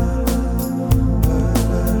Philadelphia?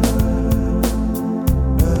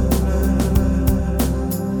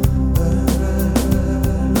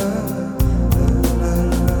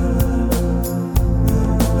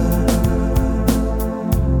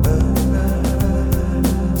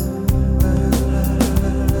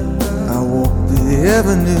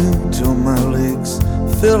 Avenue till my legs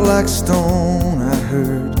felt like stone. I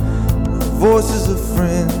heard the voices of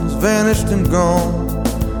friends vanished and gone.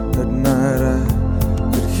 At night I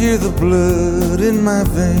could hear the blood in my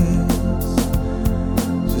veins,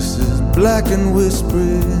 just as black and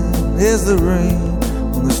whispering as the rain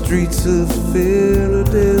on the streets of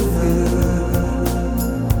Philadelphia.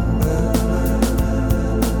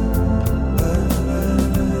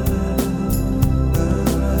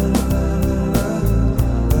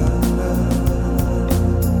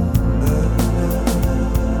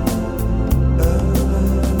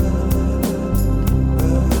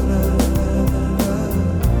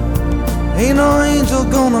 Ain't no angel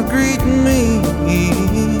gonna greet me.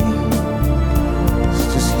 It's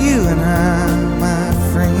just you and I, my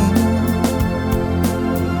friend.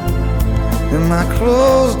 And my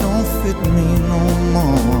clothes don't fit me no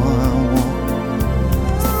more. I walk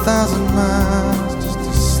 1,000 miles just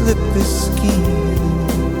to slip this skin.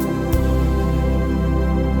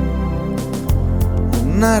 The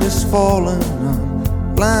night is falling,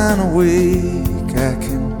 I'm lying awake. I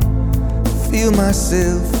can feel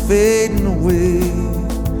myself fading away.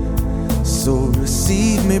 So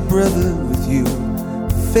receive me, brother, with your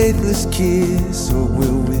faithless kiss. Or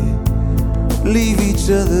will we leave each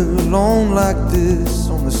other alone like this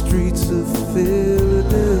on the streets of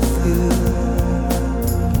Philadelphia?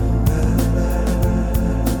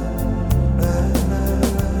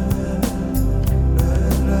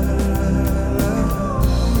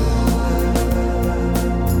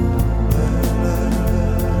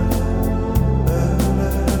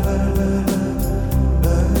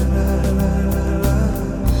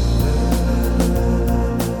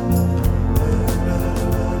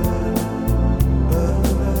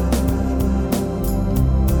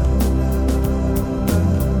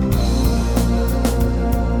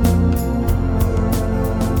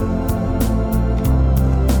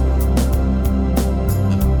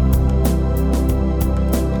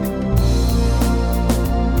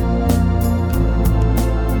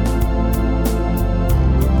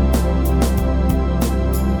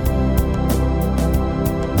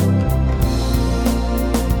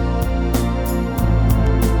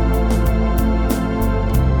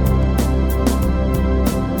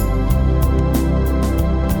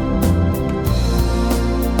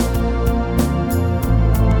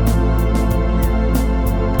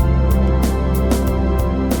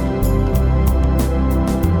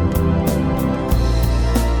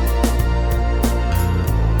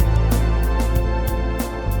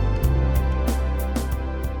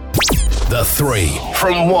 The 3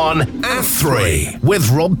 from 1 at 3 with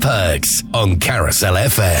Rob Perks on Carousel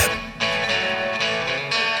FM.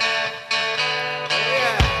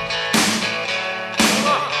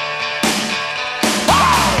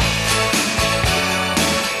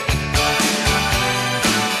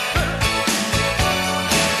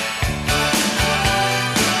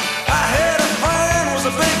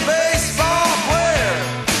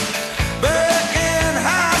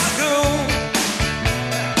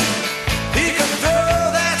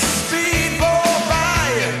 Throw that speedball by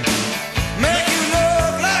you, make you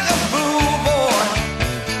look like a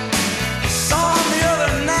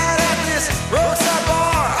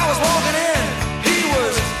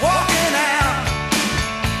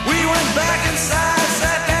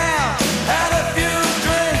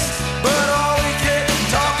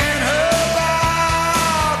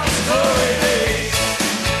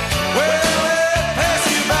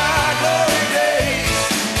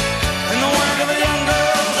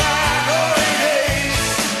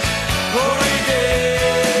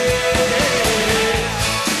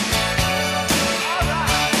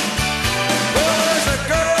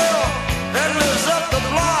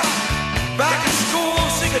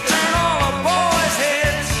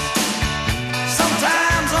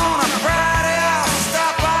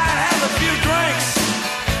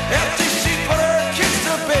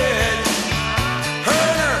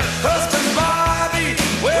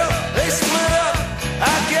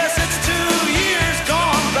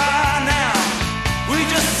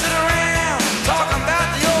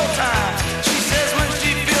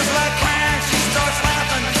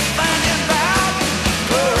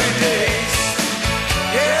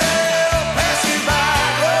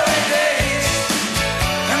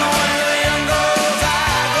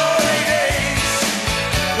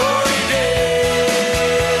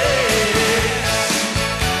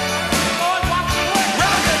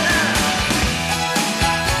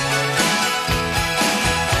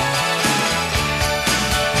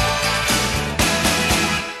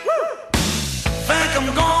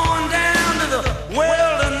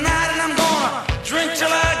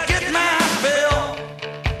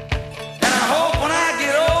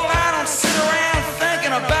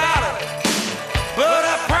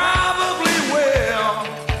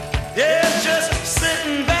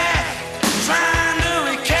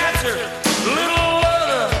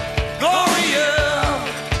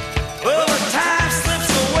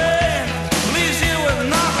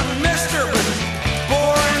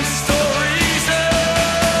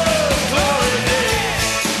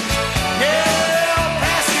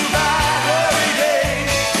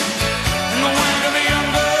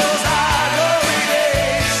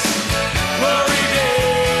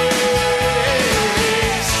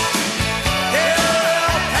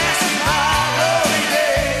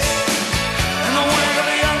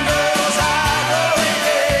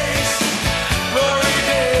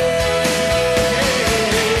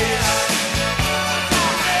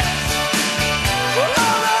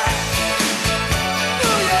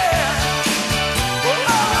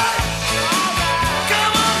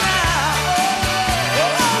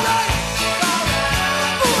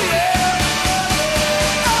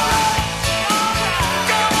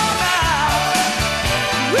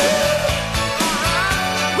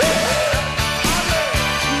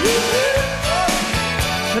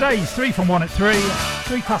Days, 3 from 1 at 3.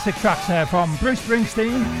 3 classic tracks there from Bruce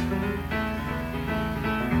Springsteen.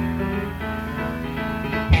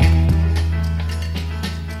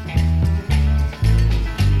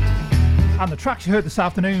 And the tracks you heard this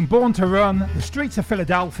afternoon, Born to Run, The Streets of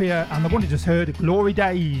Philadelphia, and the one you just heard, Glory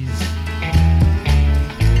Days.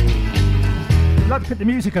 We'd like to put the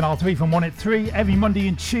music on R3 from 1 at 3 every Monday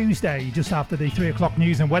and Tuesday, just after the 3 o'clock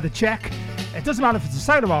news and weather check. It doesn't matter if it's a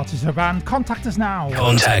solo artist or a band, contact us now.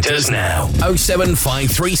 Contact us now,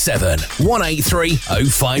 07537 183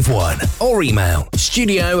 051, or email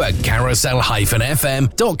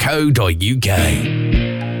studio@carousel-fm.co.uk.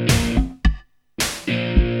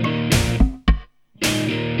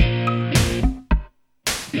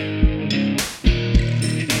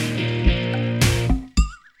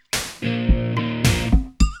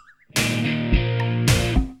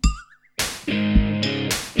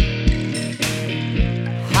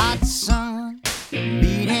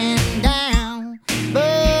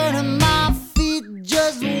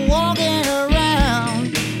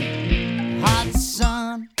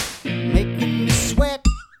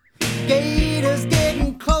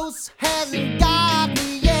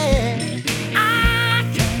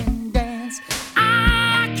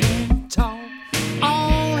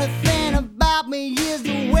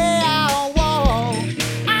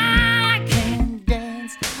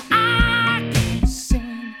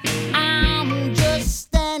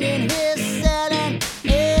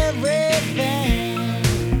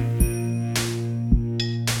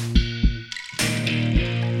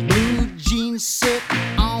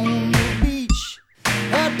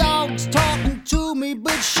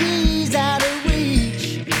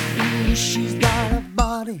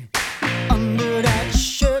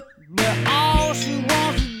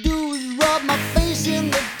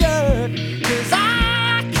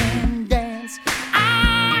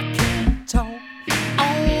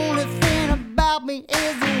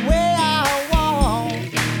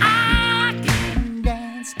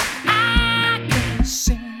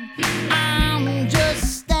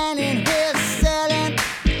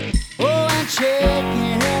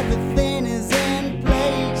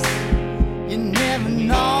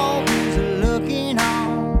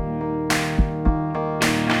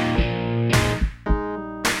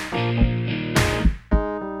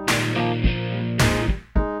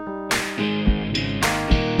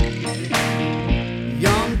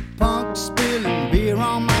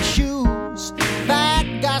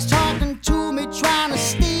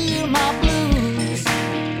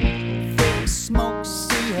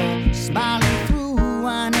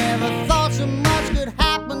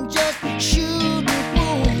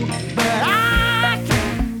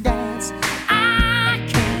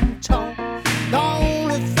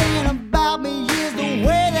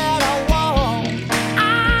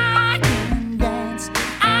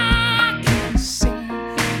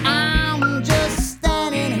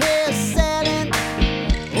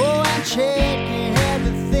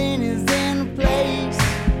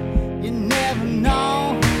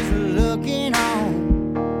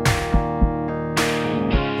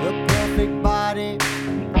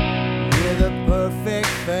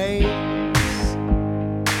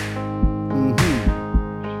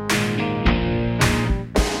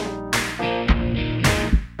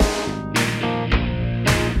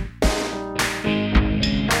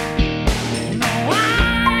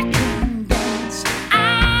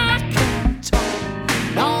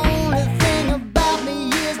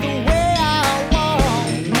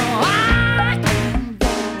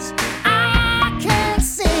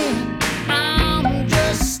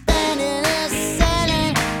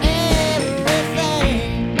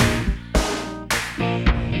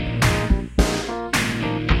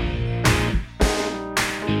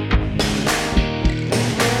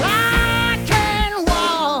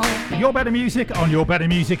 Better Music on your Better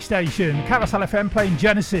Music station. Carousel FM playing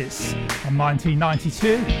Genesis from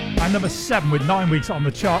 1992 and number 7 with 9 weeks on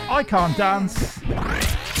the chart. I Can't Dance.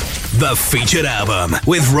 The featured album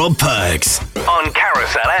with Rob Perks on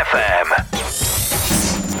Carousel FM.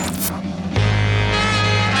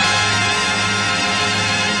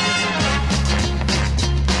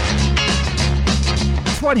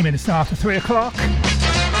 20 minutes after 3 o'clock.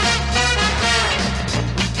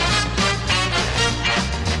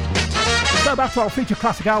 So back to our feature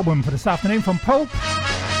classic album for this afternoon from Pulp,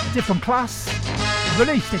 Different Class,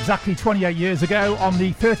 released exactly 28 years ago on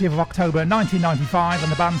the 30th of October 1995 on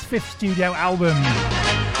the band's 5th studio album.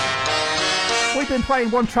 We've been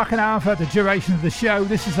playing one track an hour for the duration of the show.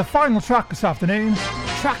 This is the final track this afternoon,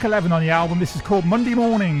 track 11 on the album. This is called Monday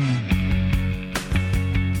Morning.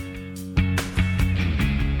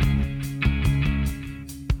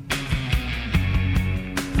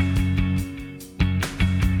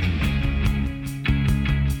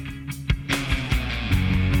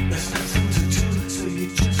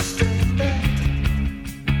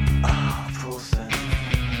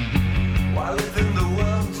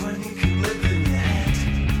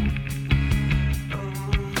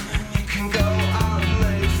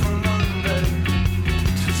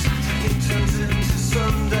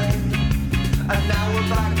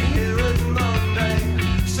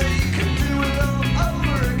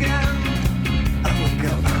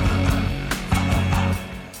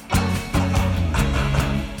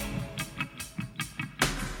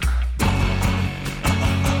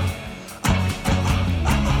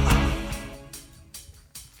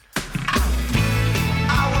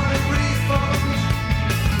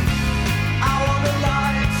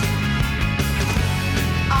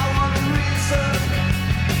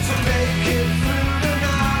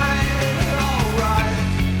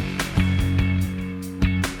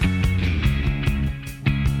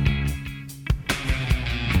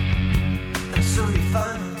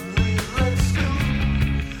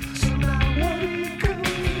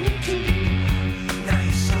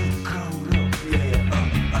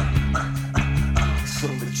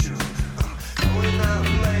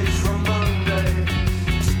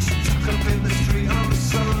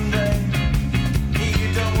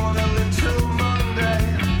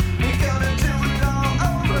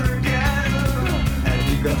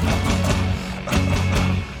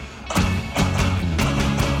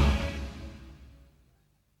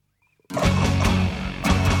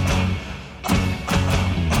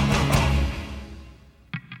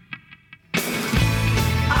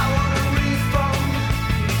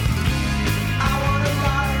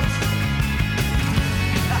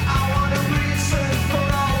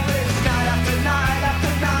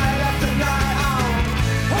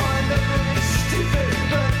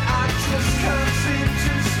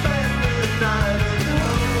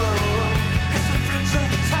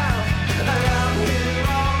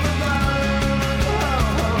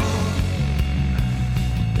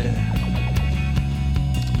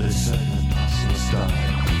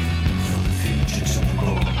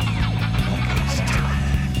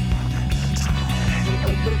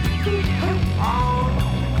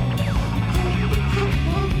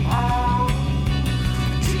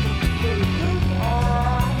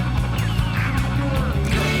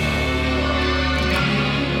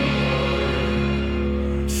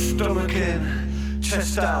 walking,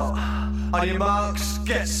 chest out. On your marks,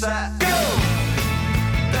 get set, go!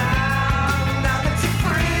 Down, now that you're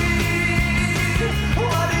free,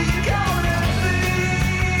 what are you gonna be?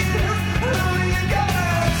 Who are you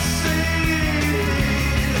gonna see?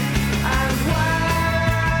 And where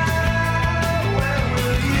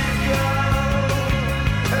will you go?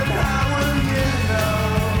 And how will you know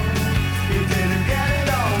you didn't get it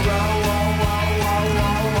all wrong?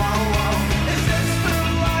 Is this the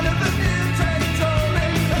light of the new day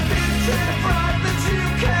dawning? A future bright that you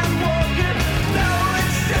can walk in? No,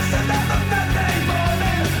 it's just another Monday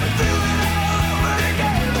morning. Do it all over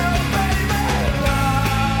again, oh baby.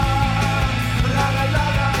 La la la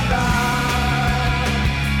la la,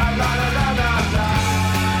 la la la la la, la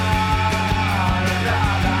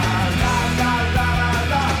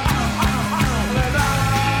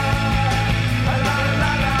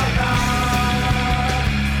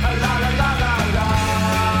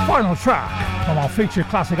Final track from our featured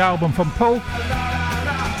classic album from Pulp,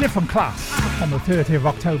 Different Class, on the 30th of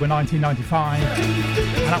October 1995.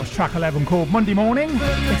 And that was track 11 called Monday Morning.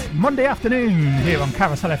 It's Monday afternoon here on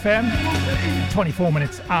Carousel FM, 24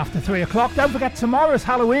 minutes after 3 o'clock. Don't forget, tomorrow's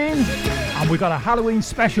Halloween, and we've got a Halloween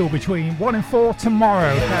special between 1 and 4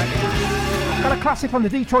 tomorrow. Got a classic on the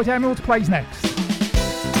Detroit Emeralds, plays next.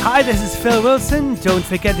 Hi, this is Phil Wilson. Don't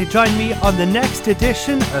forget to join me on the next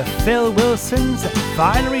edition of Phil Wilson's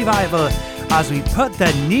Vinyl Revival as we put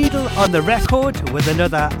the needle on the record with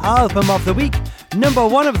another Album of the Week, Number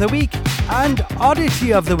 1 of the Week and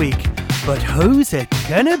Oddity of the Week. But who's it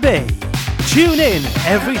gonna be? Tune in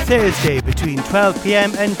every Thursday between 12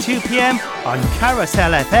 p.m. and 2 p.m. on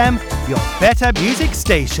Carousel FM, your better music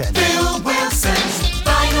station. Phil Wilson's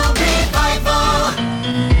Vinyl Revival.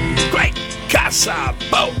 Great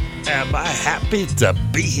Casabo! Am I happy to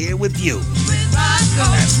be here with you?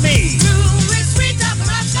 That's me!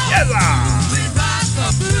 Yes,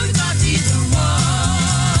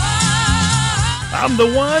 I'm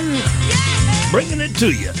the one bringing it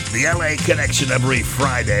to you. The LA Connection every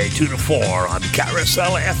Friday, 2 to 4 on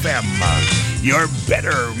Carousel FM, your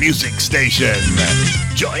better music station.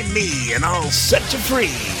 Join me and I'll set you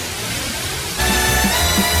free.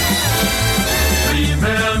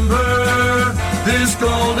 Remember this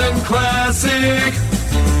golden classic,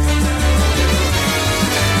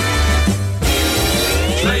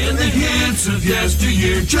 playing the hits of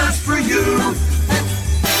yesteryear just for you.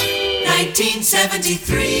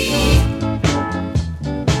 1973.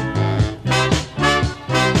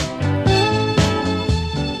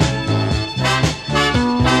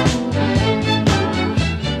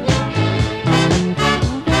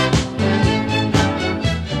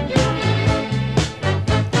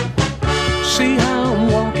 See how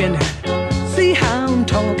I'm walking, see how I'm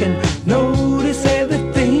talking, notice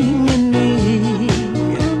everything in me.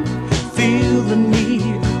 Feel the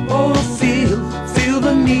need, oh feel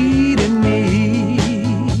the need in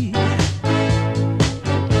me.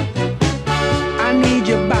 I need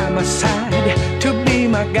you by my side to be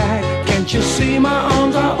my guide. Can't you see my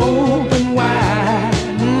arms are open wide?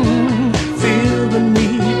 Feel the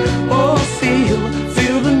need, oh feel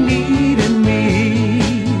the need in me.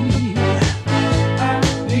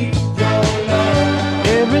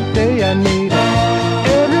 Every day I need it,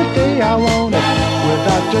 every day I want it.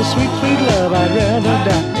 Without your sweet, sweet love, I'd rather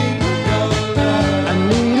die. I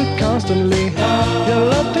need it constantly. Your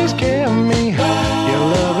love takes care of me. Your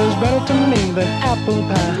love is better to me than apple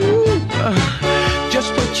pie.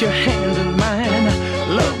 Just put your hand in mine.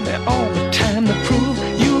 Love me all the time to prove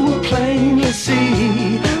you will plainly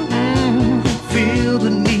see. Feel the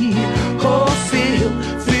need, oh feel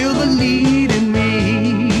the need in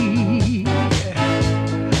me.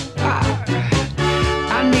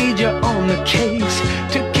 I need you on the case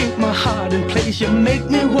to keep my heart in place. You make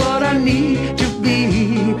me what I need to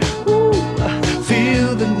be. Ooh,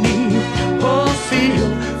 feel the need, oh feel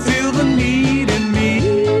the need in me.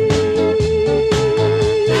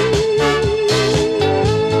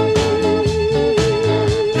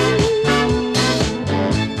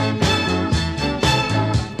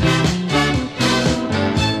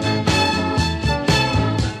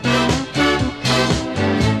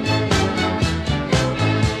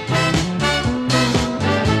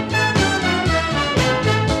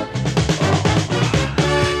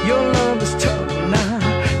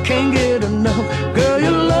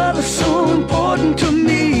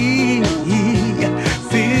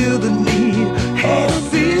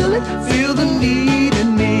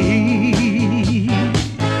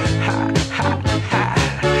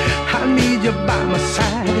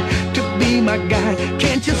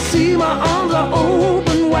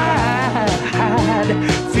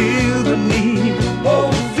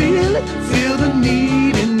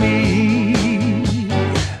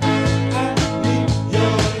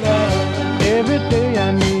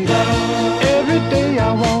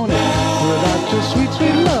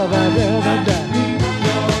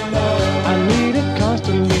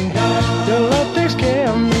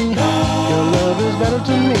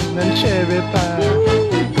 and cherry pie.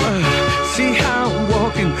 See how I'm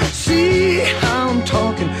walking, see how I'm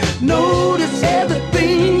talking. Notice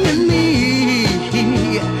everything in me.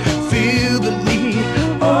 Feel the need,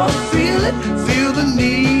 oh feel it, feel the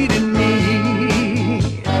need in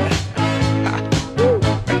me.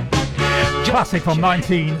 Classic from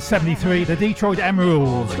 1973, the Detroit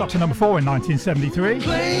Emeralds got to number 4 in 1973.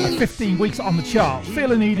 And 15 weeks on the chart. Feel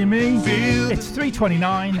the need in me. It's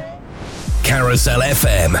 3:29. Carousel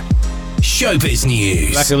FM. Showbiz News.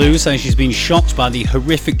 Rebecca Lewis says she's been shocked by the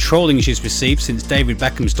horrific trolling she's received since David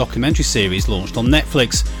Beckham's documentary series launched on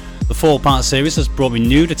Netflix. The 4-part series has brought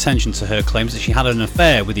renewed attention to her claims that she had an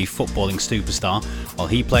affair with the footballing superstar while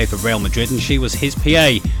he played for Real Madrid and she was his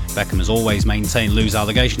PA. Beckham has always maintained Lou's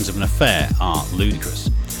allegations of an affair are ludicrous.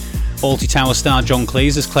 Fawlty Tower star John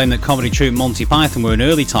Cleese has claimed that comedy troupe Monty Python were an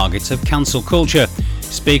early target of cancel culture.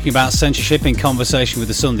 Speaking about censorship in conversation with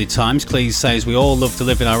the Sunday Times, Cleese says we all love to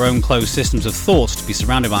live in our own closed systems of thought, to be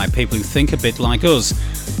surrounded by people who think a bit like us.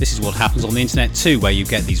 This is what happens on the internet too, where you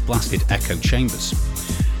get these blasted echo chambers.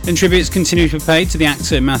 And tributes continue to be paid to the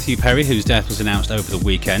actor Matthew Perry, whose death was announced over the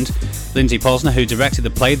weekend. Lindsay Posner, who directed the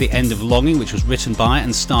play The End of Longing, which was written by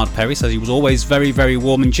and starred Perry, says he was always very, very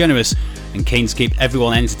warm and generous and keen to keep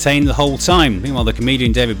everyone entertained the whole time. Meanwhile, the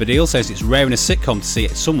comedian David Baddiel says it's rare in a sitcom to see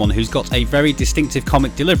someone who's got a very distinctive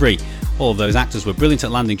comic delivery. All of those actors were brilliant at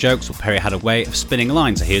landing jokes, but Perry had a way of spinning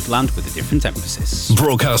lines so he'd land with a different emphasis.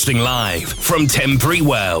 Broadcasting live from Temporary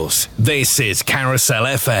Wells, this is Carousel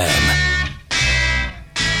FM.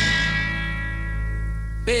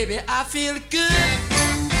 Baby, I feel good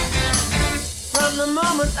from the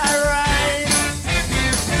moment I rise.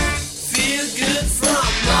 Feel good from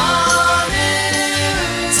morning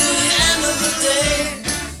to the end of the day.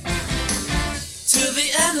 To the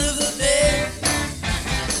end of the day.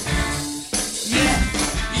 Yeah,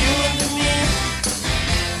 you and me,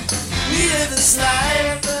 we live this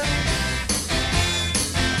life.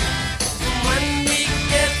 From when we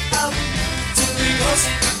get up till we go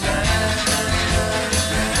see tonight.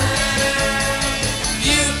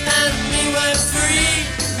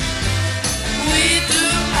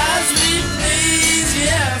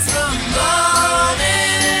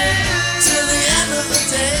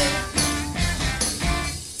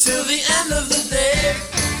 End of the day.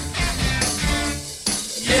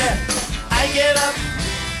 Yeah, I get up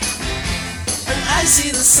and I see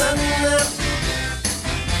the sun up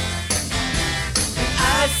and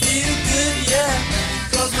I feel good, yeah,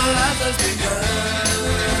 'cause my life has begun.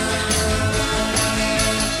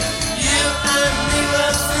 You and me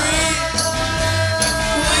were free.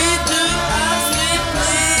 We do as we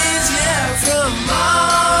please, yeah, from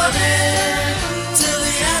morning till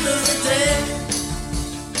the end of the day.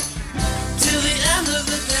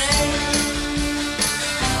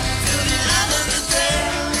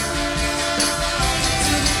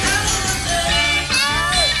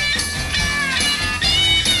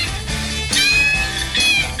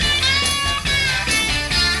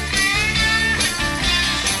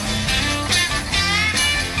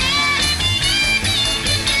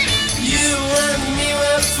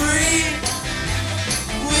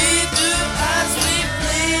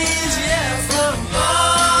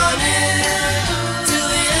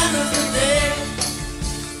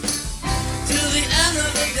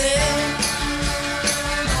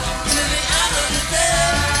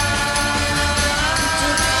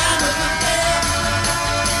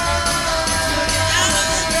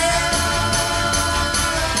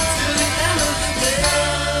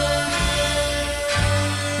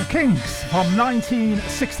 From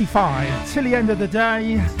 1965 till the end of the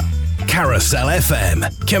day. Carousel FM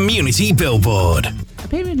Community Billboard.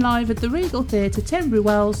 Appearing live at the Regal Theatre, Tembury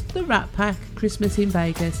Wells, the Rat Pack Christmas in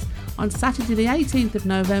Vegas on Saturday the 18th of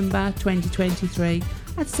November 2023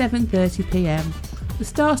 at 7:30pm. The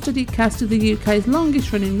star-studded cast of the UK's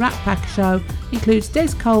longest running Rat Pack show includes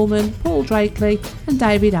Des Coleman, Paul Drakely and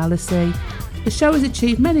David Alessi. The show has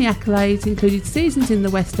achieved many accolades, including seasons in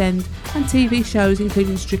the West End and TV shows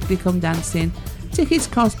including Strictly Come Dancing. Tickets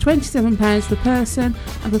cost £27 per person,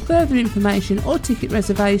 and for further information or ticket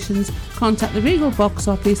reservations, contact the Regal box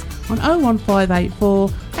office on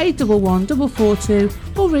 01584 811 442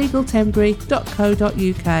 or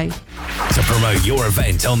regaltembury.co.uk. To promote your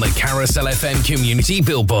event on the Carousel FM Community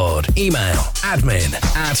Billboard, email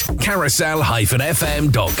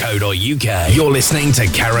admin@carousel-fm.co.uk. You're listening to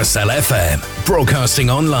Carousel FM, broadcasting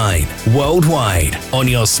online, worldwide, on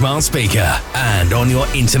your smart speaker and on your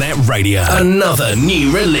internet radio. Another new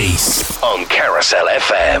release on Carousel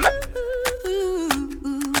FM.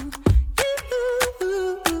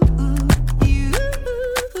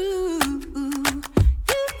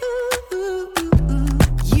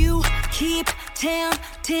 You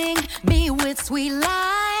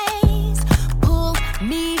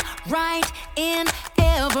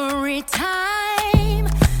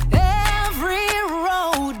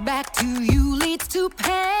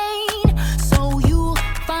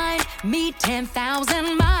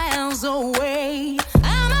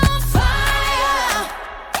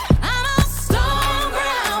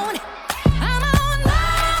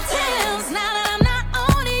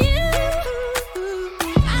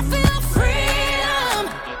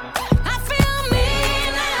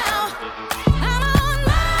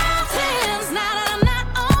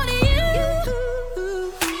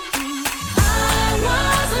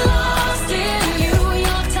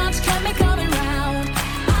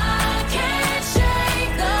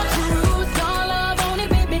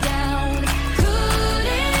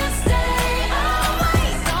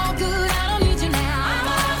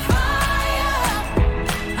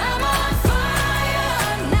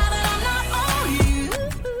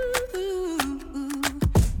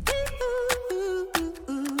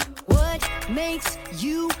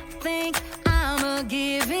You think I'm a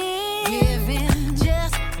giving.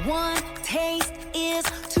 Just one taste is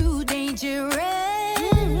too dangerous.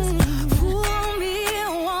 Fool me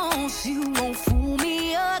once, you won't fool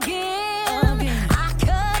me again. I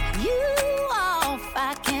cut you off,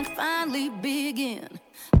 I can finally begin.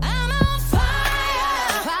 I'm on fire,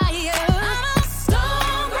 fire. I'm on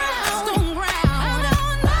stone ground, stone ground. I'm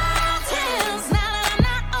on mountains, now that I'm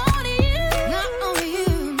not on you, not on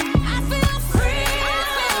you. I feel free, I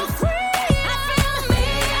feel free. I feel me,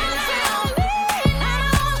 I feel me. I'm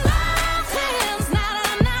on mountains, now that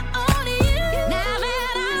I'm not on you, now that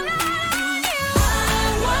I'm not on you.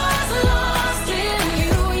 I was lost in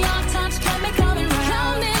you, your touch kept me coming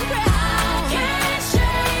round. I can't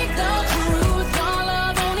shake the truth, your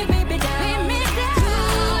love only beat me down.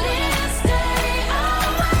 Couldn't stay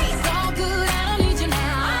away, it's all good, I don't need you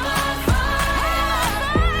now. I'm on fire,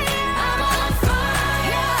 I'm on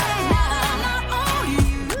fire, now that I'm not on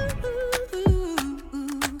you.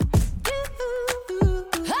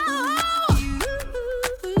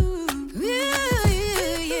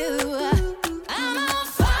 I'm on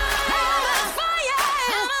fire,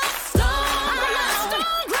 I'm on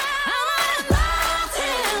stone ground. I'm on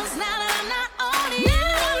mountains, now that I'm not on you,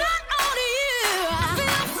 not on you. I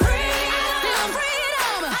feel free, I feel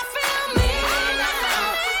freedom. I feel me, I feel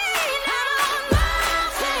me. I'm on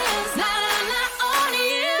mountains, now that I'm not on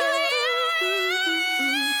you.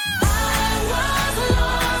 I was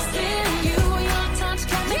lost in you, your touch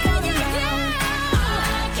kept me coming round.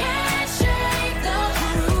 I can't shake the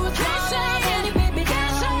truth, your love only beat me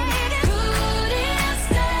down. Couldn't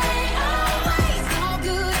stay away, it's all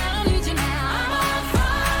good, I don't need you now. I'm on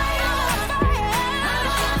fire, I'm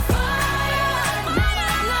on fire, now that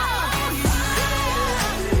I'm not on you.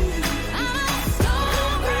 I'm on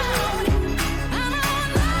stone ground, I'm on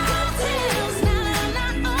mountains, now that I'm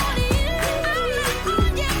not on you. I'm not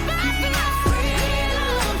on you, but I feel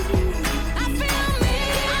freedom. I feel me,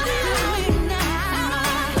 I feel me now. I'm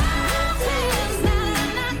on mountains, now that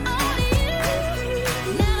I'm not on you,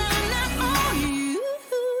 now that I'm not on you.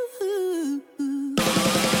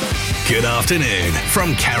 Good afternoon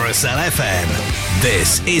from Carousel FM.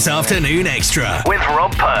 This is Afternoon Extra with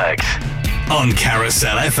Rob Perks on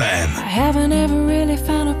Carousel FM. I haven't ever really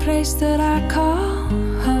found a place that I call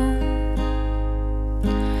home.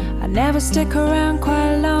 I never stick around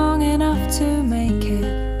quite long enough to make it.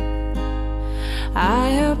 I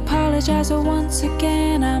apologize once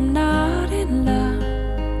again, I'm not in love.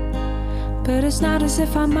 But it's not as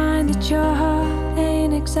if I mind that your heart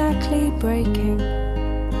ain't exactly breaking.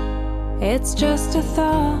 It's just a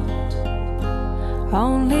thought,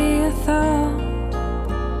 only a thought.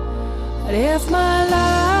 But if my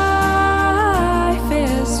life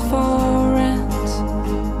is for rent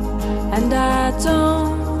and I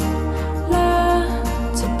don't learn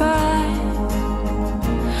to buy,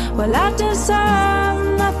 well, I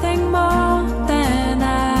deserve nothing more than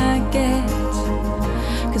I get.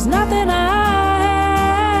 'Cause nothing I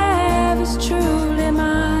have is truly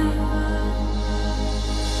mine.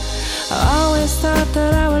 I always thought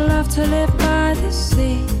that I would love to live by the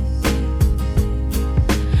sea,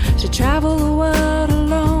 to travel the world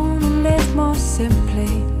alone and live more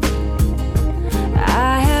simply.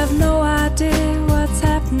 I have no idea what's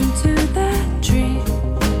happened to that dream,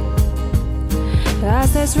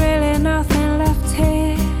 'cause there's really nothing left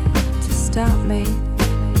here to stop me.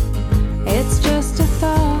 It's just a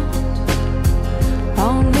thought,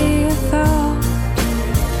 only a thought.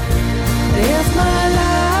 If my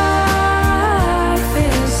life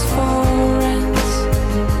is for rent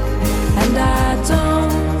and I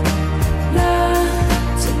don't learn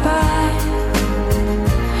to buy,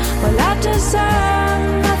 well, I deserve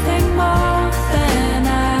nothing more than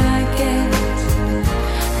I get.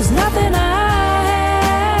 'Cause nothing I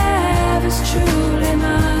have is truly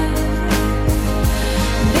mine.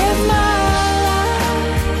 And if my life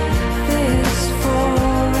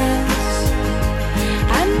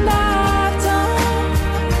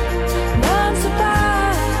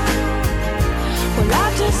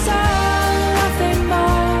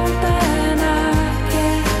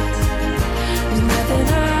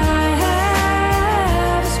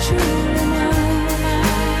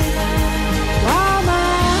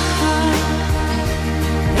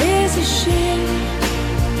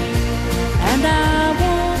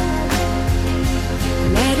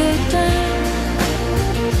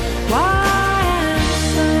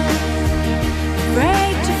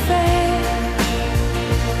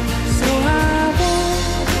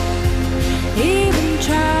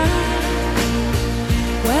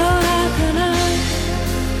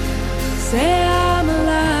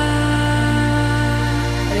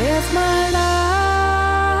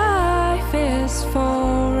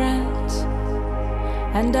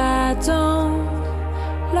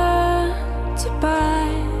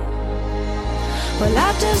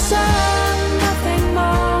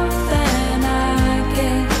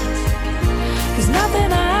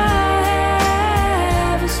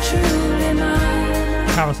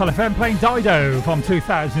Carousel FM playing Dido from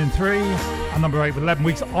 2003, and number 8 with 11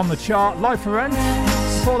 weeks on the chart. Life for Rent.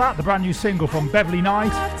 Before that, the brand new single from Beverly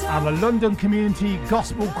Knight and the London Community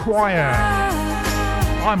Gospel Choir,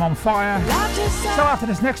 I'm on Fire. So after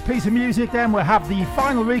this next piece of music, then we'll have the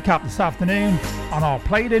final recap this afternoon on our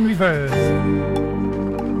Play It in Reverse.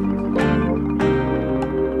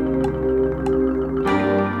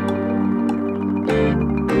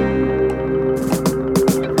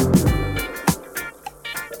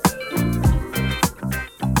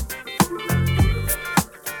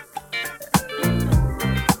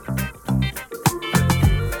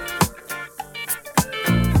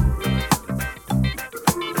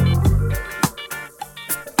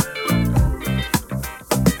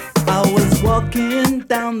 Walking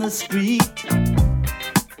down the street,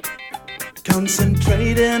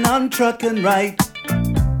 concentrating on trucking right.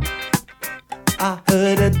 I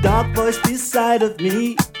heard a dark voice beside of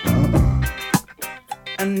me,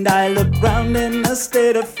 and I looked round in a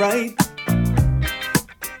state of fright.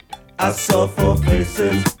 I saw 4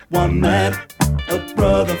 faces, one man, a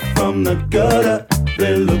brother from the gutter.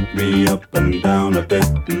 They looked me up and down a bit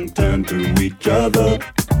and turned to each other.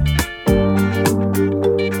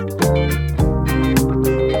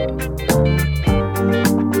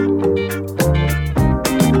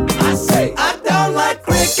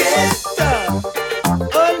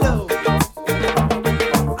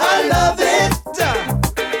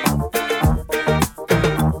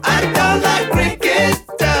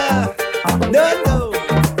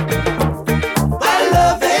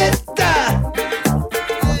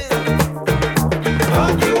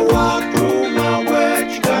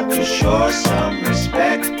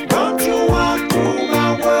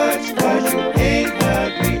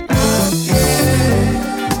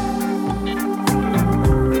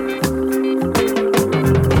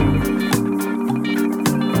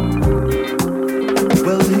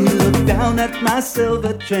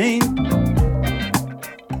 Silver chain.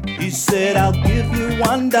 He said, I'll give you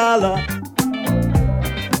 $1.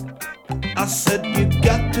 I said, you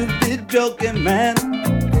got to be joking, man.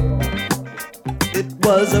 It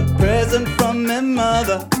was a present from my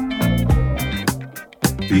mother.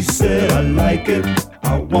 He said, I like it,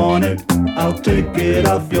 I want it, I'll take it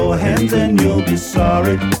off your hands and you'll be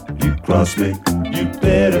sorry. You cross me, you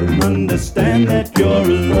better understand that you're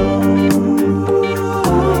alone.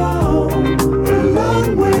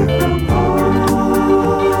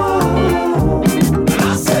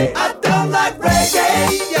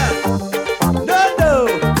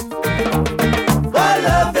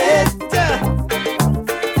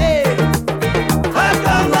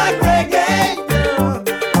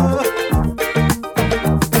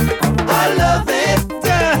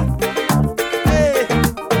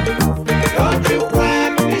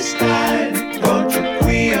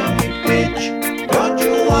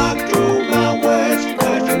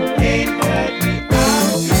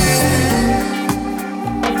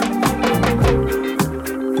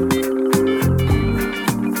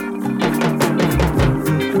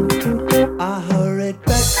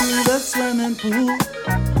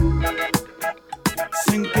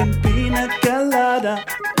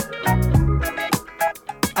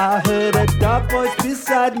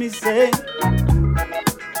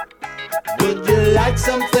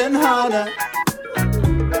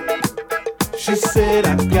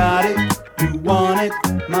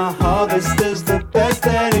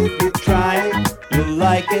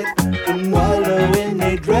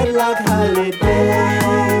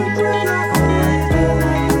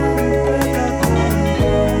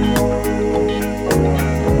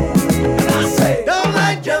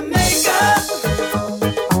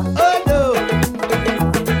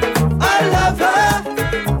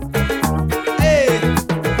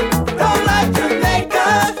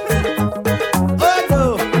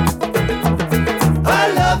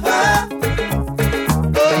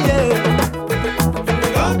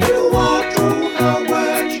 Don't you walk through my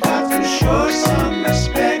words, got to show some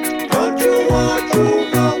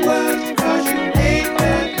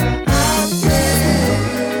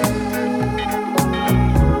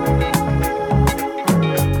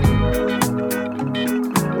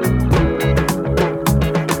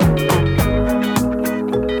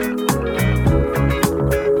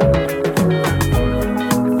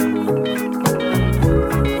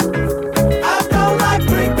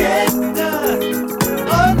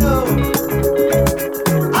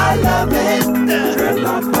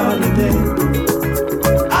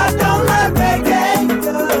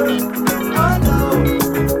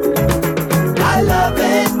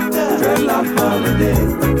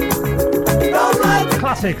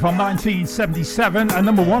classic from 1977 and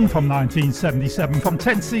number one from 1977 from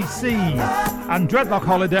 10cc and Dreadlock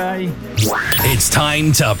Holiday. It's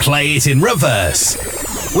time to play it in reverse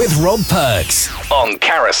with Rob Perks on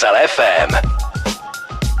Carousel FM.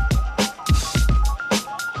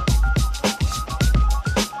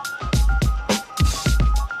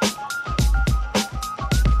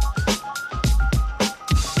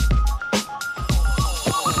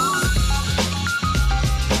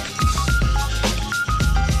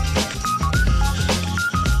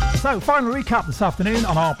 So, final recap this afternoon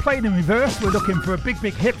on our Played in Reverse. We're looking for a big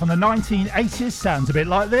hit from the 1980s. Sounds a bit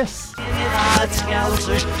like this.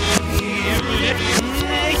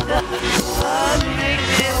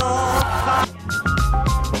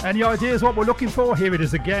 Any ideas what we're looking for? Here it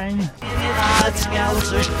is again.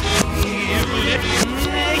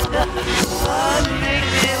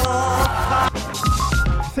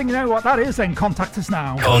 Think you know what that is? Then contact us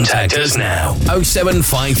now. Contact us now.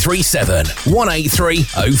 07537 183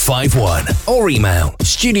 051 or email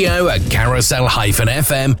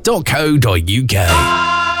studio@carousel-fm.co.uk.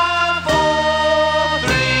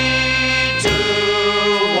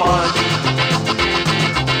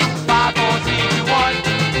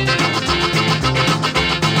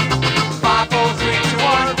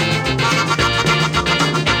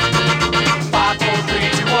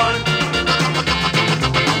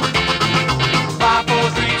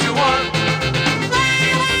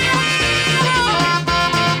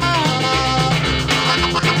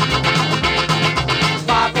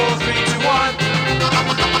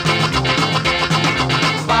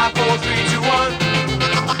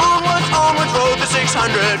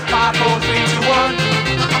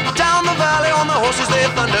 Down the valley on the horses they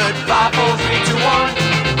thundered. 5, 4, 3, 2, 1.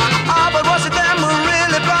 Ah, but was it them who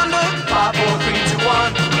really blundered? 5, 4, 3, 2,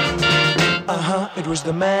 1. It was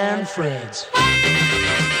the Manfreds. 5,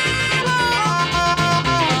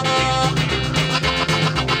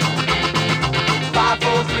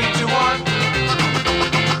 4, 3, 2, 1.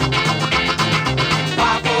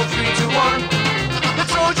 5, 4, 3, 2, 1. The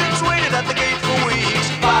Trojans waited at the gate for weeks.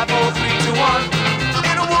 5, 4, 3, 2, 1.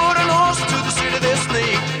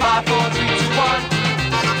 5, 4, 3, 2, 1.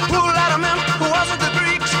 Who let them in? Who wasn't the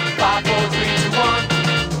Greeks? 5, 4, 3, 2, 1.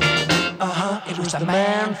 It was the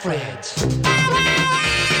Manfreds.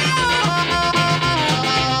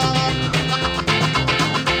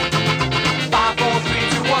 5, 4, 3,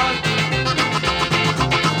 2, 1.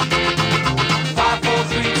 5, 4,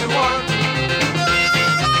 3, 2, 1.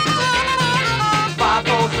 5,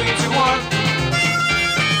 4, 3, 2, 1.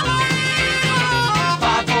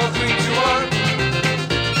 5, 4, 3, 2, 1.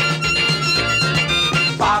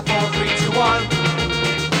 5, 4, 3, 2, 1.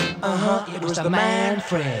 It was the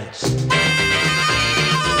Manfreds.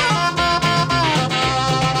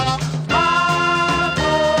 5,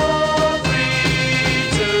 4,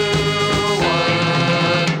 3, 2,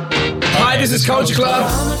 1. Hi, this is Culture Club.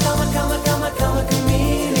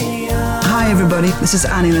 Hi, everybody. This is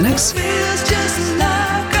Annie Lennox.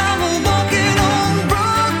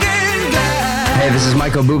 Hey, this is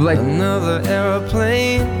Michael Bublé. Another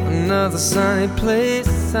aeroplane, another sunny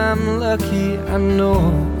place. I'm lucky, I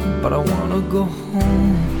know, but I wanna go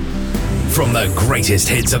home. From the greatest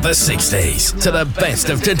hits of the 60s to the best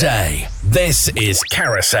of today, this is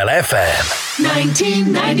Carousel FM.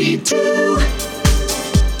 1992.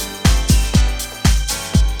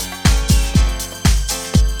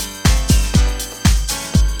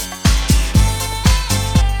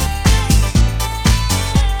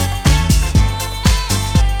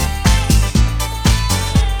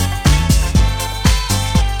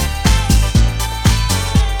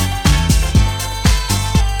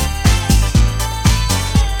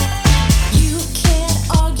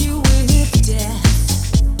 Argue with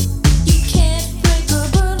death. You can't break a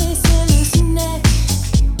bullet in his neck.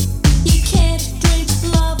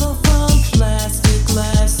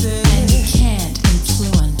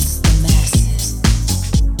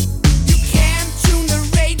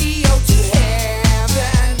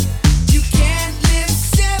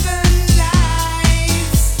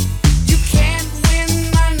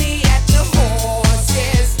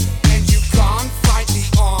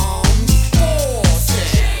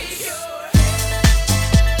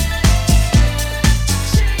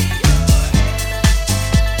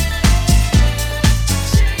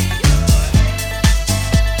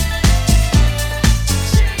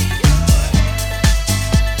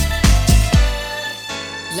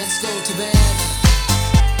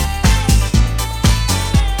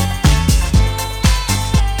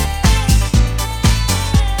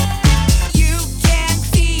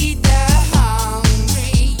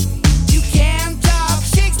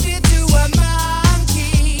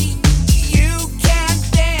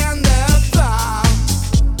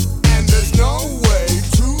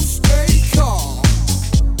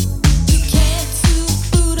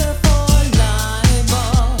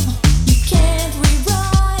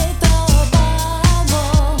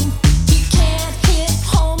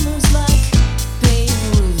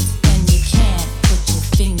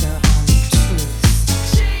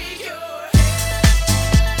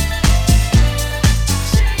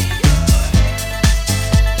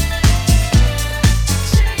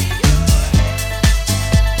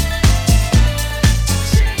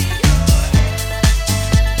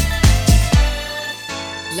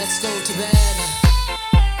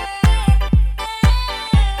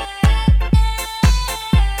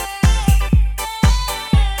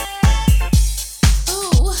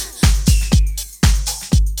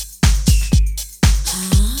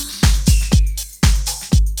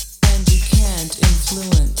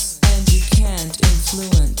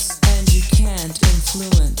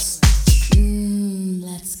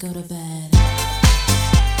 go to bed.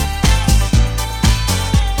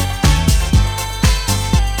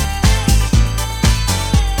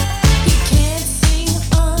 You can't sing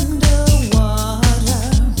underwater.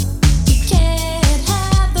 You can't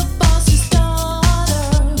have the boss's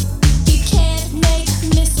daughter. You can't make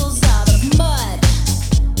missiles out of mud.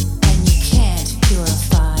 And you can't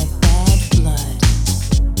purify bad blood.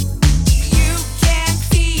 You can't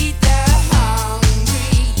feed the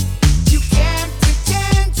hungry. You can't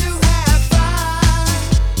pretend to have fun.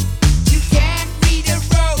 You can't read a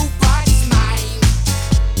robot's mind.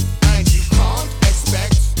 And you can't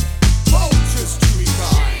expect vultures to be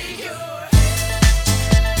kind.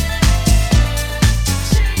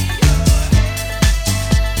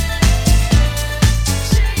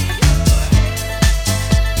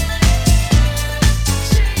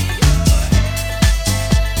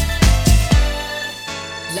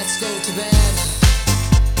 Let's go to bed.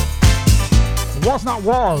 Was Not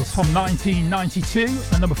Was from 1992,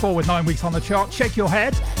 and number 4 with 9 weeks on the chart. Shake Your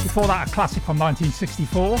Head, before that a classic from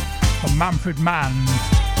 1964 from Manfred Mann.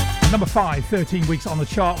 And number 5, 13 weeks on the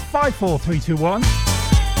chart. 5, 4, 3, 2, 1.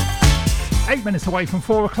 8 minutes away from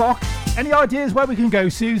 4 o'clock. Any ideas where we can go,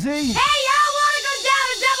 Susie? Hey, y'all want to go down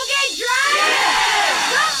to Double Gate Drive?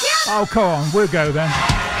 Yeah! Oh, come on, we'll go then.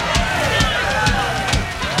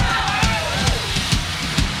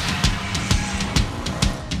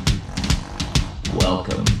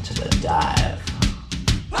 Welcome to the dive.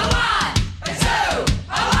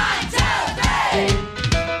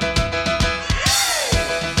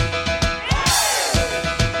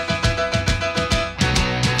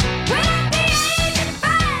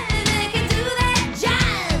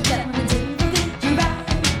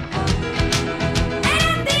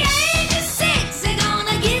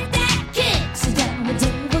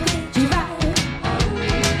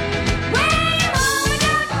 Where you wanna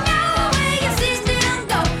go, know where your system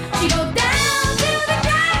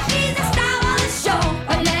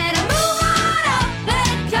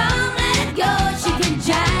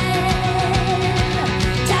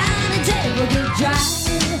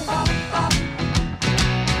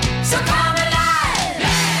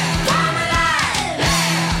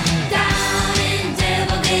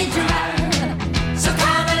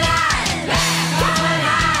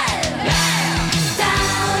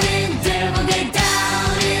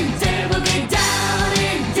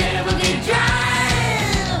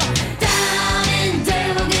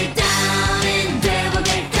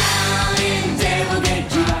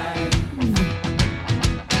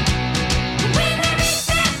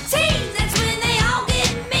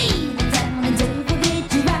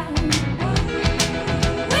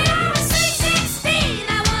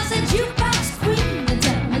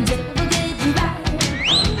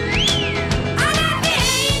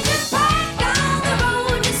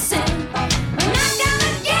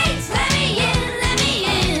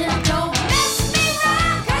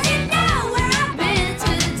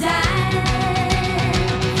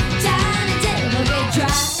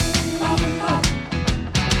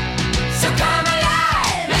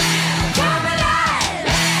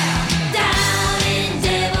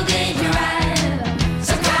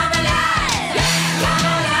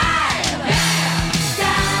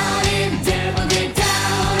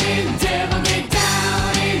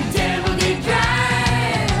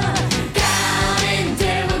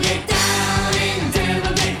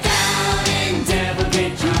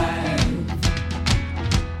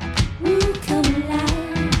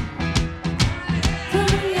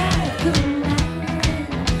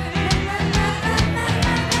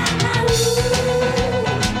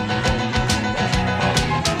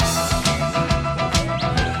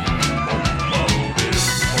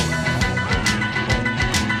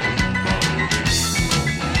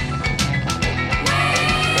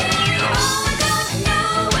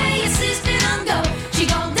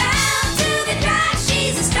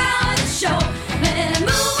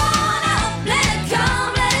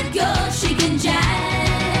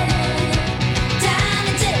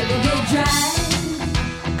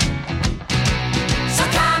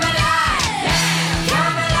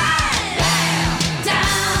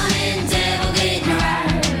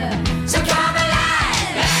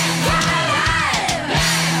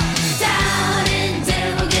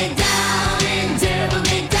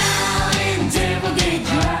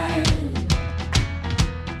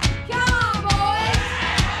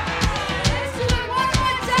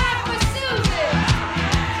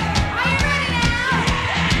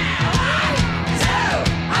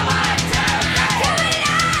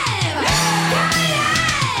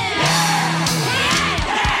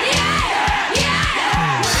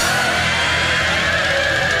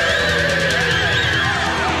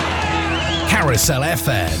Carousel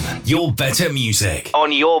FM. Your better music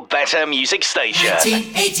on your better music station.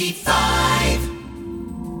 1985.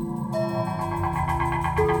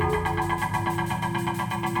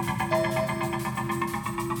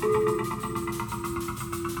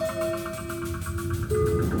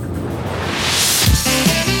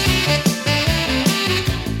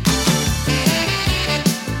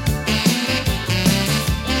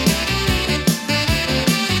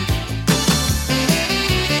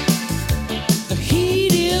 The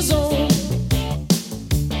heat is on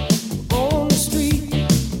the street.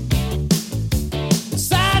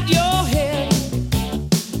 Inside your head,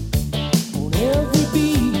 on every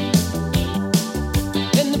beat,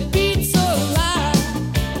 and the beat's alive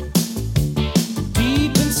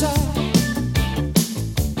deep inside.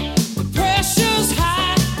 The pressure's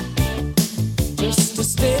high just to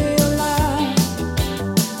stay alive,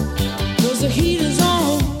 'cause the heat is on.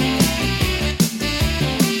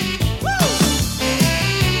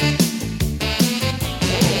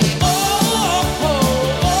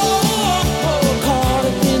 Caught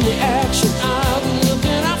up in the action, I'll be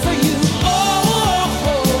looking out for you.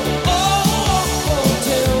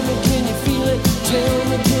 Tell me, can you feel it? Tell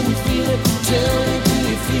me, can you feel it? Tell me, do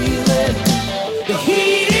you feel it? The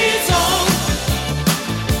heat is on.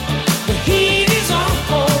 The heat is on.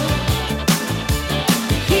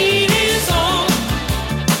 The heat is on.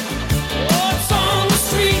 Oh, it's on the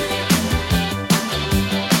street.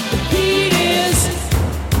 The heat is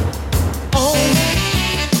on.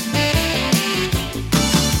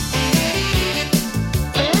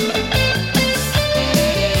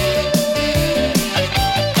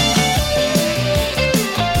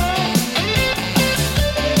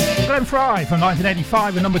 Glenn Fry from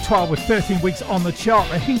 1985 at number 12 with 13 weeks on the chart.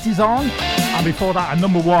 The Heat is on. And before that, at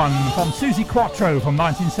number 1 from Susie Quattro from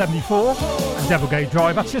 1974 and Devilgate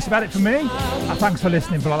Drive. That's just about it for me. Thanks for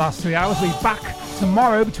listening for the last 3 hours. We'll be back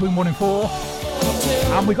tomorrow between 1 and 4.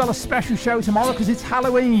 And we've got a special show tomorrow because it's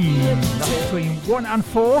Halloween. That's between 1 and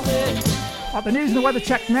 4. Got the news and the weather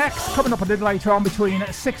check next. Coming up a little later on between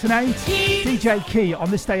 6 and 8. DJ Key on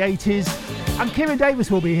This Day 80s. And Kieran Davis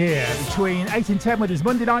will be here between 8 and 10 with his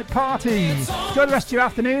Monday night party. Enjoy the rest of your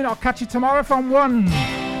afternoon. I'll catch you tomorrow from 1.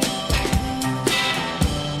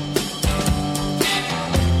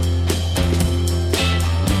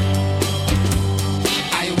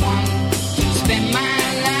 I want to spend my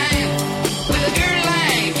life with a girl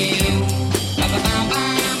like you.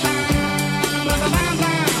 Ba-ba-ba-ba-ba,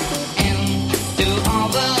 and do all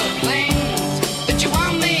the things that you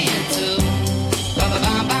want me to.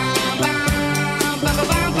 Ba-ba-ba-ba-ba,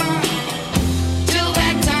 till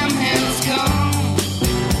that time has come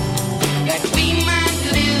that we might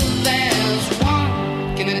live as one.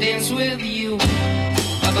 Can I dance with you?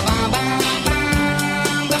 Ba-ba-ba-ba-ba,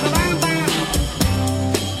 ba-ba-ba-ba.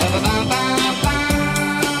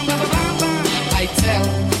 I tell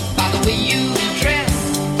by the way you dress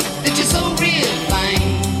that you're so real fine.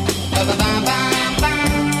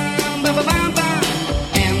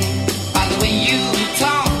 And by the way you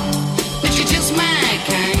talk that you're just my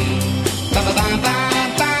kind.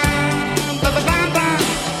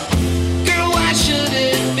 Girl, why should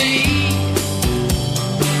it be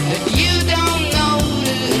that you don't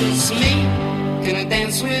notice me? Can I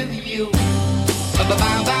dance with you?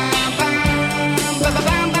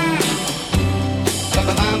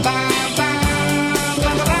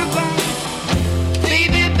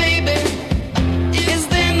 Baby, baby, is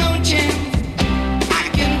there no chance I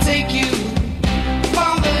can take you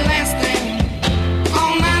for the last thing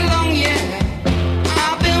all night long? Yeah,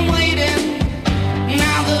 I've been waiting.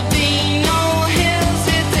 Now there'll be no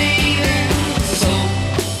hesitating. So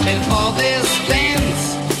before this dance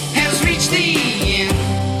has reached the end,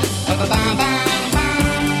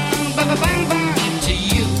 to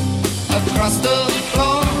you across the floor.